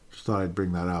 so just thought I'd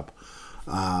bring that up.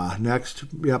 Next,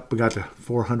 yep, we got to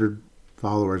 400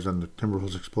 followers on the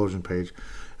Timberwolves Explosion page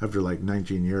after like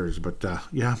 19 years. But,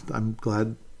 yeah, I'm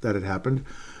glad that it happened.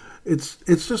 It's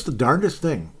just the darndest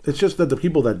thing. It's just that the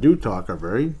people that do talk are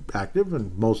very active,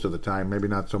 and most of the time, maybe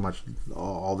not so much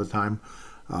all the time,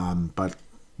 but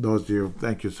those of you,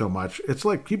 thank you so much. It's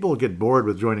like people get bored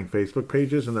with joining Facebook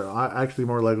pages, and they're actually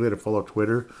more likely to follow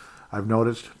Twitter, I've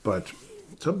noticed, but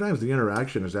sometimes the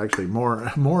interaction is actually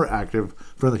more active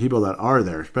for the people that are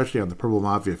there, especially on the Purple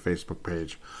Mafia Facebook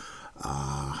page.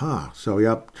 So,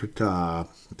 yep,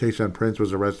 Tayshaun Prince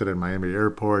was arrested at Miami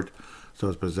Airport, so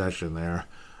his possession there.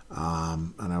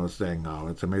 And I was saying,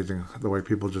 it's amazing the way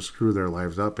people just screw their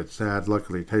lives up. It's sad.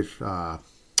 Luckily,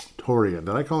 Torian,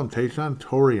 did I call him Tayshaun?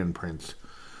 Torian Prince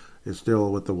is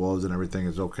still with the Wolves and everything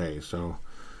is okay. So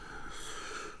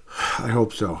I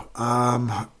hope so.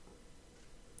 Kevin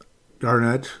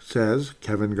Garnett says,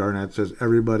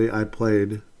 everybody I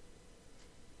played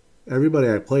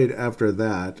after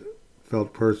that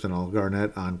felt personal.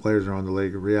 Garnett on players around the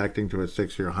league reacting to his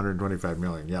 6-year, $125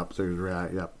 million. Yep. So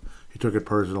he took it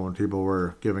personal when people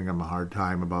were giving him a hard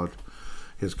time about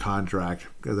his contract.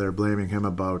 They're blaming him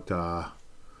for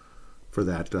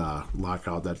that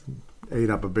lockout that ate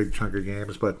up a big chunk of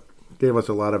games. But gave us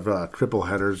a lot of triple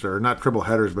headers, or not triple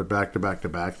headers, but back to back to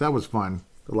back. That was fun.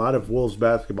 A lot of Wolves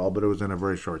basketball, but it was in a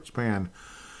very short span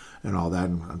and all that.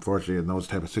 And unfortunately, in those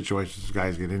type of situations,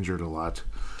 guys get injured a lot.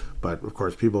 But of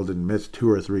course, people didn't miss 2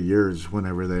 or 3 years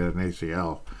whenever they had an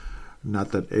ACL.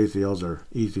 Not that ACLs are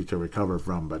easy to recover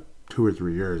from, but 2 or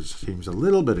 3 years seems a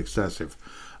little bit excessive.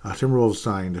 Timberwolves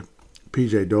signed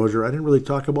PJ Dozier. I didn't really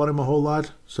talk about him a whole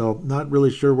lot, so not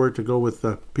really sure where to go with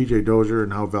PJ Dozier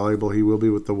and how valuable he will be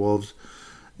with the Wolves.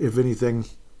 If anything,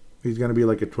 he's going to be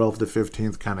like a 12th to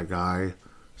 15th kind of guy.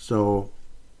 So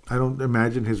I don't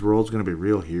imagine his role is going to be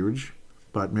real huge,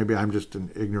 but maybe I'm just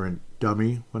an ignorant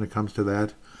dummy when it comes to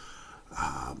that.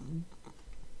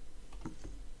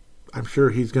 I'm sure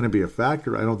he's going to be a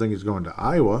factor. I don't think he's going to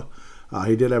Iowa.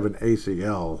 He did have an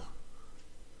ACL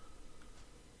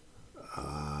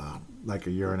like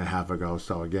a year and a half ago.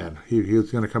 So again, he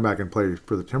was going to come back and play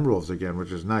for the Timberwolves again,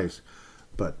 which is nice.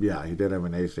 But yeah, he did have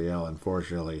an ACL,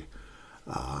 unfortunately,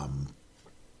 a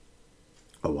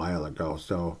while ago.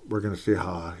 So we're going to see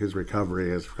how his recovery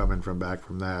is coming back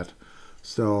from that.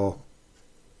 So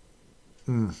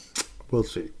we'll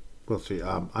see. We'll see.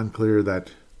 Unclear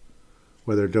that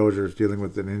whether Dozier is dealing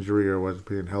with an injury or was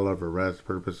being held up for rest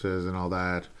purposes and all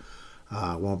that.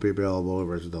 Won't be available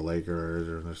versus the Lakers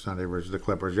or the Sunday versus the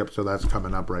Clippers. Yep, so that's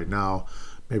coming up right now.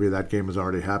 Maybe that game has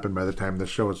already happened by the time the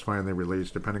show is finally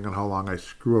released, depending on how long I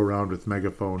screw around with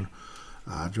Megaphone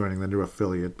joining the new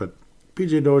affiliate. But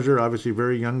PJ Dozier, obviously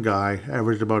very young guy,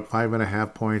 averaged about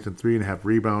 5.5 points and 3.5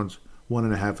 rebounds,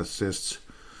 1.5 assists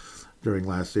during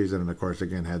last season. And of course,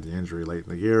 again, had the injury late in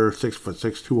the year.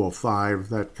 6'6", 205.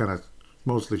 That kind of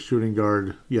mostly shooting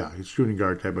guard. Yeah, he's shooting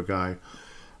guard type of guy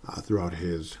throughout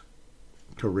his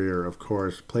career, of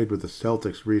course. Played with the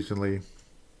Celtics recently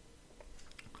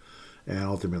and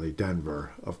ultimately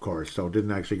Denver, of course. So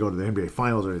didn't actually go to the NBA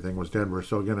Finals or anything, was Denver.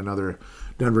 So again, another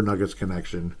Denver Nuggets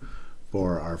connection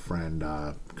for our friend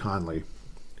Conley.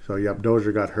 So yep,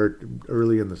 Dozier got hurt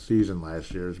early in the season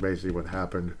last year is basically what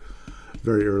happened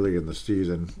very early in the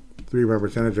season. 3-point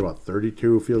percentage, about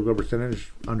 32. Field goal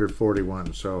percentage, under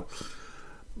 41. So,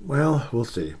 well, we'll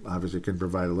see. Obviously can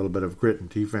provide a little bit of grit and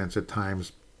defense at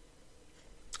times.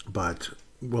 But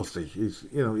we'll see. He's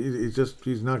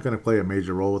not going to play a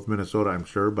major role with Minnesota, I'm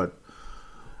sure, but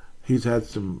he's had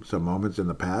some moments in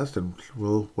the past, and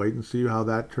we'll wait and see how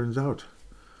that turns out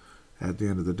at the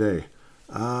end of the day.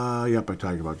 Yep, I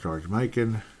talked about George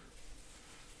Mikan.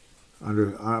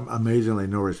 Amazingly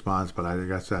no response, but I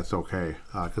guess that's okay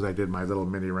because I did my little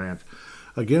mini rant.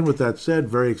 Again, with that said,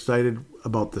 very excited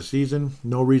about the season.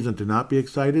 No reason to not be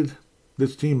excited.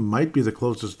 This team might be the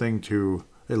closest thing to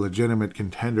a legitimate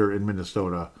contender in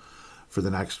Minnesota for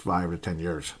the next 5 to 10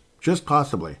 years. Just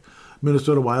possibly.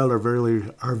 Minnesota Wild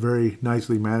are very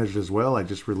nicely managed as well. I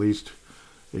just released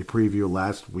a preview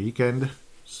last weekend,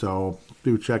 so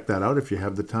do check that out if you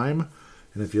have the time.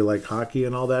 And if you like hockey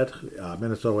and all that,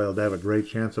 Minnesota Wild have a great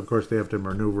chance. Of course, they have to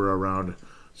maneuver around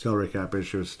salary cap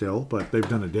issues still, but they've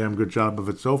done a damn good job of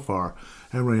it so far.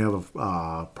 And when you have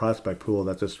a prospect pool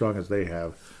that's as strong as they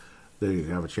have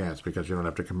a chance because you don't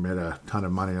have to commit a ton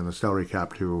of money on the salary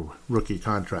cap to rookie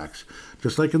contracts.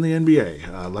 Just like in the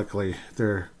NBA. Luckily,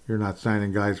 you're not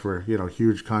signing guys for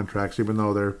huge contracts, even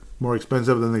though they're more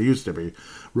expensive than they used to be.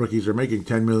 Rookies are making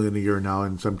 $10 million a year now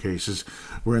in some cases,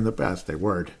 where in the past they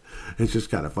weren't. It's just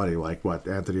kind of funny, like what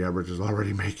Anthony Edwards is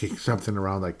already making something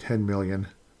around like $10 million.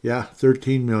 Yeah,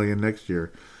 $13 million next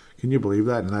year. Can you believe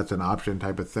that? And that's an option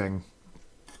type of thing.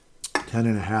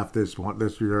 10.5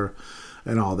 this year.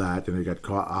 And all that, and you got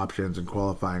options and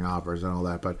qualifying offers and all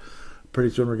that. But pretty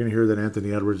soon we're going to hear that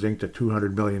Anthony Edwards inked a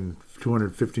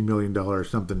 $250 million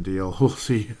something deal. We'll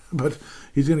see, but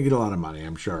he's going to get a lot of money,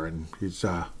 I'm sure. And he's, he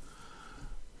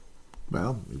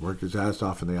worked his ass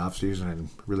off in the off season, and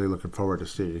really looking forward to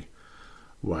see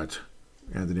what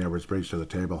Anthony Edwards brings to the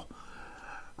table.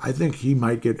 I think he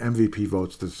might get MVP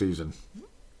votes this season.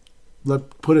 Let's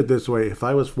put it this way: if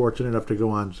I was fortunate enough to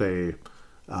go on, say,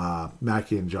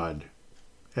 Mackey and Judd,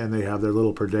 and they have their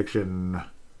little prediction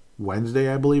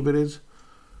Wednesday, I believe it is.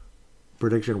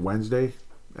 Prediction Wednesday,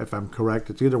 if I'm correct.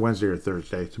 It's either Wednesday or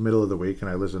Thursday. It's the middle of the week, and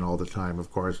I listen all the time, of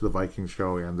course, the Vikings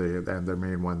show and their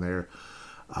main one there.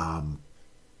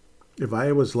 If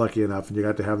I was lucky enough and you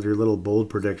got to have your little bold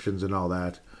predictions and all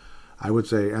that, I would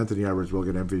say Anthony Edwards will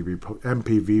get MP,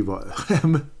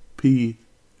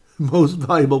 Most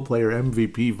Valuable Player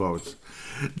MVP votes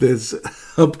this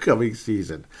upcoming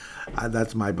season.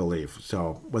 That's my belief.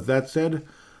 So with that said,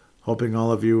 hoping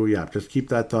all of you, just keep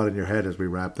that thought in your head as we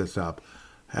wrap this up.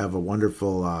 Have a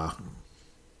wonderful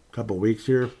couple weeks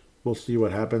here. we'll see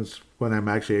what happens when I'm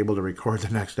actually able to record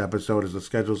the next episode, as the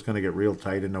schedule's going to get real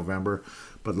tight in November.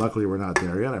 But luckily, we're not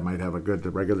there yet. I might have a good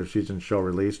regular season show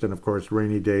released. And, of course,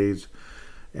 rainy days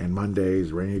and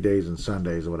Mondays, rainy days and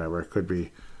Sundays or whatever, could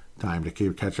be time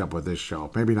to catch up with this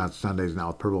show. Maybe not Sundays now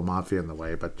with Purple Mafia in the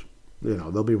way, but,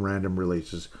 there'll be random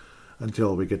releases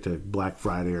until we get to Black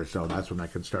Friday or so. That's when I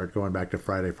can start going back to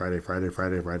Friday,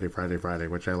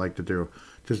 which I like to do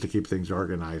just to keep things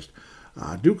organized.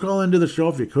 Do call into the show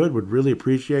if you could. Would really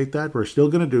appreciate that. We're still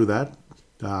going to do that.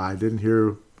 I didn't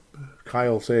hear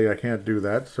Kyle say I can't do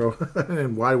that. So,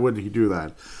 and why would he do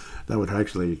that? That would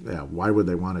actually, why would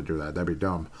they want to do that? That'd be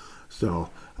dumb. So,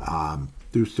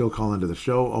 do still call into the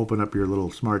show. Open up your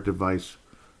little smart device,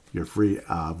 your free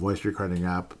voice recording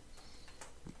app.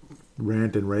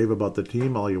 Rant and rave about the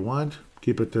team all you want.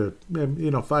 Keep it to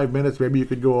 5 minutes. Maybe you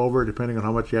could go over depending on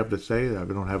how much you have to say. I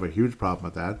don't have a huge problem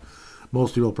with that.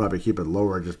 Most people probably keep it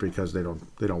lower just because they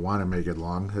don't want to make it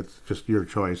long. It's just your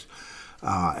choice.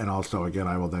 And also, again,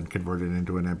 I will then convert it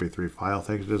into an MP3 file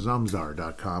thanks to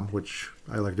Zamzar.com, which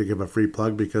I like to give a free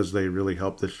plug because they really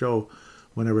help the show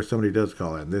whenever somebody does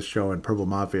call in. This show and Purple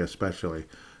Mafia especially,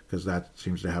 because that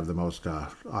seems to have the most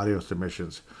audio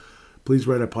submissions. Please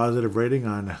write a positive rating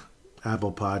on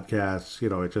Apple Podcasts.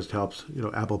 It just helps.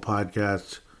 Apple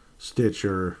Podcasts,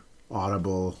 Stitcher,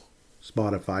 Audible,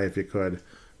 Spotify, if you could.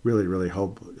 Really, really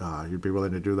hope you'd be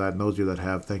willing to do that. And those of you that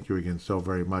have, thank you again so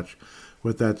very much.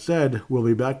 With that said, we'll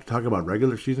be back to talk about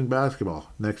regular season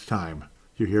basketball next time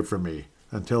you hear from me.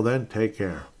 Until then, take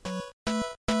care.